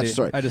mine okay, already. Gotcha,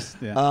 sorry. I just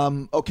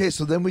Okay,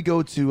 so then we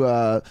go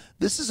to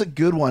this is a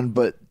good one,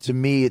 but to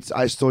me it's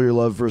I Stole Your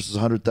Love versus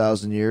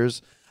 100,000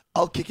 Years.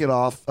 I'll kick it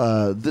off.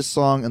 This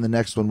song and the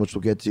next one, which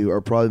we'll get to,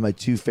 are probably my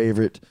two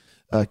favorite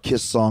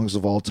Kiss songs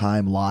of all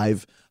time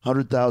live.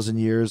 100,000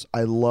 Years.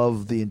 I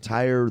love the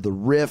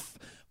riff,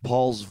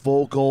 Paul's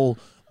vocal,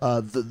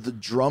 the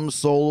drum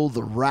solo,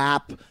 the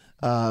rap,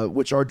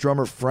 which our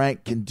drummer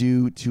Frank can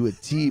do to a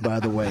T, by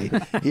the way.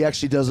 He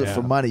actually does it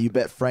for money. You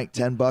bet Frank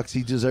 $10.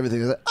 He does everything.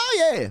 He's like,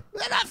 oh, yeah.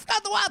 And I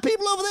forgot the white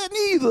people over there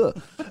neither.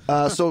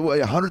 So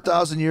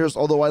 100,000 Years,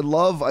 although I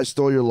love I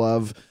Stole Your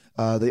Love.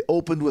 They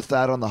opened with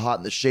that on the Hot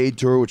in the Shade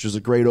tour, which was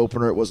a great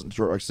opener. It wasn't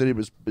Detroit Rock City,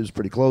 but it was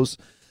pretty close.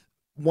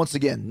 Once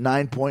again,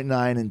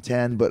 9.9 and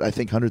 10, but I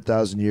think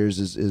 100,000 Years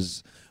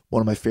is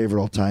one of my favorite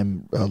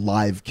all-time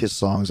live Kiss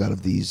songs out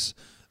of these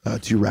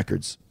two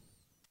records.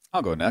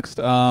 I'll go next.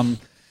 I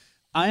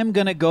am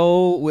going to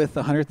go with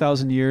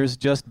 100,000 Years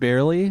just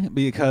barely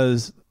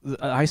because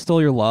I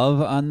Stole Your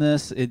Love on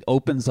this. It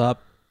opens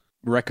up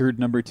record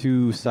number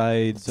 2,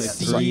 side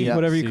C, yeah.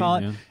 whatever you C, call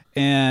it. yeah.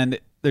 And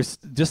there's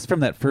just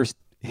from that first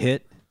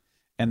hit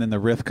and then the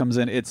riff comes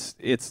in. It's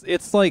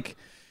like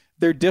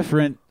they're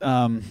different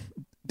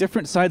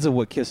sides of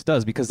what Kiss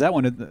does, because that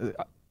one,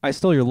 I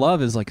Stole Your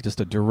Love, is like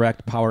just a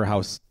direct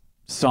powerhouse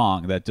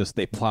song that just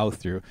they plow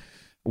through.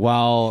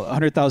 While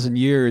 100,000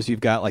 Years, you've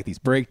got like these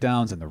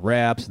breakdowns and the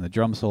raps and the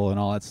drum solo and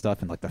all that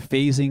stuff and like the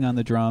phasing on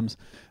the drums.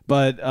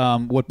 But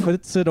what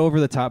puts it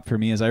over the top for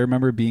me is I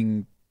remember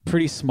being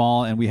pretty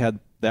small and we had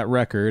that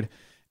record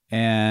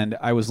and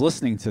I was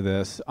listening to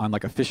this on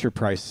like a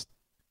Fisher-Price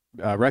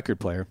record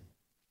player.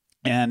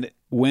 And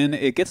when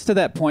it gets to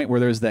that point where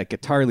there's that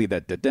guitar lead,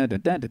 that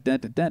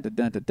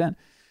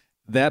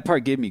that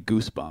part gave me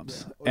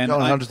goosebumps. And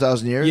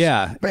 100,000 Years?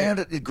 Yeah.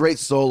 Bandit, great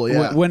solo,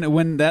 yeah.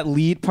 When that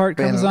lead part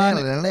comes on,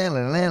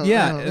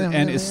 yeah,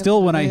 and it's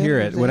still when I hear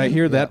it, when I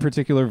hear that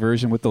particular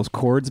version with those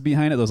chords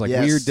behind it, those like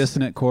weird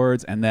dissonant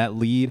chords, and that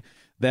lead,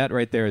 that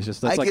right there is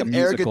just that's I like a can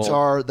air musical.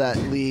 guitar that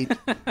lead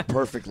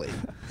perfectly.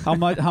 How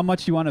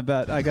much you want to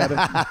bet? I got it.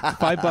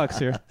 $5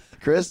 here.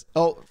 Chris?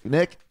 Oh,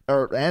 Nick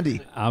or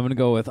Andy? I'm going to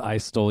go with I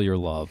Stole Your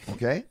Love.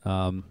 Okay.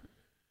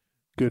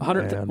 Good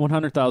man.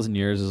 100,000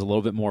 Years is a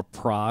little bit more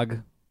prog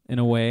in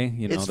a way.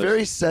 It's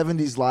very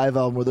 70s live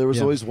album where there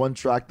was always one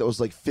track that was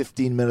like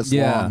 15 minutes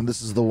long, and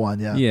this is the one,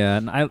 yeah. Yeah,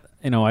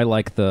 and I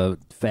like the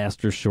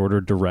faster,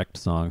 shorter, direct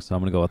song. So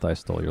I'm going to go with I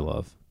Stole Your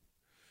Love.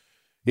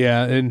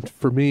 Yeah, and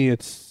for me,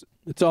 it's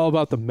all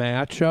about the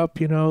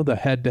matchup, the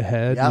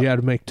head-to-head. Yep. You got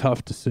to make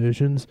tough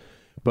decisions,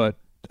 but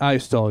I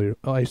Stole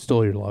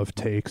Your Love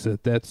takes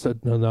it. That's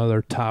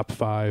another top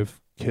 5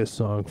 Kiss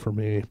song for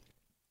me.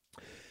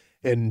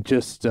 And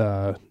just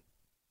the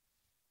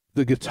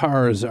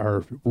guitars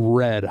are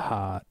red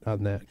hot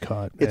on that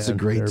cut. It's a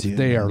great tune.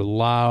 They are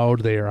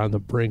loud. They are on the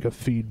brink of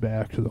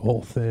feedback to the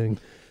whole thing.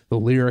 The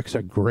lyrics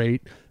are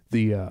great.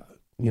 The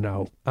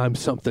I'm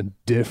something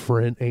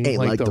different, ain't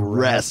like the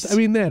rest. I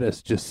mean, that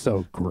is just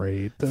so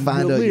great.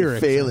 Find out you're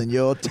failing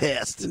your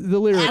test. The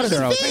lyrics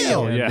are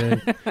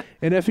outstanding.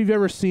 And if you've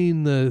ever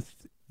seen the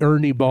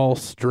Ernie Ball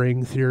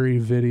string theory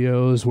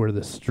videos where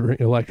the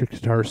electric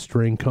guitar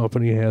string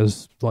company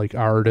has like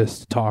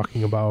artists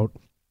talking about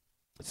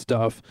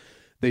stuff,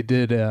 they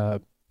did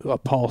a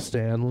Paul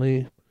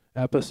Stanley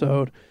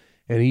episode,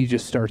 and he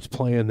just starts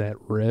playing that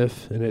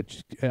riff,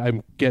 and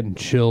I'm getting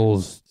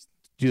chills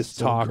just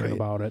so talking great.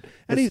 About it.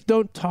 And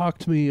don't talk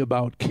to me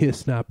about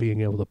Kiss not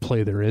being able to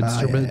play their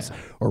instruments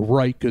or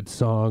write good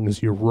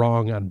songs. You're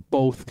wrong on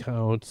both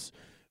counts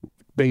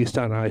based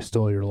on I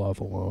Stole Your Love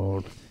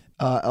alone.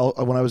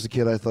 When I was a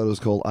kid, I thought it was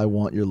called I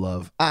Want Your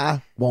Love.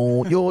 I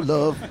want your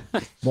love,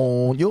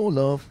 want your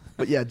love.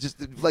 But yeah, just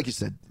like you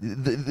said,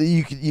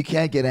 you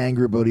can't get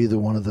angry about either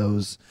one of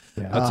those.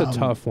 Yeah, that's a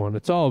tough one.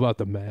 It's all about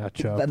the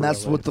matchup. And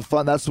that's really.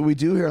 That's what we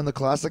do here on the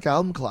Classic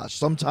Album Clash.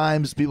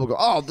 Sometimes people go,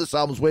 "Oh, this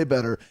album's way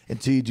better,"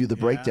 until you do the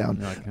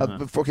breakdown.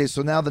 Okay,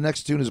 so now the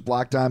next tune is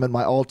Black Diamond,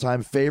 my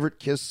all-time favorite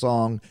Kiss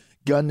song,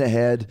 gun to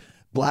head,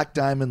 Black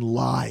Diamond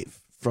live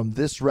from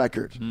this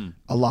record,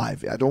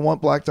 alive. I don't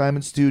want Black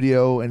Diamond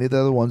Studio, any of the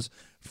other ones.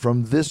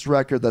 From this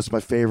record, that's my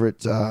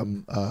favorite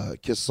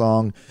Kiss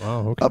song.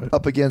 Wow, okay.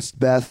 Up against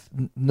Beth,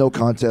 no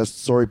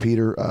contest. Sorry,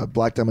 Peter.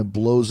 Black Diamond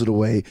blows it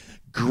away.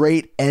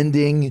 Great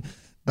ending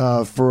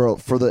for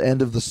the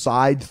end of the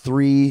side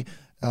 3.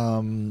 Out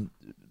on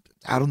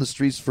the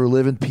Streets for a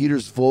Living.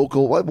 Peter's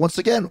vocal. Once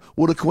again,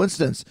 what a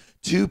coincidence.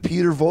 2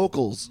 Peter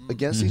vocals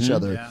against each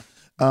other. Yeah.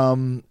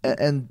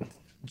 And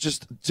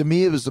just to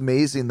me, it was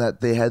amazing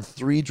that they had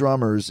 3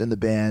 drummers in the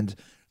band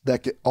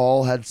that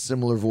all had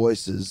similar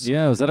voices.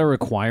 Yeah, was that a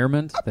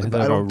requirement? I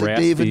don't think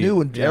they even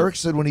knew. And Eric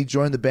said when he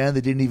joined the band,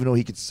 they didn't even know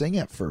he could sing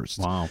at first.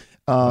 Wow.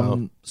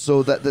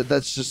 So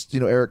that's just,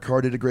 Eric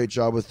Carr did a great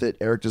job with it.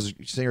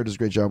 Singer does a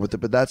great job with it.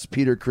 But that's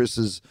Peter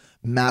Criss's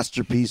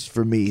masterpiece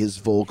for me, his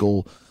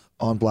vocal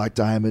on Black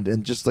Diamond.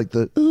 And just like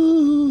the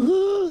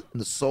and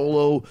the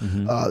solo.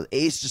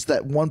 Ace, just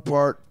that one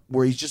part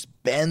where he just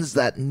bends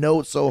that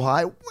note so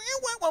high.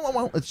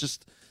 It's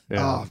just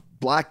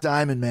Black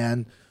Diamond,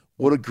 man.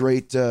 What a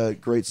great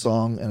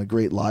song and a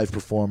great live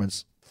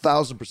performance.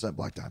 1000%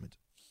 Black Diamond.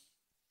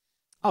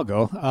 I'll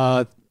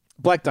go.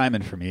 Black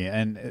Diamond for me.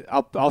 And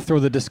I'll throw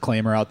the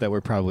disclaimer out that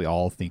we're probably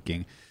all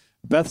thinking.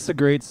 Beth's a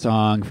great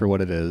song for what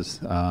it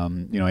is.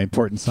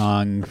 Important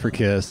song for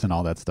Kiss and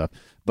all that stuff.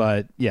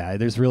 But yeah,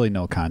 there's really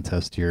no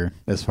contest here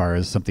as far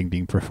as something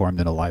being performed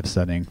in a live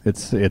setting.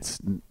 It's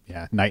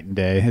night and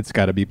day. It's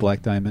got to be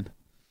Black Diamond.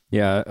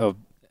 Yeah,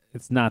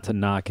 it's not to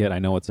knock it. I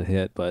know it's a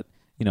hit, but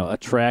a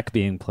track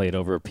being played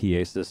over a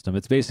PA system,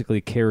 it's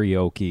basically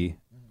karaoke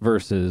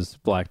versus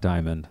Black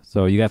Diamond.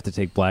 So you have to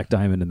take Black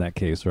Diamond in that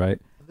case, right?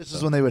 This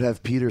is when they would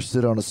have Peter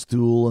sit on a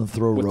stool and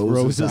throw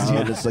roses out.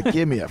 Yeah. It's like,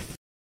 give me a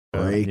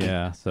break.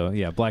 Yeah, so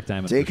Black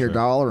Diamond. Take your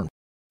dollar and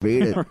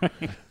beat it.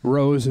 Right.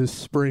 Roses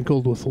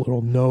sprinkled with a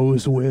little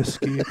nose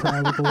whiskey,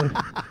 probably.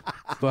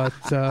 But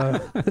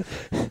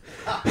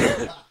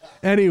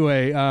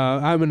anyway,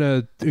 I'm going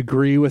to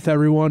agree with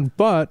everyone,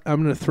 but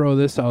I'm going to throw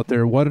this out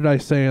there. What did I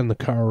say on the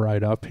car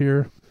ride up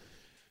here?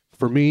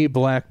 For me,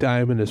 Black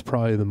Diamond is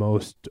probably the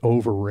most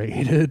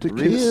overrated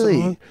Kiss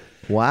song.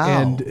 Wow.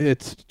 And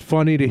it's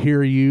funny to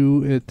hear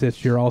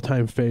it's your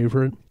all-time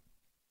favorite.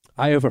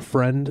 I have a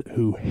friend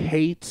who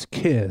hates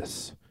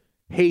Kiss,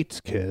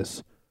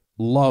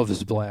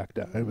 loves Black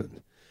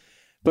Diamond.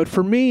 But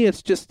for me,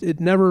 it's just, it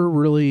never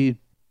really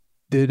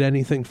did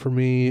anything for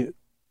me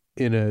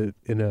in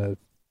a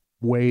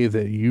way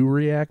that you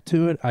react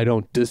to it. I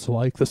don't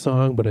dislike the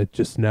song, but it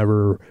just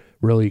never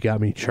really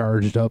got me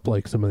charged up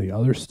like some of the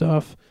other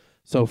stuff.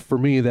 So for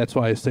me, that's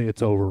why I say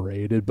it's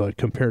overrated. But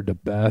compared to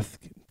Beth,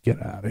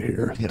 get out of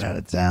here. Get out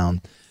of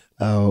town.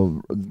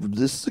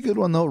 This is a good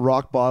one, though.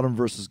 Rock Bottom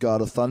versus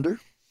God of Thunder.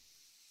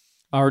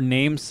 Our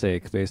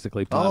namesake,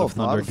 basically. God of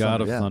Thunder,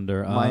 God of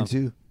Thunder. Mine,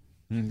 too.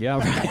 Yeah.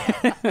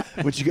 Right.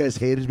 Which you guys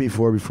hated me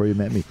for before you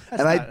met me.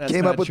 And I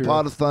came up with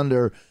Pot of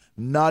Thunder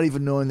not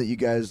even knowing that you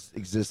guys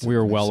existed. We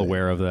were well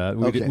aware of that.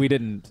 We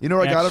didn't. You know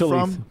where I got it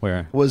from?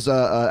 Where? Was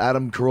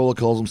Adam Carolla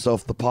calls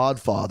himself the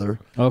Podfather.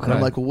 Okay. And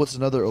I'm like, well, what's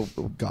another? Oh,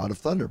 God of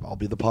Thunder. I'll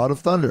be the Pod of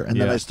Thunder.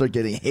 And then I start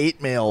getting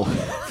hate mail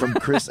from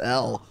Chris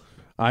L.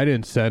 I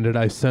didn't send it.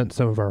 I sent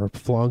some of our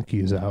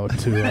flunkies out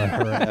to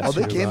harass. Oh,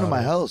 they came to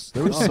my house.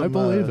 There was some, I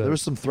believe it. There were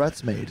some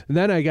threats made. And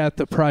then I got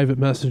the private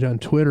message on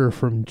Twitter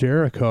from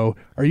Jericho.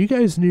 Are you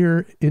guys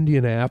near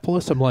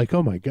Indianapolis? I'm like,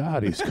 oh my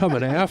God, he's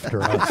coming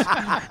after us.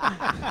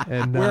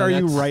 And where are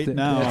you right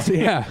now?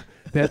 Yeah.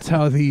 That's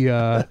how the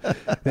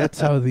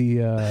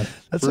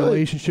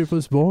relationship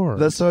was born.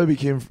 That's how I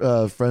became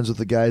friends with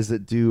the guys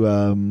that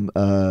do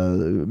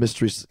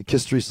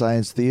Mystery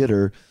Science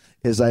Theater.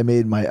 Is I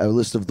made a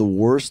list of the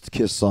worst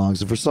Kiss songs,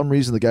 and for some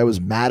reason the guy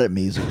was mad at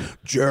me. He's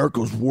like,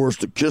 "Jericho's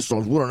worst at Kiss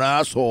songs. What an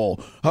asshole!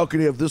 How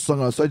can he have this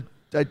song on?" So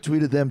I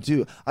tweeted them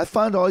too. I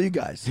found all you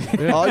guys,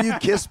 all you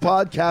Kiss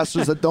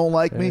podcasters that don't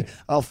like me.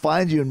 I'll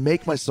find you and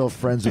make myself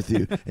friends with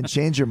you and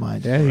change your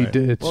mind. Yeah, he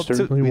did. It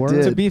certainly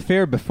worked. To be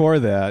fair, before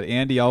that,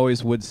 Andy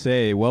always would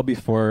say, well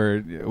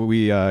before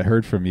we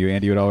heard from you,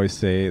 Andy would always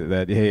say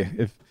that,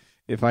 hey,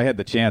 if I had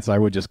the chance, I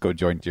would just go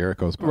join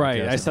Jericho's podcast.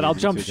 Right. I said, I'll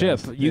jump ship.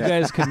 You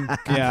guys can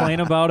complain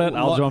about it.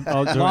 I'll join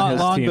his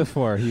long team.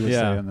 before he was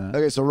saying that.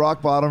 Okay, so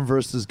Rock Bottom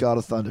versus God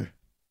of Thunder.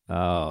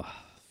 Oh,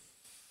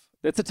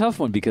 it's a tough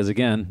one because,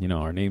 again,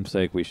 our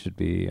namesake, we should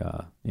be,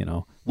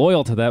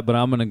 loyal to that, but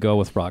I'm going to go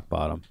with Rock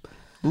Bottom.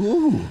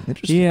 Ooh,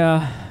 interesting.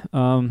 Yeah.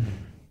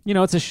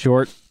 It's a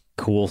short,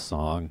 cool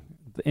song.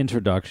 The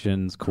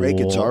introduction's cool. Great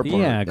guitar part.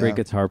 Yeah, great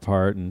guitar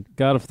part. And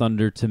God of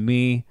Thunder, to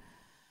me,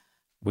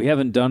 we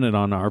haven't done it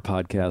on our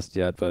podcast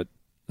yet, but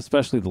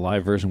especially the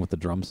live version with the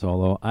drum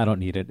solo, I don't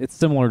need it. It's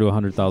similar to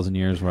 100,000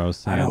 Years where I was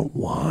saying, I don't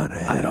want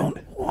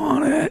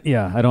it.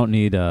 Yeah, I don't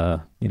need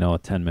a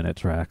 10-minute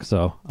track.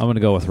 So I'm going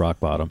to go with Rock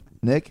Bottom.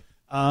 Nick?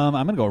 I'm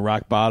going to go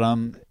Rock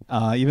Bottom.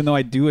 Even though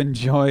I do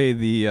enjoy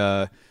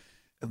the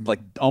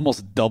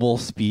almost double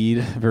speed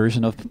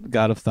version of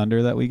God of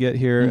Thunder that we get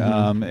here.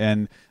 Mm-hmm.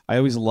 And I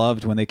always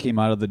loved when they came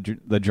out of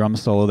the drum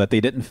solo that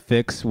they didn't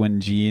fix when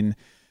Gene...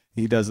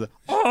 He does the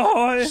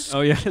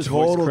yeah, his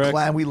total voice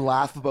clan. We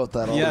laugh about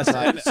that all the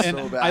time. It's and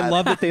so bad. I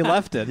love that they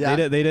left it.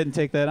 Yeah. They didn't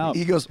take that out.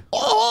 He goes,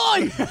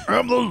 "I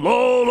am the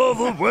Lord of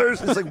the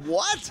West." It's like,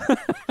 what?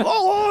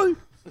 Oh,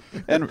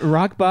 And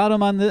Rock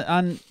Bottom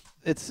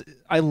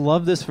I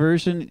love this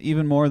version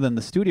even more than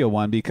the studio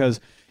one because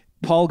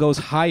Paul goes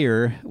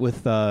higher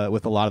with a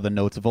lot of the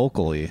notes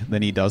vocally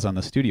than he does on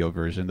the studio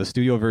version. The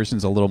studio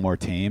version's a little more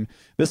tame.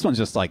 This one's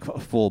just like a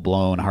full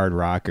blown hard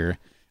rocker.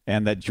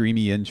 And that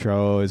dreamy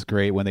intro is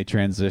great when they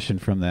transition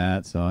from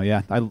that. So,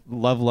 yeah, I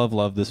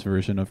love this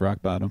version of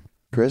Rock Bottom.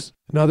 Chris?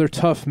 Another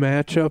tough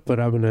matchup, but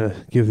I'm going to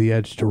give the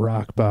edge to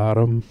Rock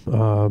Bottom,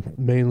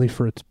 mainly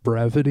for its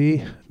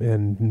brevity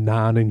and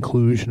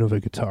non-inclusion of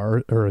a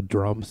guitar or a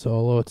drum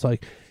solo. It's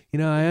like,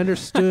 I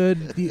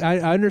understood I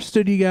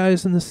understood you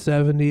guys in the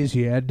 70s.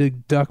 You had to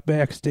duck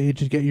backstage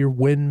to get your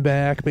win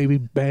back, maybe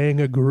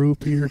bang a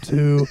groupie or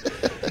two,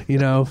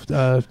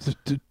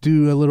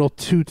 do a little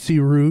tootsie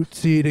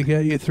rootsy to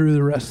get you through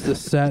the rest of the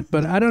set.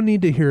 But I don't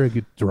need to hear a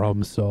good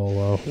drum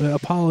solo.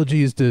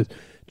 Apologies to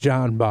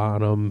John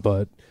Bonham,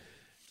 but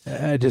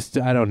I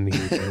don't need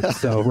it.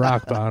 So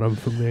Rock Bottom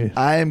for me.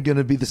 I am going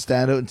to be the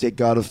standout and take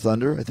God of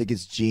Thunder. I think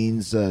it's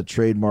Gene's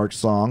trademark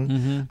song.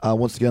 Mm-hmm.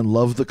 Once again,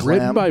 love the clam.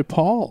 Written by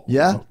Paul.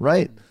 Yeah,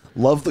 right.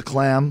 Love the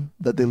clam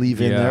that they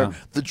leave in there.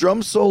 The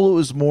drum solo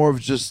is more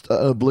of just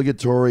an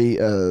obligatory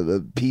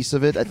piece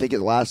of it. I think it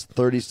lasts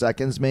 30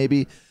 seconds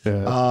maybe.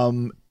 Yeah.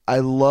 I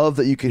love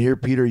that you can hear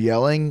Peter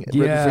yelling.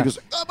 Yeah. Right before he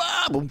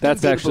goes,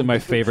 That's actually my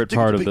favorite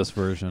part of this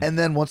version. And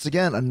then once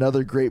again,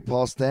 another great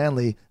Paul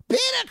Stanley.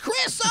 Peter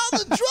Criss on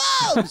the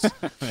drums.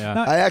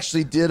 Yeah. I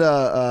actually did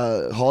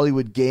a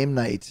Hollywood Game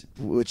Night,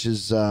 which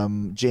is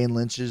Jane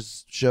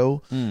Lynch's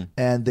show,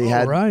 and they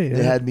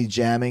had me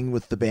jamming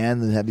with the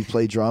band and had me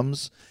play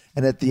drums.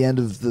 And at the end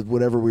of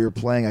whatever we were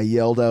playing, I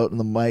yelled out in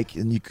the mic,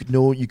 and you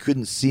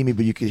couldn't see me,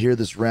 but you could hear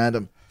this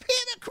random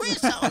Peter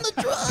Criss on the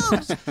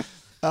drums.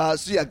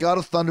 So yeah, God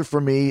of Thunder for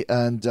me,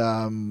 and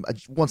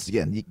once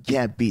again, you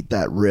can't beat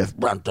that riff.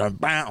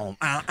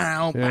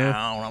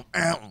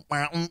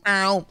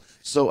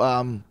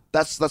 So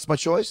that's my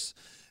choice,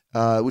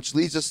 which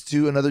leads us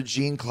to another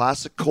Gene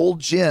classic, Cold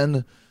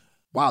Gin.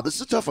 Wow, this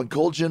is a tough one.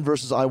 Cold Gin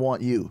versus I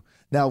Want You.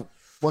 Now,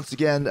 once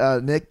again,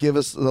 Nick, give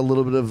us a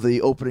little bit of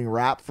the opening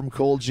rap from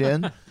Cold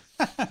Gin.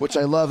 Which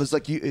I love. It's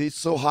like it's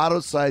so hot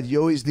outside, you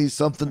always need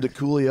something to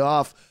cool you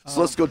off. So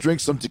let's go drink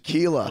some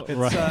tequila.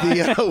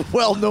 The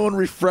well-known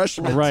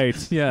refreshment. Right.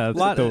 Yeah. It's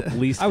the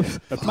least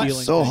appealing.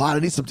 It's so hot, I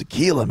need some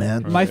tequila,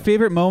 man. My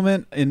favorite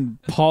moment in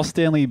Paul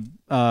Stanley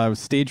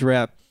stage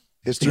rap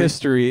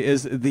history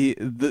is the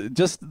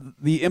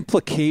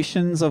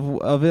implications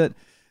of it.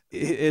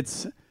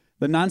 It's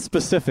the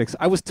non-specifics.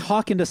 I was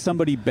talking to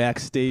somebody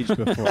backstage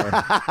before.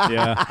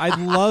 Yeah. I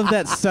love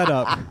that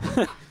setup.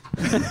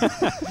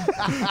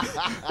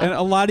 And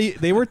a lot of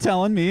they were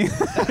telling me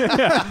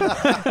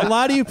a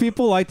lot of you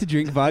people like to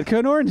drink vodka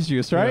and orange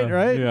juice, right? Yeah.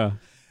 Right? Yeah.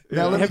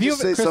 Now, let me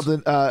just say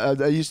something.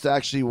 I used to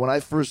actually, when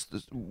I first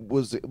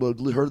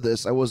heard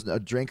this, I wasn't a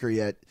drinker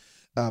yet,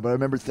 but I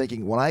remember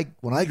thinking, when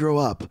I grow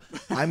up,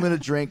 I'm going to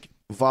drink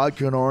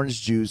vodka and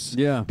orange juice.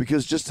 Yeah.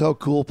 Because just how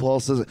cool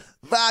Paul says it,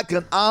 vodka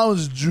and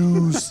orange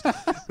juice,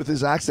 with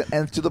his accent.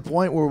 And to the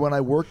point where when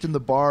I worked in the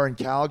bar in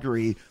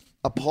Calgary,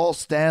 a Paul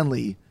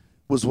Stanley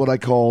was what I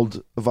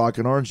called a vodka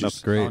and orange juice.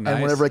 That's great. Oh, And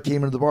nice. whenever I came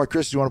into the bar,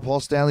 Chris, you want a Paul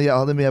Stanley? Yeah,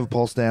 let me have a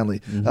Paul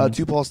Stanley.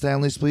 2 Paul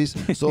Stanleys, please.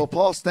 So a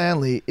Paul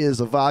Stanley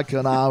is a vodka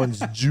and orange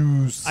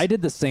juice. I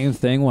did the same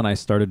thing when I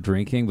started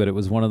drinking, but it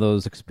was one of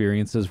those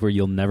experiences where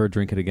you'll never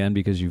drink it again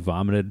because you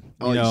vomited.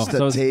 Oh, just that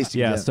so taste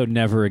you yeah, get. so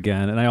never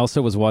again. And I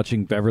also was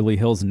watching Beverly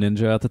Hills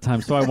Ninja at the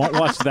time, so I won't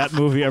watch that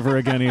movie ever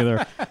again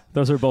either.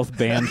 Those are both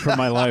banned from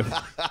my life.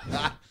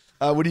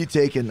 What are you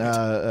taking?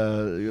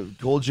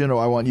 Cold gin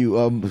or I Want You?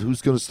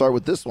 Who's going to start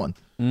with this one?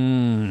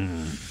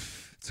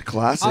 It's a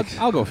classic.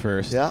 I'll go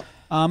first. Yeah.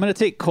 I'm going to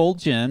take Cold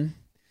Gin,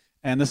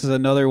 and this is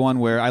another one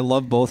where I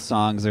love both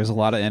songs. There's a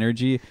lot of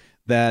energy.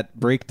 That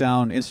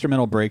breakdown,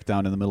 instrumental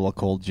breakdown in the middle of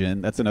Cold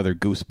Gin, that's another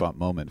goosebump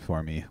moment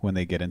for me when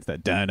they get into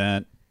that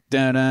dun-dun,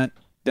 dun-dun,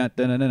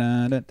 dun-dun, dun-dun,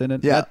 dun-dun, dun-dun.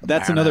 Yeah.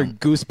 That's another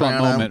goosebump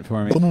moment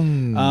for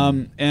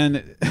me.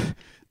 And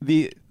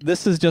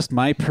this is just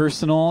my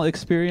personal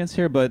experience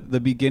here, but the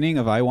beginning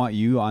of I Want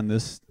You on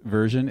this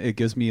version, it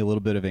gives me a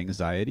little bit of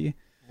anxiety.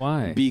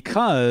 Why?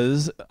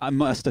 Because I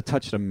must have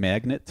touched a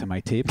magnet to my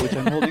tape, which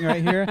I'm holding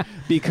right here,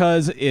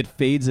 because it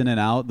fades in and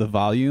out the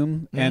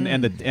volume, and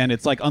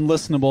it's like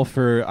unlistenable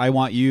for I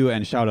Want You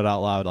and Shout It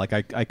Out Loud. Like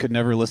I could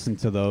never listen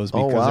to those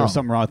because there was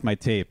something wrong with my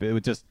tape. It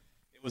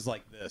was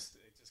like this.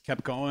 It just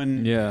kept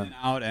going in and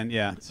out,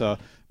 and so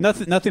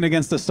nothing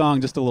against the song,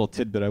 just a little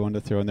tidbit I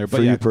wanted to throw in there. But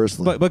For you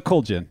personally. but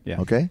Cold Gin,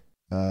 yeah. Okay.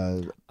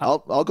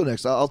 I'll go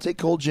next. I'll take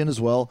Cold Gin as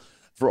well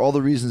for all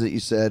the reasons that you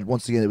said.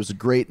 Once again, it was a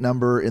great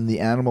number in the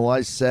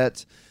Animalized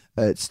set.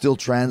 It's still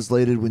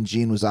translated when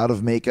Gene was out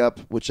of makeup,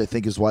 which I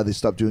think is why they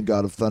stopped doing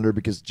God of Thunder,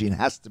 because Gene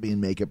has to be in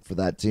makeup for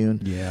that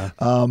tune. Yeah.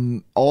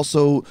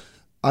 Also,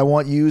 I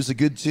Want You is a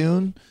good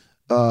tune.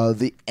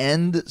 The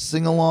end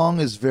sing-along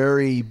is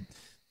very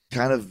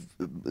kind of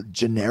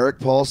generic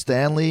Paul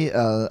Stanley.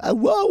 Whoa,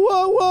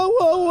 whoa, whoa,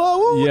 whoa,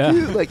 whoa. Yeah.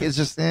 Like, it's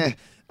just,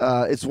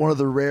 it's one of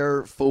the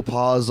rare faux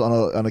pas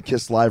on a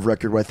Kiss Live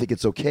record where I think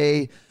it's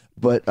okay.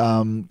 But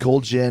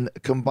Cold Gin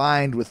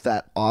combined with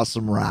that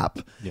awesome rap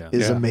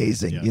is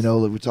amazing. Yes. You know,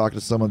 we talked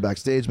to someone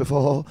backstage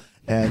before,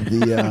 and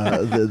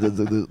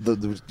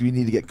the we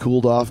need to get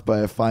cooled off by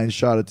a fine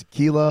shot of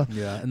tequila.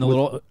 Yeah, and the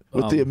little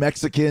with the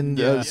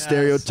Mexican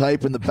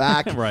stereotype in the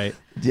back. right.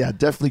 Yeah,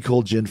 definitely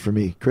Cold Gin for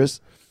me, Chris.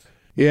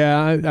 Yeah,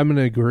 I'm going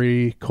to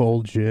agree.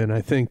 Cold Gin.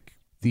 I think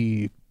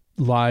the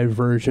live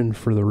version,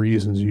 for the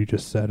reasons you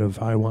just said of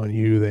I Want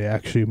You, they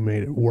actually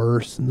made it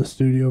worse in the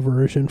studio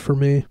version for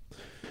me,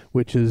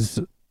 which is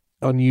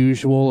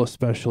unusual,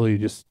 especially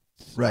just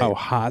how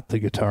hot the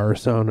guitar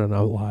sounded on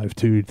a live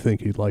too. You'd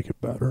think you'd like it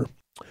better.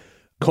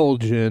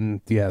 Cold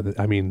Gin,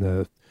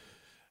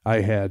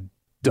 I had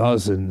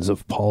dozens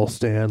of Paul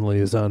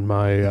Stanleys on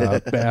my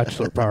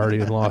bachelor party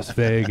in Las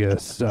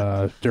Vegas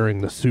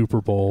during the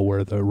Super Bowl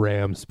where the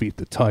Rams beat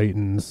the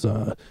Titans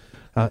on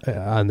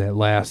that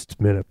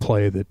last minute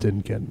play that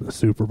didn't get in the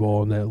Super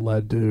Bowl, and that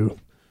led to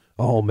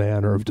all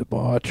manner of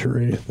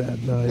debauchery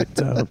that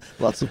night.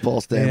 Lots of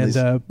Paul Stanleys.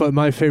 And but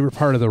my favorite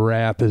part of the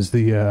rap is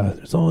the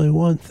there's only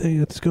one thing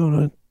that's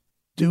gonna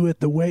do it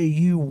the way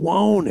you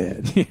want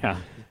it. Yeah.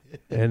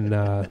 And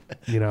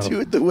do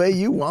it the way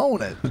you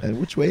want it. And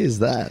which way is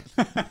that?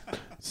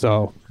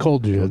 So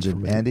Cold Gin. Cold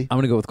Gin. Andy? I'm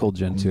going to go with Cold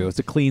Gin too. It's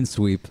a clean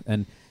sweep.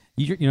 And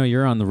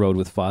you're on the road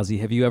with Fozzy.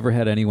 Have you ever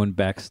had anyone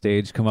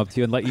backstage come up to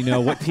you and let you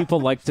know what people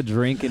like to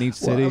drink in each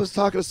city? Well, I was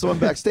talking to someone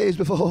backstage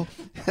before.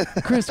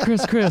 Chris,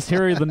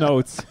 here are the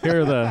notes.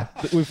 Here are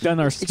we've done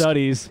our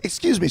studies.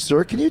 Excuse me,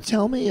 sir. Can you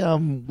tell me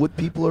what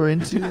people are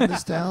into in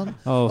this town?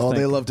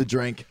 They love to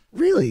drink.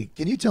 Really?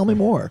 Can you tell me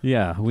more?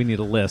 Yeah, we need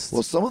a list.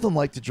 Well, some of them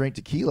like to drink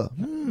tequila.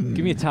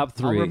 Give me a top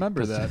 3. I'll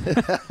remember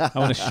that. I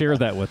want to share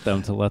that with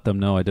them to let them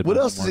know I did. What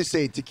else does he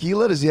say?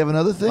 Tequila? Does he have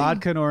another thing?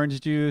 Vodka and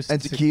orange juice.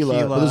 And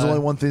tequila. But there's only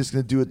one thing that's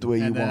going to do it the way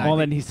you want. Well,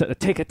 then he said,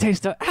 take a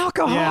taste of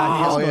alcohol.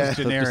 Yeah, he's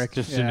generic.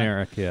 Just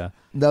generic, yeah.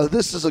 Now,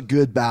 this is a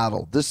good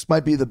battle. This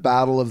might be the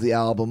battle of the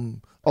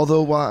album.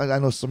 Although I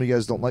know some of you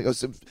guys don't like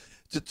us.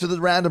 To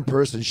the random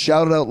person,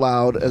 Shout It Out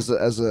Loud as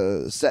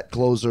a set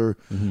closer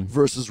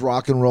versus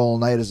Rock and Roll All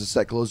Night as a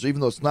set closer,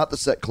 even though it's not the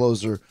set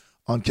closer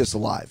on Kiss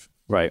Alive.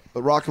 Right.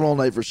 But Rock and Roll All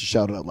Night versus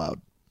Shout It Out Loud.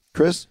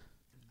 Chris?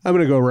 I'm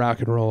going to go Rock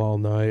and Roll All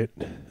Night.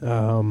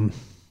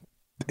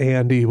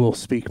 Andy will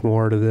speak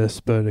more to this,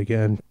 but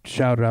again,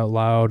 Shout It Out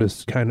Loud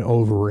is kind of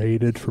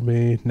overrated for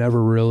me.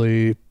 Never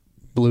really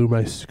blew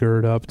my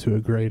skirt up to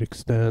a great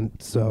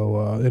extent.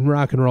 So in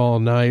Rock and Roll All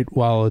Night,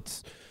 while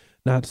it's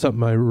not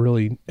something I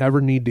really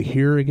ever need to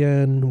hear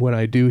again, when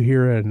I do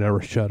hear it, I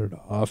never shut it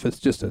off. It's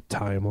just a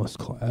timeless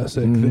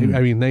classic.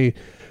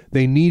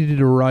 They needed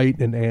to write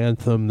an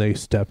anthem. They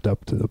stepped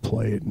up to the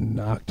plate and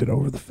knocked it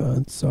over the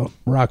fence. So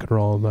Rock and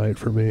Roll All Night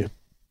for me.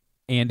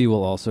 Andy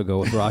will also go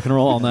with Rock and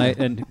Roll All Night.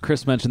 And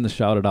Chris mentioned the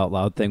Shout It Out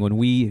Loud thing. When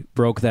we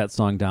broke that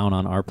song down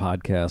on our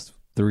podcast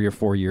 3 or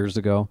 4 years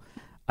ago,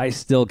 I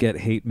still get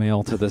hate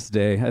mail to this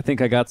day. I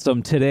think I got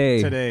some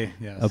today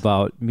yes.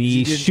 about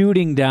me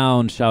shooting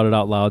down Shout It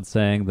Out Loud,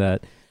 saying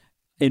that,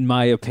 in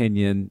my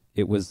opinion,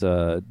 it was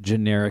a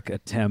generic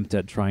attempt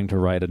at trying to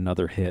write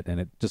another hit, and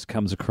it just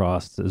comes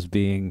across as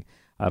being,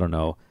 I don't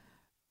know,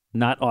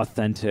 not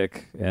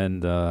authentic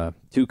and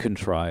too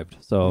contrived.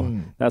 So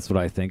that's what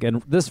I think.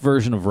 And this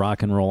version of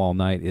Rock and Roll All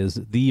Night is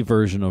the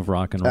version of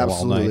Rock and Roll All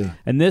Absolutely. Night.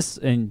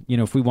 And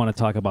if we want to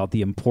talk about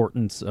the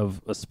importance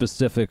of a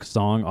specific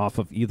song off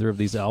of either of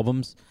these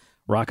albums,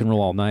 Rock and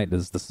Roll All Night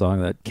is the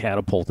song that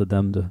catapulted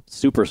them to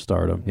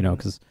superstardom,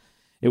 because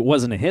it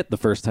wasn't a hit the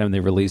first time they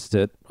released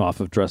it off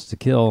of Dressed to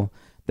Kill.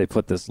 They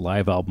put this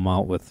live album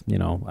out with,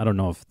 I don't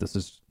know if this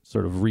is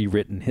sort of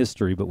rewritten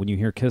history, but when you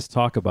hear Kiss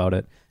talk about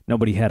it,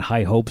 nobody had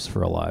high hopes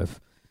for Alive.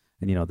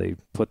 And, they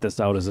put this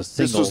out as a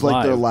single. This was like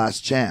live. their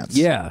last chance.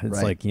 Yeah.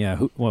 It's right?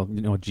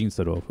 like, Gene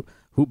said,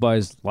 who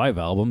buys live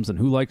albums and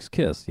who likes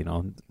Kiss?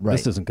 Right.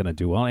 This isn't going to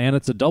do well. And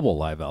it's a double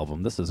live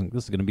album. This is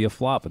going to be a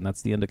flop, and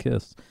that's the end of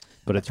Kiss.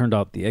 But it turned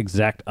out the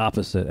exact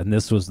opposite, and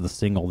this was the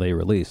single they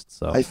released.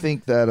 So I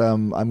think that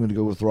I'm going to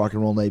go with Rock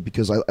and Roll Night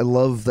because I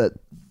love that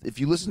if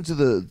you listen to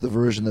the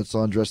version that's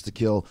on Dressed to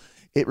Kill,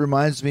 it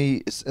reminds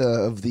me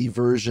of the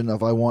version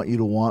of I Want You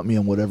to Want Me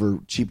on whatever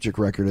Cheap Trick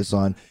record it's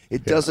on.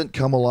 It doesn't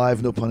come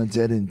alive, no pun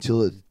intended,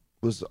 until it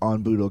was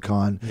on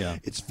Budokan. Yeah.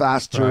 It's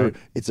faster. Right.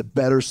 It's a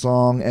better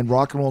song. And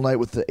Rock and Roll Night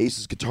with the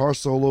Aces guitar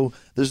solo,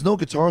 there's no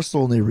guitar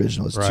solo in the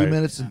original. It's 2 Right.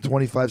 minutes and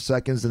 25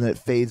 seconds, and then it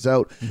fades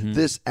out.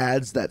 This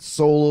adds that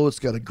solo. It's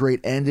got a great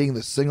ending,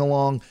 the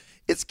sing-along.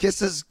 It's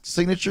Kiss's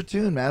signature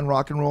tune, man,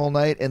 Rock and Roll All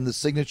Night, and the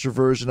signature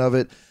version of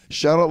it.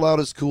 Shout Out Loud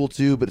is cool,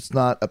 too, but it's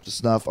not up to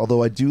snuff,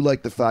 although I do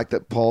like the fact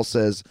that Paul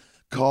says,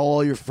 call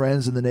all your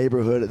friends in the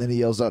neighborhood, and then he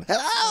yells out,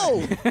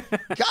 hello!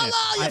 Call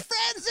all your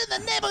friends in the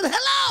neighborhood,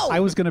 hello! I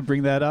was going to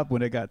bring that up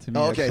when it got to me.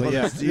 Okay, actually.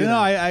 let's do No, that.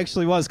 I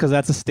actually was, because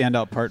that's a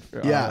standout part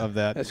of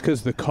that. That's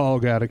because the call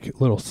got a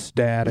little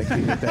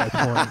staticky at that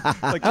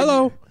point.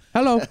 Hello.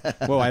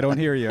 Whoa, I don't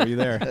hear you. Are you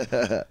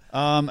there?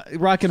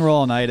 Rock and Roll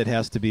All Night, it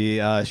has to be.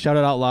 Shout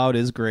It Out Loud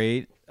is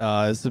great.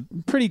 It's a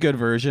pretty good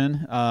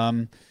version.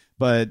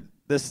 But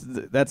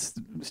that's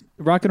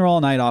Rock and Roll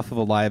All Night off of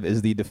Alive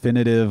is the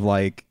definitive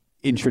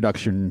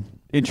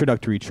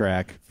introductory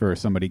track for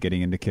somebody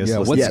getting into Kiss. Yeah,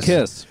 Listen- what's Yes.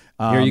 Kiss?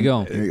 Here you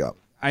go. There you go.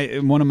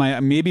 One of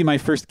my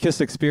first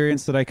Kiss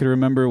experience that I could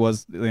remember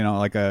was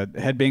like a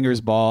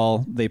Headbangers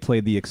Ball. They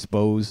played the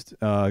Exposed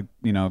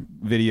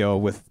video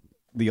with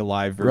the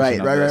Alive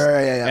version. Right,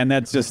 yeah. And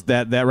that's just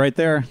that right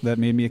there that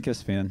made me a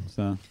Kiss fan.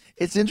 So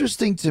It's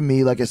interesting to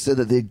me, like I said,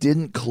 that they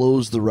didn't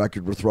close the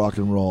record with Rock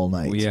and Roll All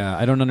Night. Yeah,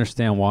 I don't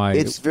understand why.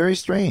 It's very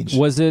strange.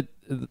 Was it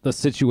the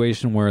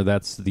situation where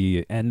that's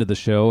the end of the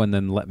show and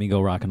then Let Me Go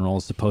Rock and Roll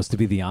is supposed to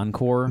be the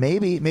encore?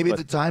 Maybe at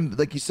the time,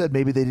 like you said,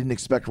 maybe they didn't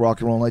expect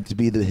Rock and Roll All Night to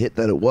be the hit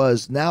that it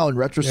was. Now, in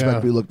retrospect, Yeah.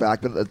 we look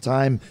back, but at the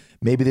time,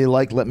 maybe they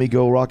liked Let Me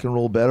Go Rock and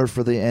Roll better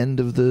for the end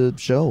of the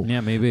show. Yeah,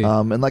 maybe.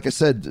 And like I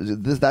said,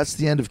 that's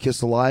the end of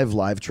Kiss Alive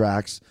live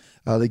tracks.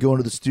 They go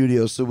into the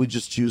studio, so we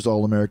just choose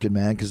All American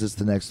Man because it's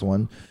the next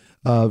one.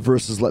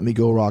 Versus Let Me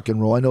Go Rock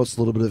and Roll. I know it's a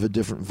little bit of a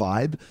different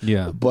vibe.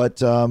 Yeah.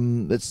 But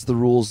it's the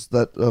rules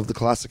that of the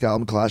classic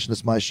album Clash, and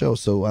it's my show,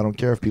 so I don't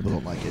care if people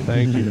don't like it.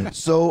 Thank you.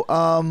 So,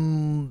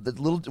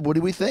 what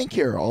do we think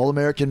here? All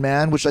American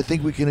Man, which I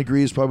think we can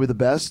agree is probably the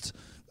best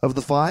of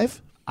the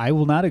five. I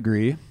will not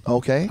agree.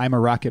 Okay. I'm a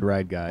Rocket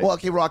Ride guy. Well,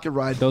 okay, Rocket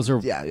Ride. Those are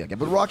yeah.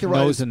 But Rocket Ride.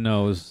 Nose and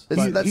nose.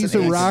 That's He's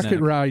an a ace. rocket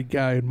ride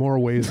guy in more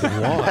ways than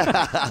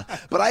one.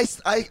 But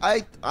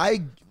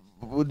I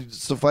would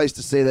suffice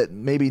to say that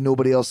maybe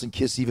nobody else in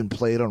Kiss even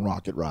played on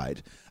Rocket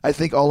Ride. I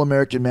think All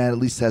American Man at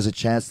least has a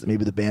chance that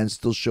maybe the band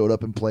still showed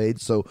up and played.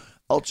 So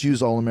I'll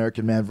choose All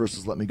American Man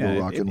versus Let Me Go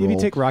Rock and if Roll. you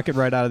take Rocket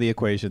Ride out of the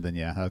equation, then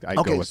yeah, I'd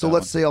go Okay, with so that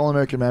let's one. say All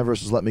American Man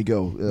versus Let Me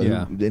Go.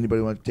 Yeah.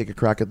 Anybody want to take a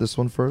crack at this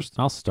one first?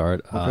 I'll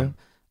start. Okay.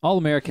 All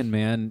American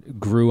Man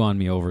grew on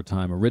me over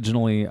time.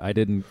 Originally, I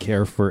didn't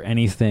care for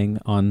anything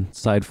on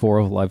side 4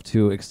 of Live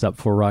 2 except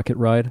for Rocket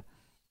Ride.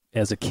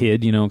 As a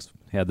kid,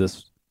 had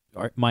this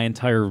my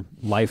entire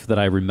life that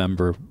I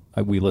remember,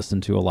 we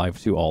listened to Alive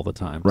 2 all the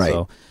time. Right.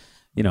 So,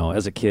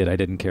 as a kid, I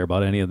didn't care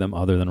about any of them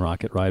other than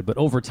Rocket Ride. But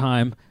over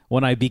time,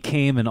 when I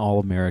became an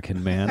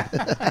All-American Man,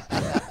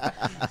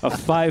 a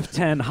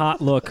 5'10", hot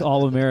look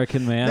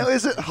All-American Man. Now,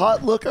 is it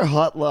hot look or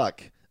hot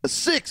luck? A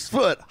 6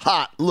 foot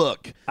hot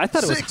look. I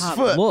thought it was 6 hot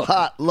foot look.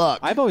 hot luck.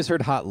 I've always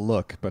heard hot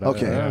look, but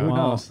Okay. who Well,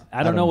 knows?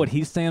 I don't know what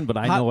he's saying, but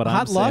I know what I'm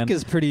hot saying. luck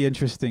is pretty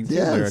interesting too.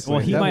 Yes. lyrically. Well,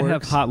 he That might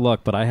have works. hot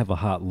luck, but I have a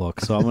hot look,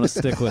 so I'm going to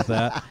stick with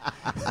that.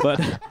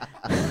 But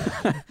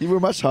You were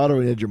much hotter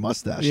when you had your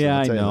mustache. yeah,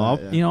 I'll I tell you know.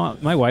 that, yeah.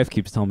 My wife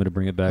keeps telling me to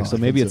bring it back, Oh, so I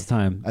maybe think it's so.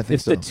 time. I think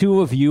if the so.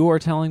 two of you are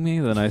telling me,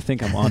 then I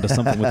think I'm onto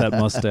something with that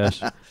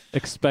mustache.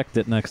 Expect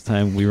it next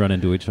time we run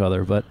into each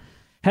other. But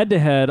head to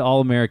head, All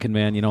American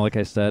Man. Like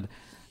I said,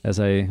 as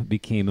I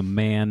became a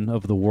man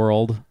of the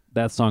world,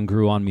 that song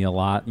grew on me a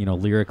lot.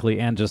 Lyrically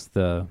and just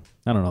the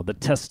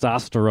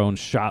testosterone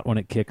shot when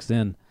it kicks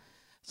in.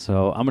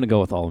 So I'm going to go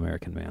with All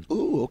American Man.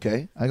 Ooh,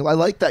 okay. I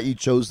like that you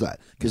chose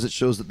that because it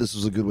shows that this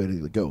was a good way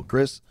to go.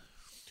 Chris?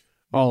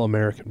 All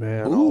American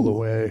Man, all the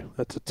way.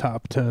 That's a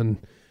top 10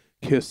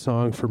 Kiss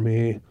song for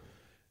me.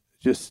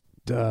 Just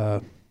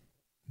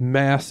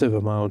massive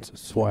amounts of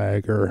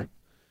swagger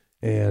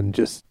and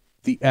just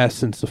the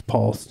essence of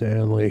Paul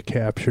Stanley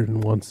captured in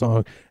one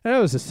song. And it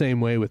was the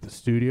same way with the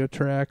studio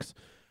tracks.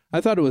 I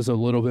thought it was a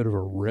little bit of a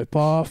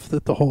ripoff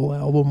that the whole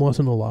album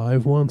wasn't a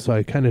live one, so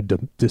I kind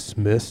of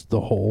dismissed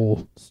the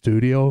whole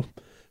studio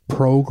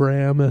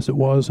program as it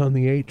was on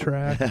the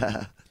 8-track.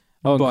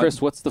 Oh, and But-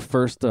 Chris, what's the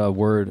first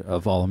word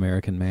of All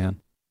American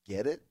Man?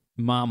 Get it?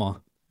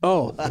 Mama.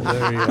 Oh, well,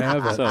 there you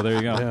have it. So there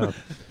you go.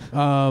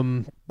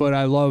 Yeah. But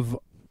I love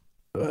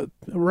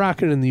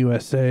Rockin' in the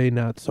USA,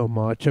 not so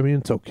much. I mean,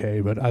 it's okay,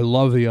 but I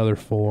love the other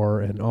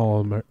four, and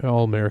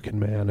All American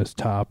Man is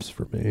tops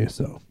for me.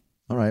 So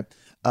All right.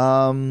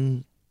 What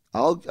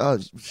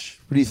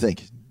do you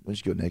think? Why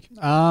don't you go, Nick?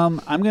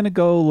 I'm gonna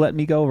go "Let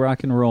Me Go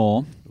Rock and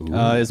Roll."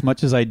 As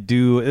much as I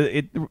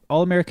do,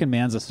 All American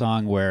Man's a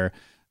song where,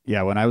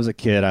 yeah, when I was a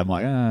kid, I'm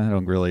like, I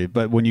don't really.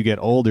 But when you get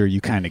older,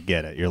 you kind of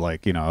get it. You're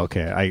like,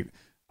 okay,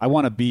 I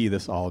want to be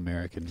this All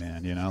American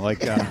Man.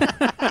 Like,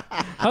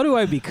 How do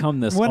I become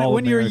this? when you're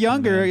All-American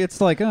younger, man?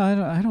 it's like,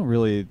 I don't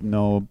really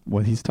know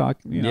what he's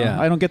talking. Yeah.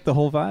 I don't get the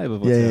whole vibe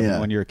of what's happening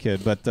when you're a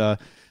kid. But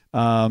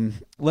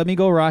 "Let Me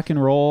Go Rock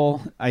and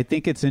Roll." I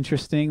think it's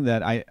interesting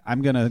that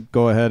I'm gonna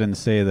go ahead and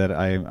say that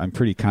I'm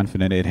pretty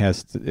confident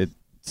it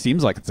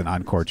seems like it's an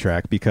encore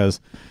track because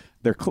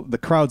the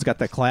crowd's got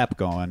that clap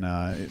going.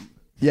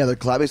 Yeah, they're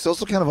clapping. It's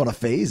also kind of on a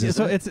phase.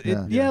 So it's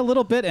a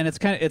little bit, and it's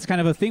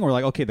kind of a thing where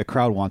like, okay, the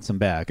crowd wants them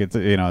back. It's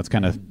it's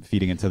kind of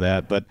feeding into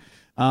that, but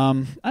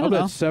I I don't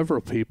know. bet several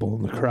people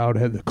in the crowd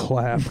had the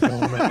clap going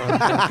on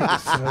back in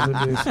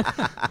the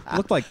 70s.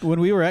 Looked like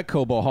when we were at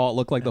Cobo Hall, it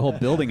looked like the whole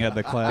building had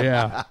the clap.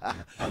 Yeah.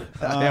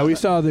 Yeah, we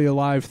saw the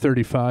Alive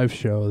 35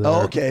 show there.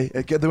 Oh, okay.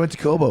 They went to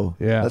Kobo.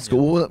 Yeah. That's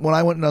cool. When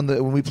I went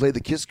when we played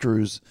the Kiss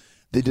Cruise,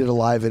 they did a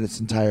live in its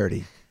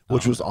entirety,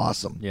 which was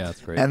awesome. Yeah,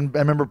 that's great. And I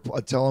remember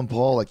telling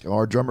Paul, like,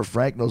 our drummer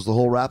Frank knows the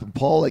whole rap, and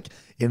Paul, like,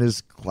 in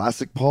his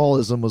classic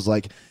Paulism, was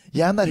like,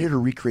 yeah, I'm not here to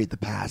recreate the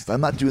past.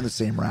 I'm not doing the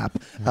same rap.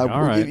 All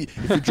right.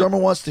 If your drummer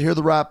wants to hear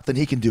the rap, then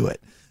he can do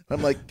it. And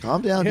I'm like,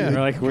 calm down, Yeah, dude.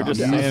 We're like, we're Calm just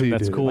down. saying Easy,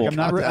 that's dude. cool. I'm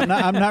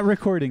not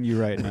recording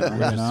you right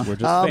now. We're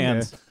just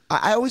fans.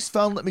 I always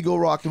found "Let Me Go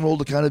Rock and Roll"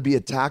 to kind of be a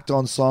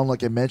tacked-on song,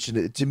 like I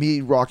mentioned. To me,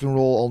 "Rock and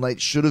Roll All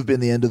Night" should have been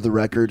the end of the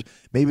record.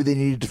 Maybe they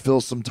needed to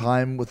fill some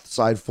time with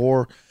side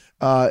 4.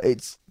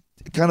 It's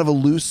kind of a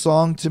loose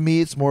song to me.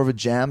 It's more of a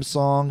jam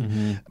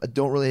song.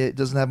 It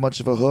doesn't have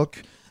much of a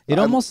hook. It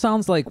almost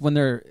sounds like when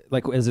they're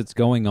like as it's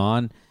going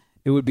on,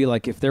 it would be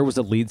like if there was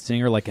a lead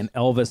singer, like an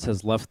Elvis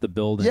has left the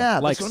building. Yeah,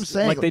 that's like, what I'm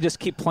saying. Like they just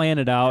keep playing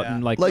it out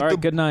and like all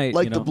right, good night.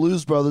 Like the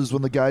Blues Brothers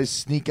when the guys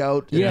sneak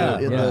out in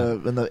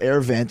the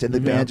air vent and the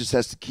band just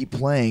has to keep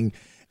playing.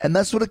 And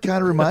that's what it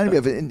kind of reminded me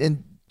of,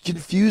 and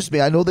confused me.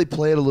 I know they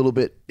play it a little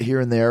bit here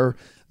and there.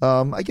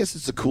 I guess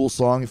it's a cool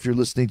song if you're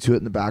listening to it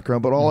in the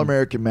background, but All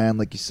American Man,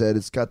 like you said,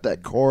 it's got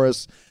that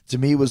chorus. To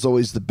me, was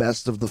always the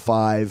best of the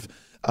 5.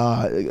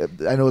 I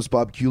know it's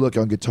Bob Kulick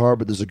on guitar,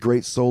 but there's a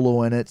great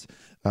solo in it.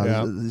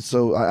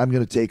 So I'm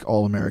going to take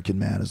All American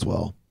Man as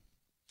well.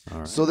 All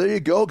right. So there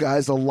you go,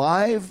 guys. A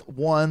live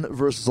 1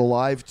 versus a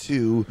live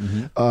 2.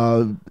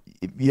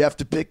 You have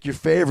to pick your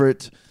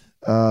favorite.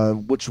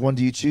 Which one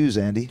do you choose,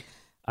 Andy?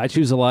 I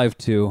choose Alive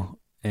 2,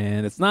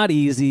 and it's not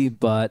easy,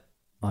 but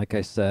like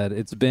I said,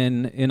 it's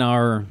been in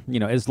our,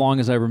 as long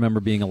as I remember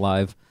being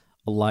alive,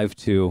 Alive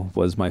 2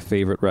 was my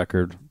favorite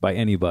record by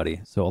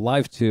anybody. So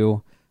Alive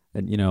 2,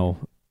 and,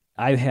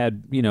 I've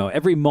had,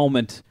 every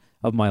moment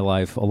of my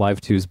life,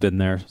 Alive 2's been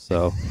there.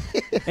 So,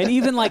 and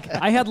even like,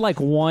 I had like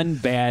one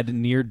bad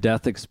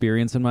near-death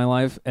experience in my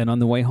life, and on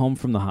the way home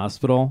from the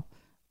hospital,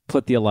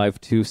 put the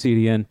Alive 2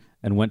 CD in,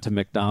 and went to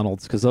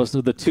McDonald's because those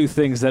are the 2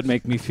 things that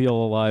make me feel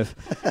alive.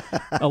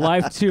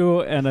 Alive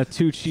 2 and a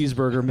 2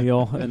 cheeseburger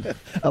meal. And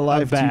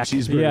Alive 2 back.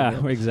 cheeseburger Yeah,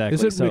 meal. Is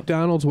exactly. it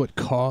McDonald's what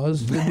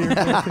caused the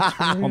near-death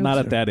experience? Well, not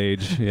at that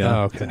age. Yeah.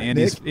 Oh, okay.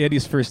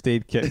 Andy's first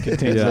aid kit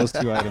contains those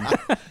 2 items.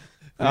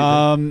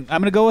 I'm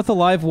going to go with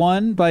Alive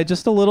 1 by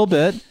just a little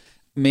bit,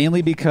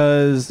 mainly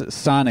because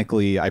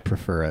sonically I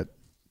prefer it.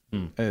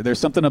 There's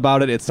something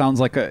about it. It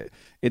sounds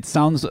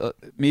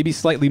maybe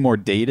slightly more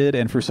dated,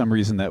 and for some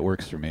reason that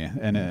works for me.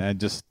 And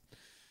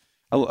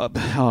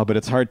but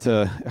it's hard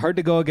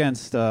to go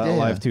against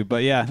Alive 2.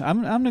 But yeah,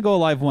 I'm gonna go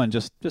Alive 1,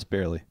 just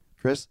barely.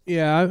 Chris?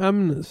 Yeah,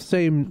 I'm the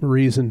same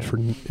reason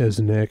as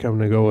Nick. I'm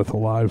going to go with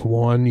Alive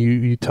 1.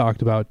 You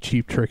talked about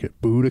Cheap Trick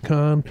at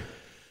Budokan.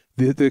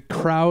 The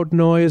crowd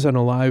noise on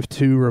Alive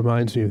 2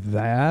 reminds me of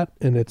that,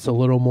 and it's a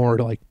little more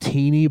like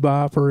teeny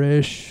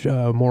bopper-ish,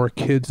 more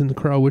kids in the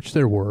crowd, which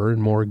there were,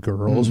 and more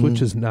girls,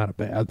 which is not a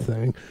bad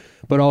thing.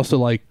 But also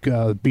like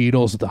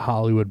Beatles at the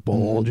Hollywood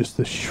Bowl, just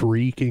the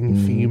shrieking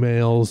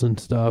females and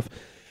stuff.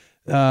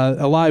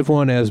 Alive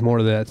 1 has more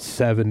of that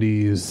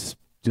 70s,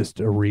 just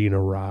arena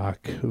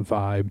rock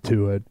vibe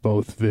to it,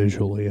 both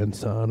visually and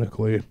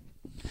sonically.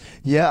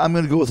 Yeah, I'm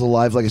going to go with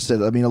Alive. Like I said,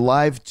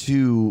 Alive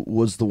 2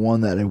 was the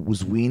one that I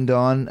was weaned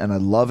on, and I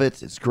love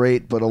it. It's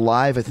great. But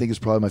Alive, I think, is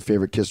probably my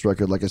favorite Kiss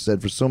record, like I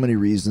said, for so many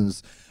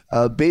reasons.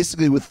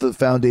 Basically, with the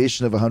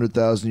foundation of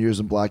 100,000 Years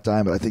in Black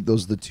Diamond, I think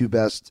those are the 2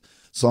 best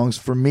songs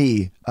for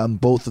me on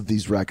both of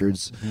these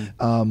records.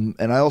 And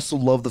I also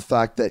love the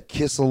fact that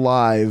Kiss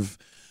Alive,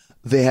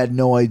 they had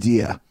no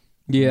idea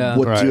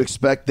what to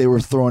expect. They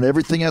were throwing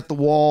everything at the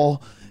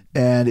wall.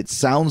 and it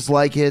sounds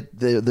like it.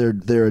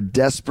 They're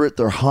desperate,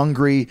 they're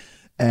hungry,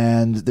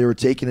 and they were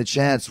taking a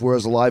chance.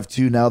 Whereas Alive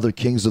 2, now they're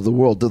kings of the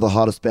world. They're the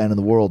hottest band in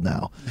the world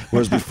now.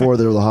 Whereas before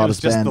they were the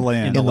hottest band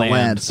in the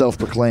land,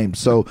 self-proclaimed.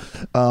 So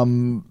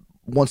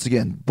once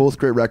again, both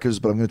great records,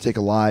 but I'm going to take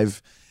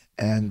Alive.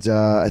 And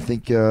I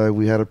think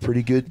we had a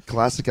pretty good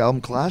classic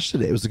album clash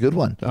today. It was a good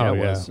one. Oh,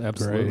 yeah,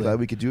 absolutely. Glad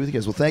we could do it with you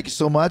guys. Well, thank you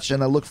so much,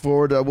 and I look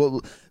forward.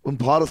 When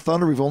Pot of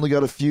Thunder, we've only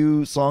got a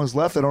few songs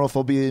left. I don't know if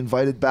I'll be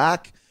invited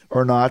back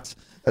or not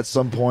at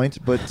some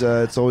point, but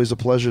it's always a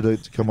pleasure to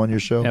come on your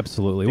show.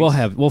 Absolutely.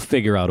 We'll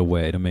figure out a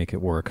way to make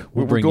it work.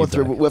 We'll going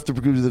through. We'll have to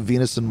go to the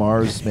Venus and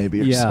Mars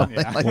maybe. Or something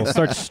like we'll that.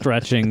 start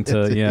stretching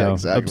to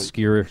exactly.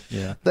 obscure.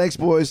 Yeah. Thanks,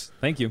 boys.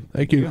 Thank you.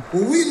 Thank you.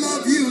 Well, we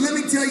love you. Let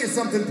me tell you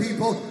something,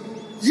 people.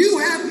 You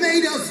have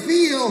made us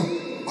feel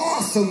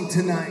awesome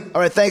tonight. All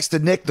right, thanks to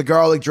Nick the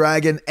Garlic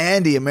Dragon,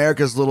 Andy,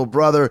 America's little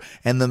brother,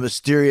 and the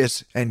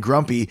mysterious and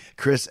grumpy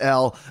Chris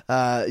L.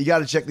 You got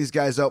to check these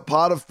guys out.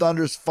 Pot of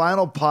Thunder's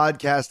final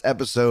podcast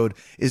episode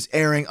is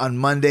airing on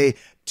Monday.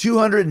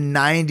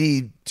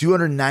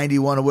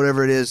 291 or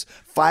whatever it is,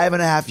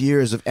 5.5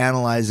 years of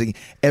analyzing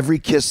every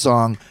Kiss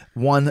song,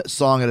 one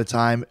song at a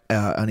time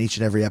on each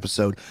and every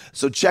episode.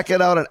 So check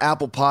it out on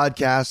Apple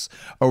Podcasts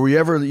or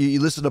wherever you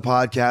listen to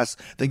podcasts.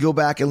 Then go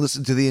back and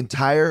listen to the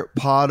entire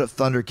Pod of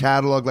Thunder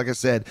catalog. Like I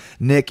said,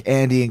 Nick,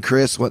 Andy, and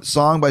Chris went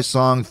song by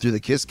song through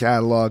the Kiss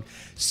catalog.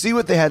 See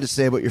what they had to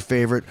say about your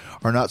favorite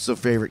or not so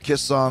favorite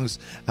Kiss songs.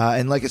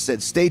 And like I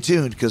said, stay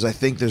tuned because I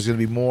think there's going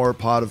to be more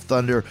Pod of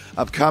Thunder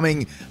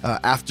upcoming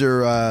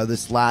after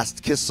this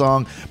last Kiss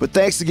song. But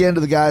thanks again to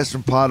the guys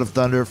from Pod of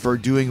Thunder for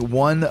doing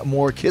one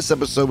more Kiss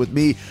episode with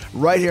me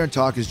right here in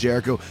Talk is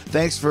Jericho.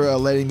 Thanks for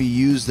letting me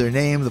use their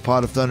name, the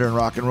Pod of Thunder and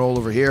Rock and Roll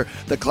over here.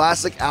 The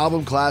classic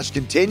album clash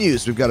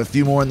continues. We've got a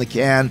few more in the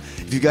can.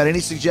 If you've got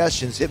any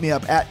suggestions, hit me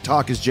up at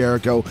Talk is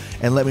Jericho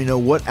and let me know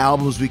what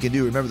albums we can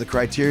do. Remember the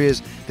criteria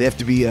is they have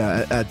to be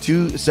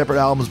two separate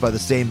albums by the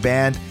same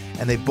band,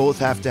 and they both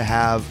have to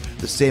have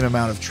the same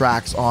amount of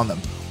tracks on them.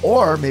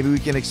 Or maybe we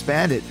can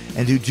expand it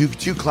and do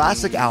two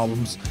classic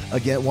albums,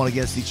 again, one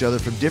against each other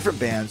from different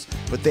bands,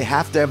 but they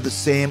have to have the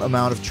same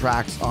amount of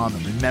tracks on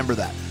them. Remember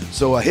that.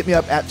 So hit me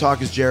up at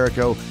Talk is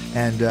Jericho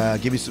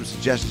and give me some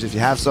suggestions if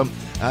you have some.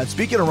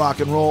 Speaking of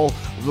rock and roll,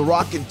 The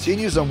Rock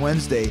continues on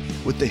Wednesday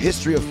with the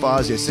history of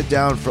Fozzy. I sit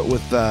down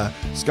with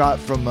Scott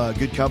from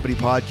Good Company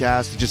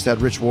podcast. He just had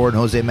Rich Ward and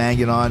Jose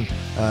Mangan on,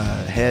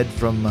 Head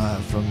from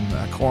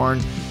Korn,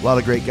 a lot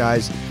of great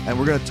guys. And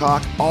we're going to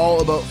talk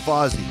all about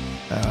Fozzy.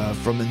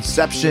 From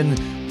inception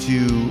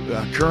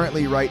to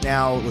currently right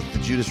now with the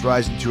Judas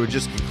Rising tour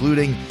just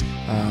concluding.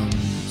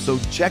 So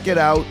check it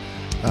out,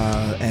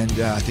 and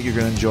I think you're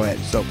going to enjoy it.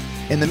 So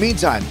in the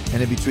meantime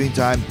and in between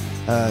time,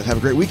 have a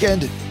great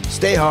weekend.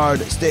 Stay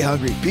hard, stay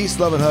hungry. Peace,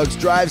 love, and hugs.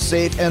 Drive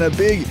safe, and a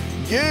big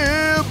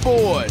yeah,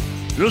 boy.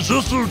 You're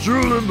just so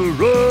true in the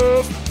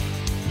rough.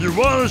 You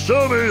want to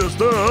show me your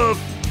stuff.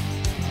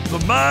 For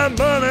my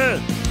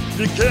money,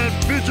 you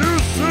can't be too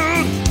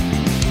soon.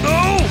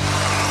 No!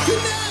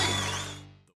 Good night!